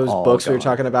those all books we were gone.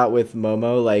 talking about with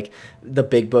Momo. Like, the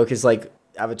big book is like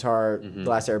Avatar, The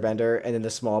Last Airbender, and then the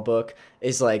small book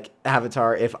is like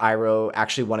Avatar if Iroh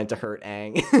actually wanted to hurt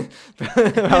Aang.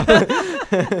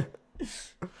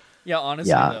 Yeah,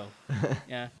 honestly, though.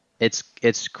 Yeah.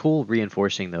 It's cool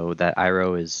reinforcing though that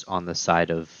Iroh is on the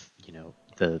side of,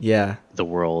 the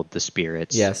world, the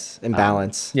spirits. Yes, in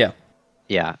balance. Yeah.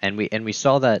 Yeah, and we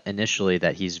saw that initially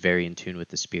that he's very in tune with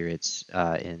the spirits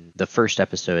in the first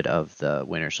episode of the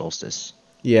Winter Solstice.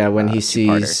 Yeah, when he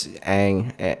two-parter. sees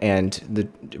Aang and the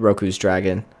Roku's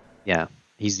dragon. Yeah,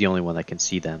 he's the only one that can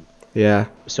see them. Yeah.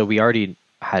 So we already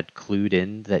had clued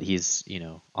in that he's,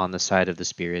 on the side of the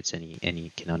spirits and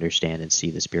he can understand and see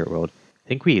the spirit world.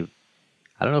 I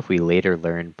don't know if we later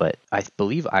learned, but I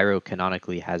believe Iroh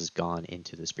canonically has gone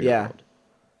into the spirit world.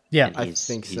 Yeah, And I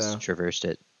think he's so. traversed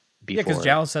it before. Yeah, because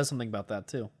Zhao says something about that,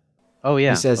 too. Oh,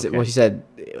 yeah. He says, okay. well, he said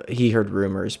he heard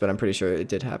rumors, but I'm pretty sure it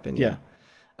did happen. Yeah.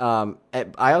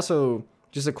 I also,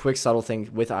 just a quick subtle thing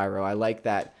with Iroh, I like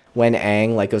that when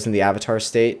Aang like goes in the Avatar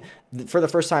state, for the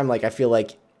first time, like, I feel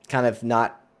like kind of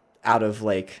not out of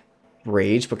like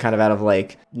rage, but kind of out of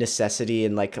like necessity,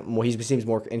 and like he seems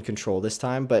more in control this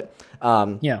time. But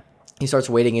he starts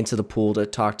wading into the pool to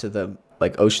talk to the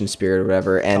like ocean spirit or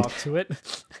whatever, and Talk to it.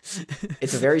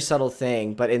 it's a very subtle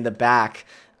thing. But in the back,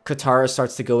 Katara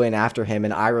starts to go in after him,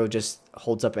 and Iroh just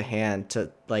holds up a hand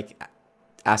to like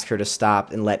ask her to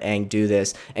stop and let Aang do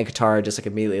this, and Katara just like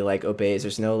immediately like obeys.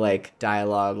 There's no like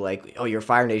dialogue like, oh, you're a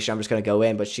Fire Nation, I'm just gonna go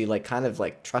in, but she like kind of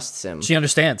like trusts him. She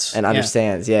understands. And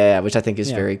understands, yeah, which I think is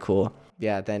very cool.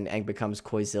 Yeah, then Aang becomes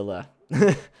Koizilla.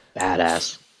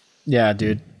 Badass. Yeah,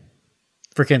 dude.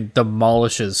 Freaking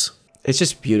demolishes. It's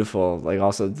just beautiful, like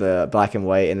also the black and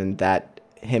white, and then that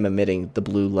him emitting the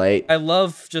blue light. I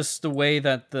love just the way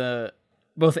that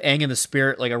both Aang and the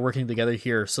spirit like are working together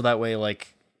here, so that way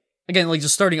like again, like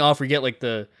just starting off, we get like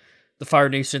the Fire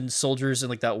Nation soldiers in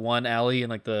like that one alley and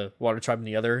like the Water Tribe in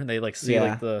the other, and they like see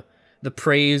like the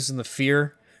praise and the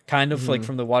fear kind of like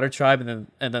from the Water Tribe, and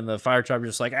then the Fire Tribe are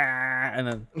just like and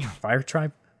then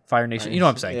Fire Nation, you know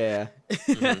what I'm saying? Yeah.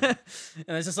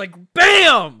 And it's just like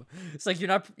bam! It's like you're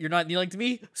not kneeling to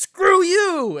me. Screw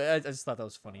you! I just thought that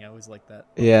was funny. I always like that.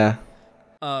 Yeah.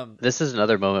 This is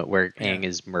another moment where Aang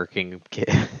is murking a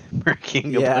bunch of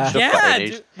Yeah, Fire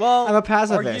Nation. dude, well, I'm a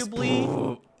pacifist.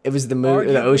 Arguably, It was the moon,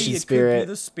 the ocean it could spirit. be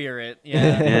the spirit. Yeah,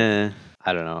 Eh,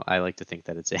 I don't know. I like to think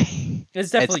that it's Aang. it's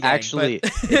definitely It's actually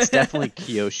it's definitely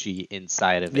Kyoshi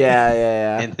inside of it.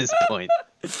 Yeah. In this point,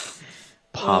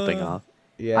 popping off.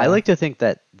 Yeah. I like to think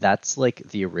that that's like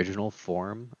the original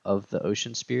form of the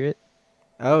ocean spirit.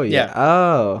 Oh yeah. Yeah.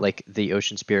 Oh. Like the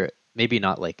ocean spirit, maybe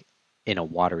not like in a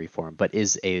watery form, but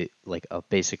is a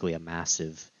basically a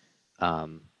massive, Like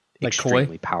koi?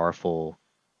 extremely powerful,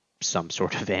 some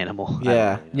sort of animal. I don't Yeah.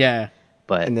 really know. Yeah.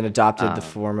 But And then adopted the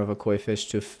form of a koi fish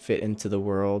to fit into the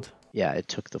world. yeah, it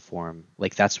took the form.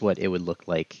 Like that's what it would look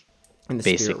like. In the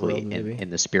spirit Basically, world, maybe. in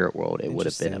the spirit world, it would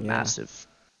have been a Interesting, yeah. massive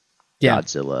Yeah.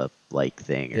 Godzilla-like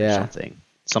thing or Yeah.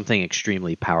 something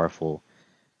extremely powerful,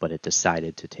 but it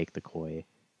decided to take the koi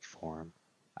form.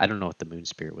 I don't know what the moon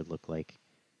spirit would look like,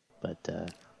 but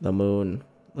The moon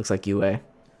looks like Yue.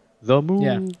 the moon.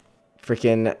 Yeah.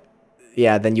 Freaking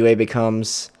yeah. Then Yue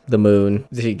becomes the moon.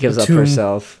 She gives up tomb.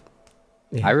 herself.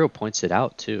 Yeah. Iroh points it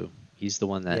out too. He's the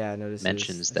one that Yeah, I noticed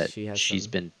mentions that that she has she's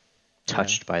some- been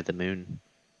touched by the moon.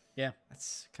 Yeah.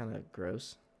 That's kind of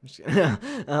gross. I'm just kidding.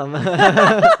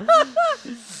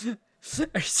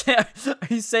 Are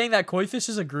you saying that koi fish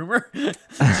is a groomer?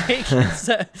 Jake, is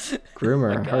that-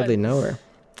 Groomer. Oh my I God. hardly know her.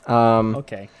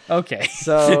 Okay.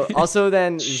 So also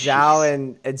then Zhao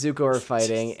and Zuko are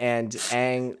fighting, and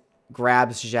Aang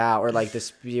grabs Zhao, or like the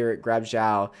spirit grabs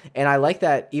Zhao, and I like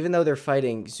that even though they're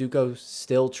fighting, Zuko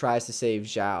still tries to save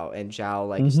Zhao, and Zhao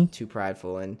like is too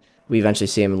prideful, and we eventually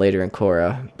see him later in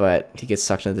Korra, but he gets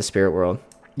sucked into the spirit world.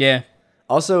 Yeah.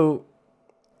 Also,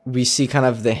 we see kind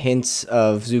of the hints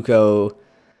of Zuko.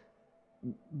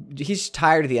 He's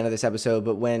tired at the end of this episode,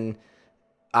 but when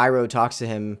Iroh talks to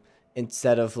him,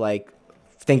 instead of like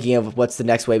thinking of what's the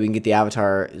next way we can get the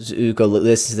Avatar, Zuko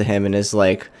listens to him and is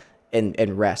like, and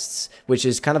rests, which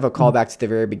is kind of a callback to the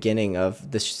very beginning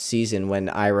of this season when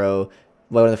Iroh,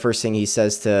 one of the first thing he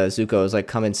says to Zuko is like,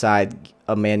 "Come inside,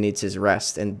 a man needs his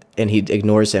rest," and he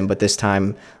ignores him, but this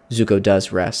time Zuko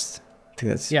does rest. I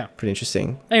think that's pretty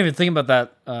interesting. I didn't even think about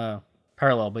that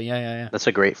parallel, but yeah. That's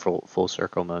a great full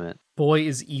circle moment. Boy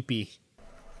is Eepy.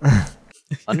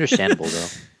 Understandable though.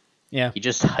 Yeah. He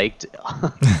just hiked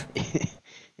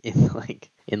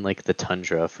in the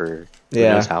tundra for who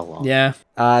knows how long. Yeah.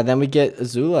 Then we get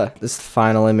Azula, this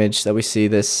final image that we see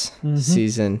this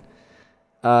season.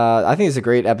 I think it's a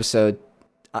great episode.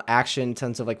 Action,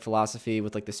 tons of like philosophy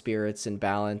with like the spirits and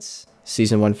balance.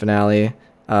 Season 1 finale.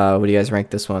 What do you guys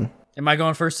rank this one? Am I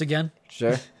going first again?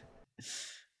 Sure.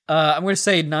 I'm going to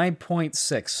say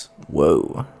 9.6.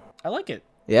 Whoa. I like it.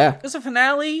 Yeah. It's a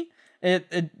finale.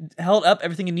 It held up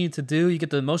everything it needed to do. You get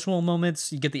the emotional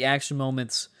moments, you get the action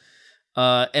moments,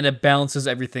 and it balances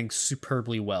everything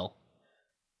superbly well.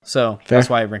 So that's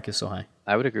why I rank it so high.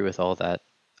 I would agree with all that.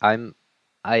 I'm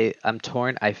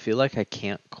torn. I feel like I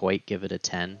can't quite give it a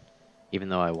 10, even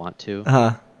though I want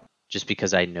to. Just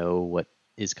because I know what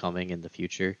is coming in the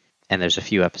future. And there's a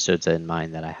few episodes in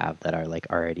mind that I have that are like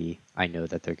already, I know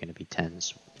that they're going to be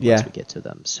 10s once we get to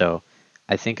them. So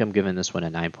I think I'm giving this one a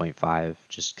 9.5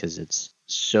 just because it's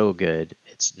so good.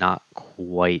 It's not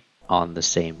quite on the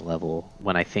same level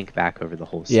when I think back over the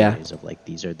whole series of like,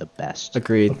 these are the best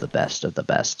Agreed. of the best of the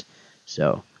best.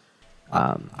 So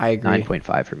I agree.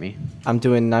 9.5 for me. I'm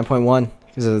doing 9.1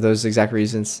 because of those exact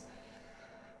reasons.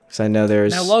 Because I know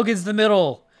there's... Now Logan's the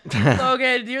middle.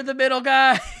 Logan, you're the middle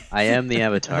guy. I am the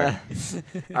Avatar.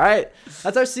 All right.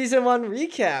 That's our season 1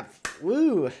 recap.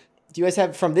 Woo. Do you guys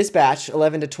have, from this batch,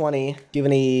 11 to 20, do you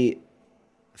have any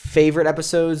favorite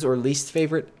episodes or least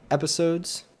favorite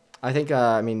episodes? I think,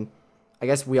 I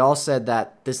guess we all said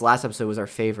that this last episode was our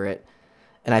favorite.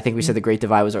 And I think we said The Great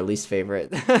Divide was our least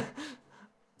favorite.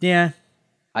 Yeah.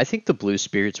 I think the Blue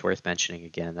Spirit's worth mentioning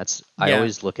again. I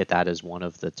always look at that as one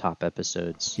of the top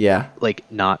episodes. Yeah. Like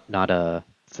not a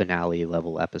finale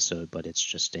level episode, but it's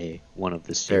just one of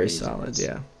the series. Very solid,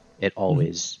 yeah. It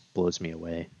always blows me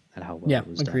away at how well it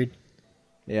was agreed. done.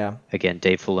 Yeah. Again,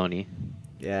 Dave Filoni.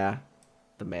 Yeah.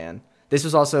 The man. This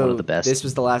was also one of the best. This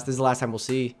is the last time we'll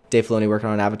see Dave Filoni working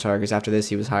on Avatar, because after this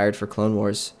he was hired for Clone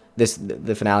Wars.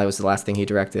 The finale was the last thing he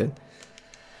directed.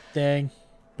 Dang.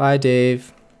 Bye,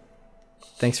 Dave.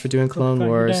 Thanks for doing Clone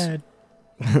Wars.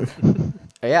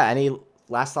 Yeah, any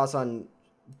last thoughts on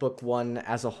book 1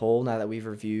 as a whole now that we've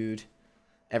reviewed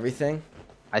everything?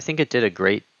 I think it did a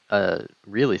great,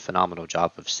 really phenomenal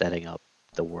job of setting up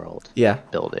the world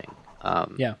building.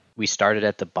 We started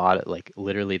at the bottom, like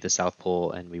literally the South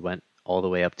Pole, and we went all the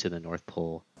way up to the North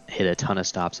Pole, hit a ton of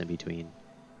stops in between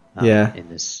in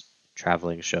this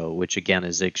traveling show, which again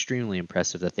is extremely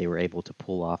impressive that they were able to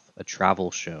pull off a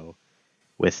travel show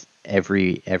with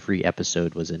every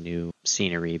episode was a new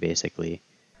scenery, basically.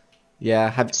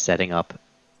 Yeah. Setting up.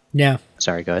 Yeah.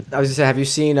 Sorry, go ahead. I was gonna say, have you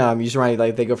seen usually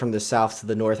like they go from the south to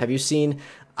the north? Have you seen?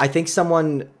 I think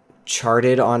someone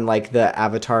charted on like the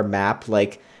Avatar map,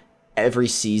 like every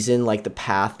season, like the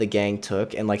path the gang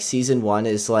took. And like season 1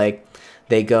 is like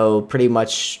they go pretty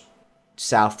much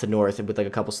south to north with like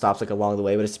a couple stops like along the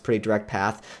way, but it's a pretty direct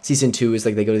path. Season 2 is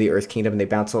like they go to the Earth Kingdom and they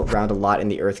bounce around a lot in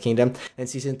the Earth Kingdom. And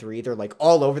season 3 they're like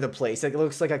all over the place. Like it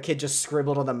looks like a kid just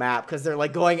scribbled on the map because they're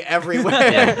like going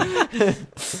everywhere.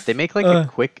 They make like a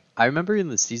quick. I remember in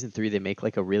the season 3 they make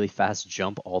like a really fast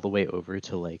jump all the way over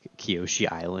to like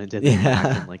Kyoshi Island and then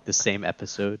back in like the same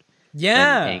episode.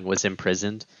 Yeah, when Aang was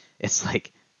imprisoned. It's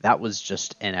like that was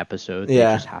just an episode. They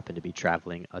just happened to be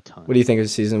traveling a ton. What do you think of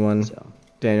season 1? So.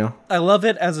 Daniel? I love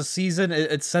it as a season.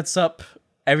 It sets up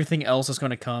everything else that's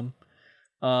going to come.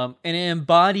 And it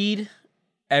embodied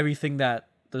everything that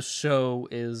the show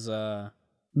is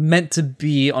meant to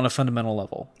be on a fundamental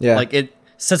level. Yeah. Like it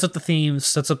sets up the themes,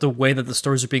 sets up the way that the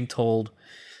stories are being told.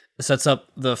 It sets up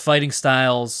the fighting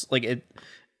styles. Like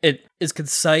it is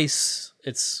concise.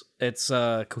 It's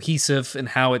cohesive in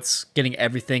how it's getting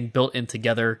everything built in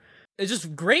together. It's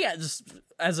just great. Just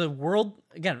as a world,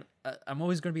 again, I'm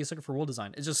always going to be a sucker for world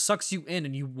design. It just sucks you in,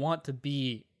 and you want to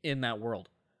be in that world.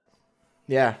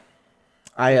 Yeah,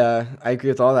 I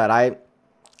agree with all that.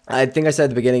 I think I said at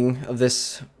the beginning of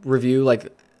this review,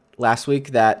 like last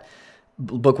week, that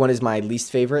book 1 is my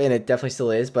least favorite, and it definitely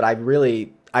still is. But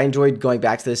I enjoyed going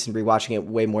back to this and rewatching it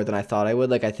way more than I thought I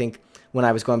would. Like I think when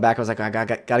I was going back, I was like, I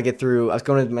gotta get through. I was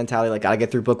going with the mentality like gotta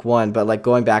get through book 1, but like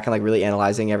going back and like really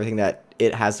analyzing everything that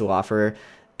it has to offer,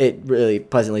 it really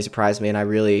pleasantly surprised me, and I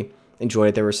really enjoyed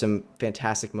it. There were some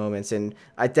fantastic moments, and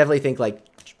I definitely think like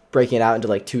breaking it out into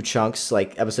like 2 chunks,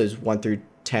 like episodes 1 through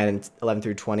 10 and 11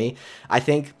 through 20. I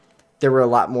think there were a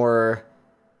lot more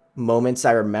moments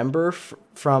I remember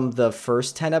from the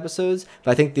first 10 episodes,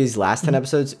 but I think these last 10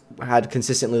 episodes had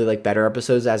consistently like better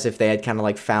episodes, as if they had kind of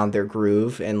like found their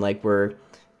groove and like were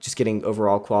just getting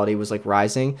overall quality was like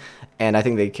rising. And I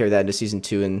think they carried that into season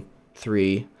 2 and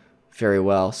 3 very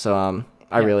well. So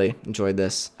I really enjoyed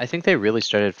this. I think they really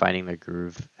started finding their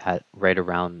groove at right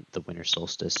around the winter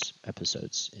solstice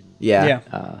episodes.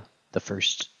 The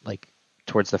first, like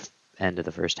towards the end of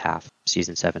the first half,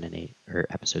 season 7 and 8, or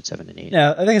episode 7 and 8.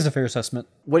 Yeah, I think it's a fair assessment.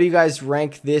 What do you guys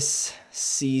rank this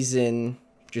season,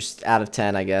 just out of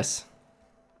 10, I guess?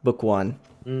 Book 1.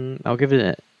 I'll give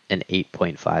it an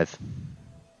 8.5.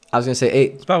 I was gonna say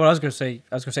 8. That's about what I was gonna say.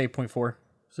 I was gonna say 8.4.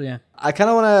 So yeah. I kind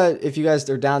of want to, if you guys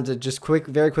are down to just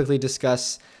very quickly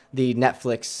discuss the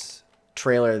Netflix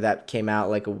trailer that came out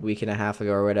like a week and a half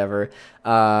ago or whatever,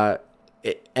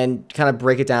 and kind of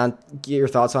break it down, get your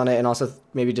thoughts on it, and also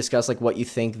maybe discuss like what you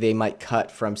think they might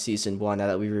cut from season 1 now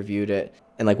that we reviewed it,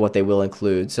 and like what they will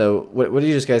include. So what do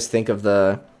you guys think of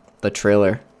the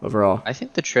trailer overall? I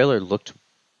think the trailer looked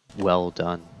well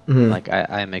done. Like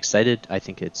I'm excited. I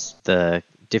think it's the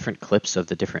different clips of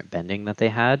the different bending that they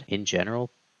had in general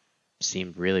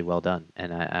seemed really well done,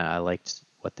 and I liked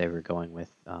what they were going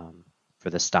with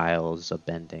for the styles of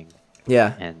bending,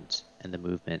 and the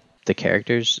movement, the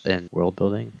characters, and world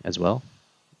building as well.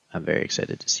 I'm very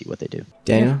excited to see what they do.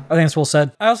 Daniel? I think it's well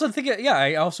said. I also think,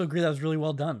 I also agree that was really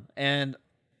well done, and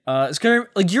it's gonna,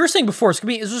 like you were saying before, it's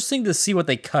gonna be interesting to see what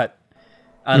they cut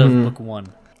out of book 1.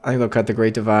 I think they'll cut the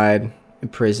Great Divide,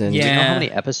 Imprisoned. Do you know how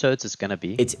many episodes it's gonna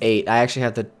be? It's 8. I actually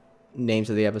have the names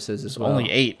of the episodes as well.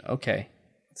 Only 8. Okay.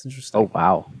 That's interesting. Oh,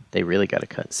 wow. They really got to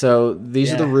cut. So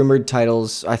these are the rumored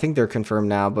titles. I think they're confirmed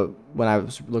now, but when I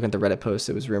was looking at the Reddit post,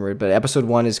 it was rumored. But episode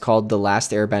 1 is called The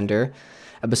Last Airbender.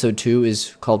 Episode 2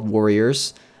 is called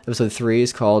Warriors. Episode 3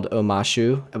 is called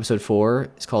Omashu. Episode 4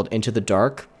 is called Into the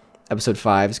Dark. Episode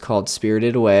 5 is called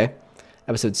Spirited Away.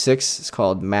 Episode 6 is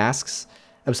called Masks.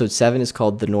 Episode 7 is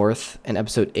called The North. And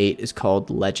episode 8 is called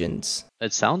Legends.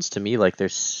 It sounds to me like they're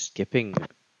skipping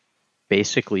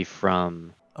basically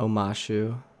from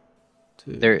Omashu.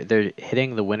 They're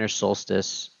hitting the winter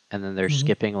solstice, and then they're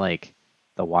skipping like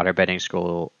the waterbending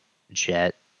scroll,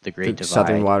 Jet, the Great Divide,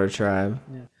 Southern Water Tribe.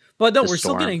 Yeah. But no, we're Storm.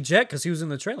 still getting Jet because he was in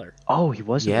the trailer. Oh, he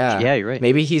was. Yeah, you're right.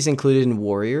 Maybe he's included in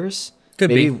Warriors.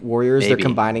 Maybe Warriors. Maybe. They're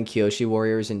combining Kyoshi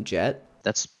Warriors and Jet.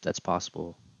 That's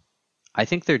possible. I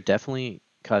think they're definitely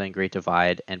cutting Great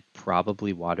Divide and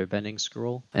probably waterbending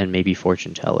scroll and maybe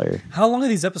Fortune Teller. How long are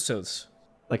these episodes?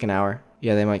 Like an hour.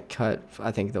 Yeah, they might cut.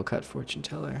 I think they'll cut Fortune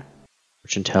Teller.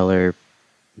 Fortune Teller,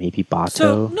 maybe Bato.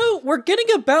 So no, we're getting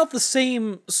about the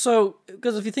same. So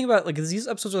because if you think about it, like these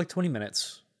episodes are like 20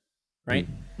 minutes, right?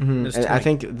 Mm-hmm. And I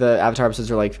think the Avatar episodes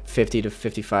are like 50 to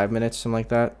 55 minutes, something like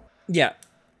that. Yeah.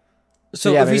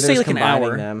 So yeah, if you say like an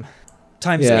hour them.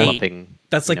 times Yeah. 8,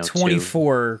 that's like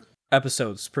 24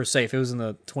 episodes per se. If it was in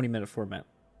the 20-minute format.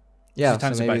 Yeah, So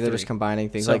times so it by maybe they're 3. just combining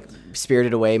things. So- Like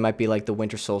Spirited Away might be like the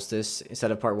winter solstice.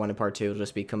 Instead of part 1 and part 2, it'll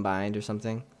just be combined or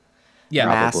something. Yeah.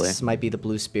 Probably. Masks might be the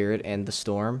blue spirit and the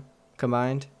storm.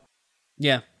 combined.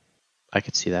 Yeah. I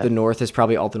could see that. The North is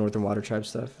probably all the Northern Water Tribe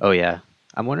stuff. Oh yeah,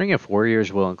 I'm wondering if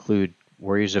Warriors will include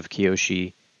Warriors of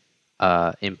Kyoshi,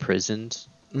 imprisoned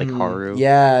like Haru,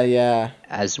 Yeah.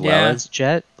 as well Yeah. as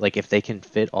Jet. Like if they can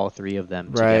fit all three of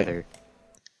them Right. together.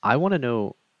 I want to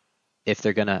know if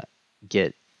they're gonna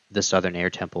get the Southern Air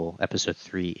Temple episode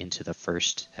 3 into the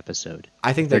first episode.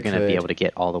 I think they're they gonna be could. able to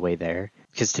get all the way there.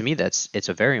 Because to me, it's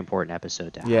a very important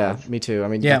episode to Yeah, have. me too. I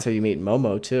mean, Yeah. that's how you meet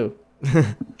Momo too.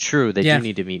 True, they Yeah. do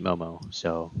need to meet Momo.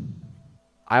 So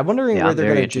I'm wondering Yeah, where I'm they're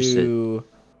very gonna interested. do.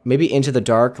 Maybe Into the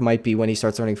Dark might be when he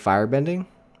starts learning firebending.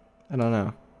 I don't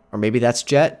know, or maybe that's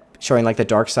Jet showing like the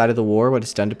dark side of the war, what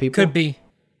it's done to people. Could be.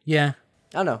 Yeah.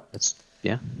 I don't know.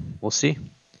 yeah, we'll see.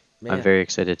 Man, I'm very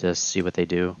excited to see what they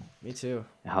do, Me too.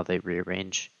 how they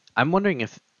rearrange. I'm wondering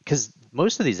if, because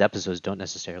most of these episodes don't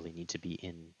necessarily need to be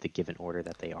in the given order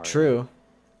that they are. True.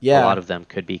 Yeah. A lot of them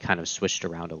could be kind of switched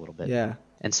around a little bit. Yeah.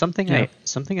 And something Yeah.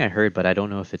 I heard, but I don't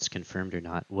know if it's confirmed or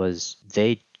not, was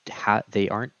they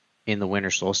aren't in the Winter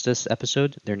Solstice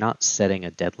episode. They're not setting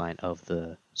a deadline of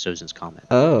the Sozin's Comet.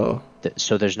 Oh.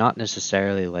 So there's not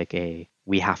necessarily like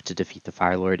we have to defeat the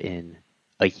Fire Lord in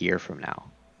a year from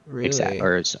now. Really?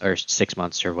 Or 6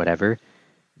 months or whatever.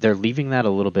 They're leaving that a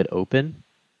little bit open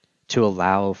to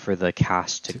allow for the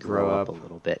cast to grow up a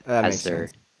little bit That as makes they're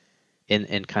sense.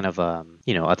 in kind of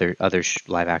other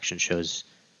live action shows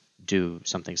do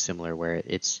something similar where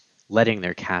it's letting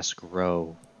their cast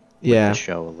grow with Yeah. the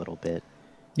show a little bit.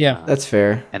 Yeah. That's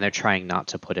fair. And they're trying not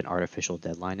to put an artificial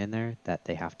deadline in there that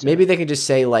they have to. Maybe they could just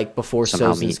say like before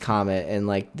somehow Sozin's meet. Comet, and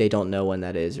like they don't know when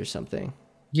that is or something.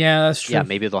 Yeah, that's true. Yeah,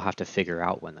 maybe they'll have to figure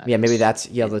out when that Yeah, maybe is. that's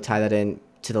they'll tie that in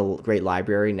to the Great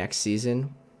Library next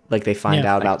season. Like they find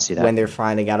Yeah. out I can about see that. when they're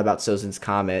finding out about Sozin's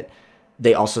Comet,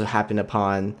 they also happen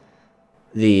upon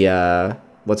the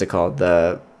what's it called?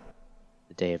 The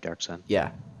Day of Dark Sun.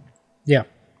 yeah, Yeah.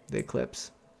 the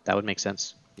eclipse. That would make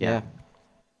sense. Yeah. Yeah.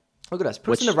 Look at us.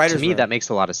 Put Which us in the writers' to me room. that makes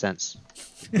a lot of sense.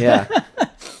 Yeah.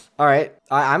 All right.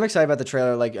 I'm excited about the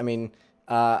trailer. Like, I mean,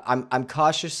 I'm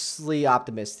cautiously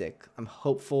optimistic. I'm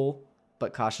hopeful,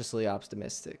 but cautiously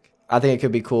optimistic. I think it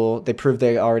could be cool. They proved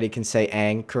they already can say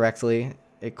 "ang" correctly,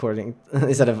 according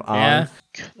instead of "on."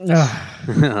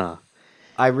 Yeah.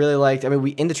 I really liked. I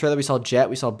mean, in the trailer we saw Jet,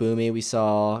 we saw Boomy, we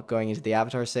saw going into the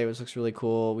Avatar state, which looks really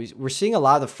cool. We're seeing a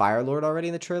lot of the Fire Lord already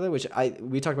in the trailer, which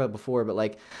we talked about before, but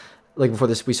like before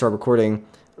this we start recording,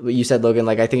 you said, Logan,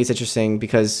 like I think it's interesting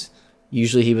because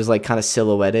usually he was like kind of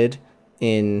silhouetted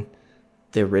in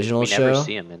the original We show, never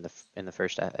see him in the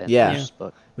first Yeah. first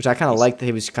book. which I kind of liked that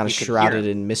he was kind of you could hear shrouded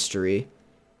him. in mystery.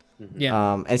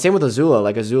 Yeah. And same with Azula.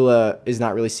 Like Azula is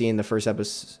not really seen in the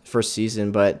first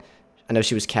season, but I know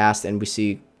she was cast, and we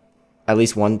see at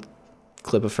least one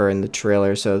clip of her in the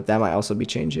trailer, so that might also be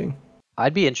changing.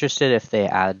 I'd be interested if they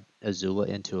add Azula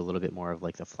into a little bit more of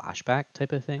like the flashback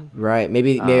type of thing. Right?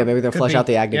 Maybe they'll Could flesh be, out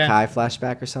the Agni yeah. Kai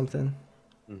flashback or something.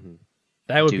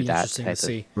 That would Do be that interesting to type of-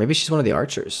 see. Maybe she's one of the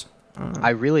archers. I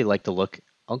really like the look.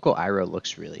 Uncle Iroh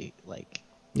looks really like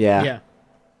Yeah, Yeah.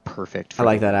 perfect. I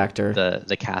like that actor.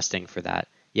 The casting for that.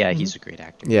 Yeah, he's a great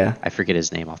actor. Yeah. I forget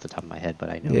his name off the top of my head, but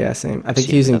I know. Yeah, same. I I've think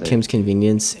seen he's in other- Kim's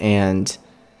Convenience, and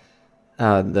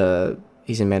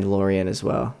he's in Mandalorian as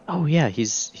well. Oh yeah,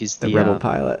 he's The the rebel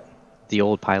pilot. the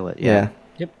old pilot. Yeah. Yeah.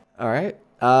 Yep. All right.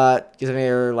 Do you have any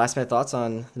other last minute thoughts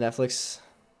on the Netflix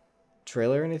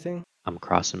trailer or anything? I'm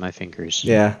crossing my fingers.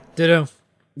 Yeah. Ditto.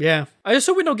 Yeah. I just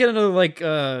hope we don't get another like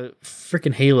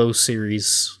freaking Halo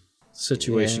series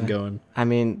situation Yeah. going. I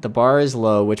mean, the bar is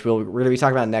low, which we're going to be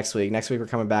talking about next week. Next week we're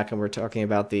coming back and we're talking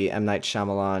about the M. Night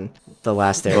Shyamalan, The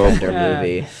Last Airbender Yeah.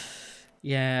 movie.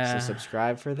 Yeah. So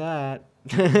subscribe for that.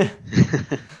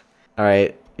 All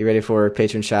right. You ready for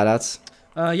patron shoutouts?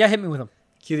 Yeah, hit me with them.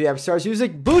 Cue the Stars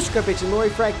music. Boost, got patron Lori,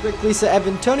 Frank, Rick, Lisa,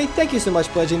 Evan, Tony. Thank you so much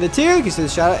for pledging the tier. You can see the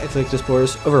shout out if you like to support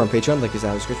us over on Patreon. Link is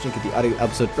down in the description. Get the audio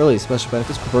episode early, special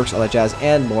benefits, perks, all that jazz,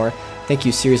 and more. Thank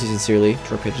you seriously, sincerely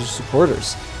to our patron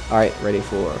supporters. All right, ready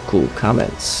for cool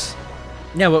comments.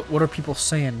 Yeah, what are people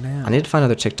saying now? I need to find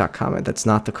another TikTok comment that's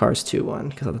not the Cars 2 one,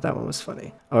 because I thought that one was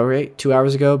funny. All right, 2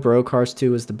 hours ago, bro, Cars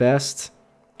 2 was the best.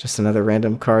 Just another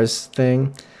random Cars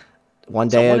thing. One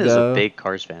day Someone is ago, a big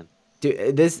Cars fan.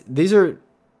 dude, these are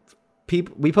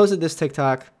people. We posted this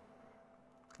TikTok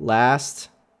not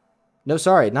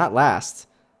last.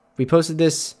 We posted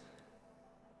this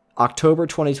October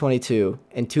 2022,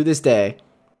 and to this day,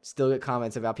 still get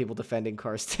comments about people defending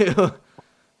Cars 2.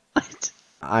 What?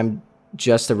 I'm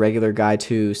just a regular guy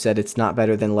who said it's not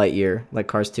better than Lightyear. Like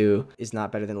Cars 2 is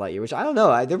not better than Lightyear, which I don't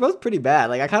know. They're both pretty bad.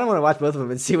 Like I kind of want to watch both of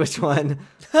them and see which one.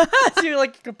 So you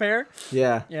like compare?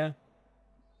 Yeah. Yeah.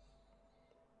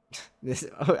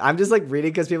 I'm just like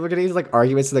reading because people are getting like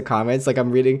arguments in the comments. Like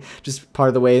I'm reading just part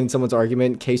of the way in someone's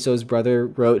argument. Queso's brother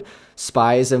wrote,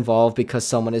 "Spy is involved because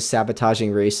someone is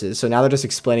sabotaging races." So now they're just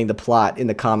explaining the plot in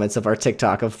the comments of our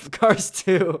TikTok of Cars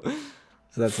 2.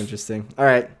 So that's interesting. All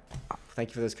right, thank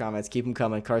you for those comments. Keep them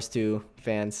coming, Cars 2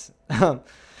 fans.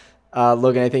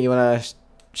 Logan, anything you want to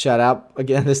shout out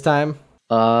again this time?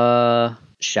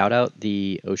 Shout out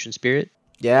the Ocean Spirit.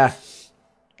 Yeah,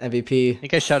 MVP. I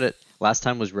think I shouted last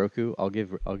time was Roku. I'll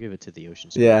give it to the Ocean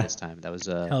Spirit this time. That was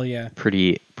hell yeah,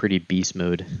 pretty beast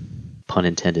mode, pun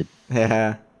intended.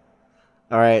 Yeah.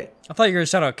 All right. I thought you were gonna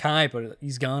shout out Kai, but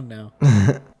he's gone now.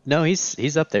 No,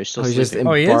 he's up there still. He's just sleeping.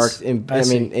 embarked. He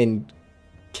is?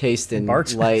 Encased in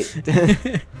Embarked? light.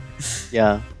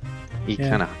 Yeah, he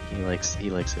likes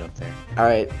it up there. All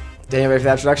right, Daniel, ready for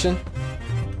that introduction?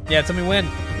 Yeah, tell me when.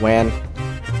 When?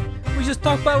 We just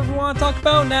talked about what we want to talk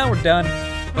about. Now we're done.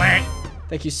 Blank.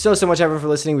 Thank you so much, everyone, for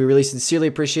listening. We really sincerely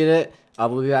appreciate it.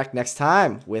 We'll be back next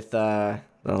time with the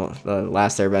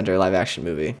last Airbender live action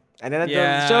movie, and then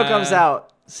the show comes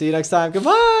out. See you next time.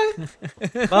 Goodbye.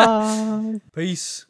 Bye. Peace.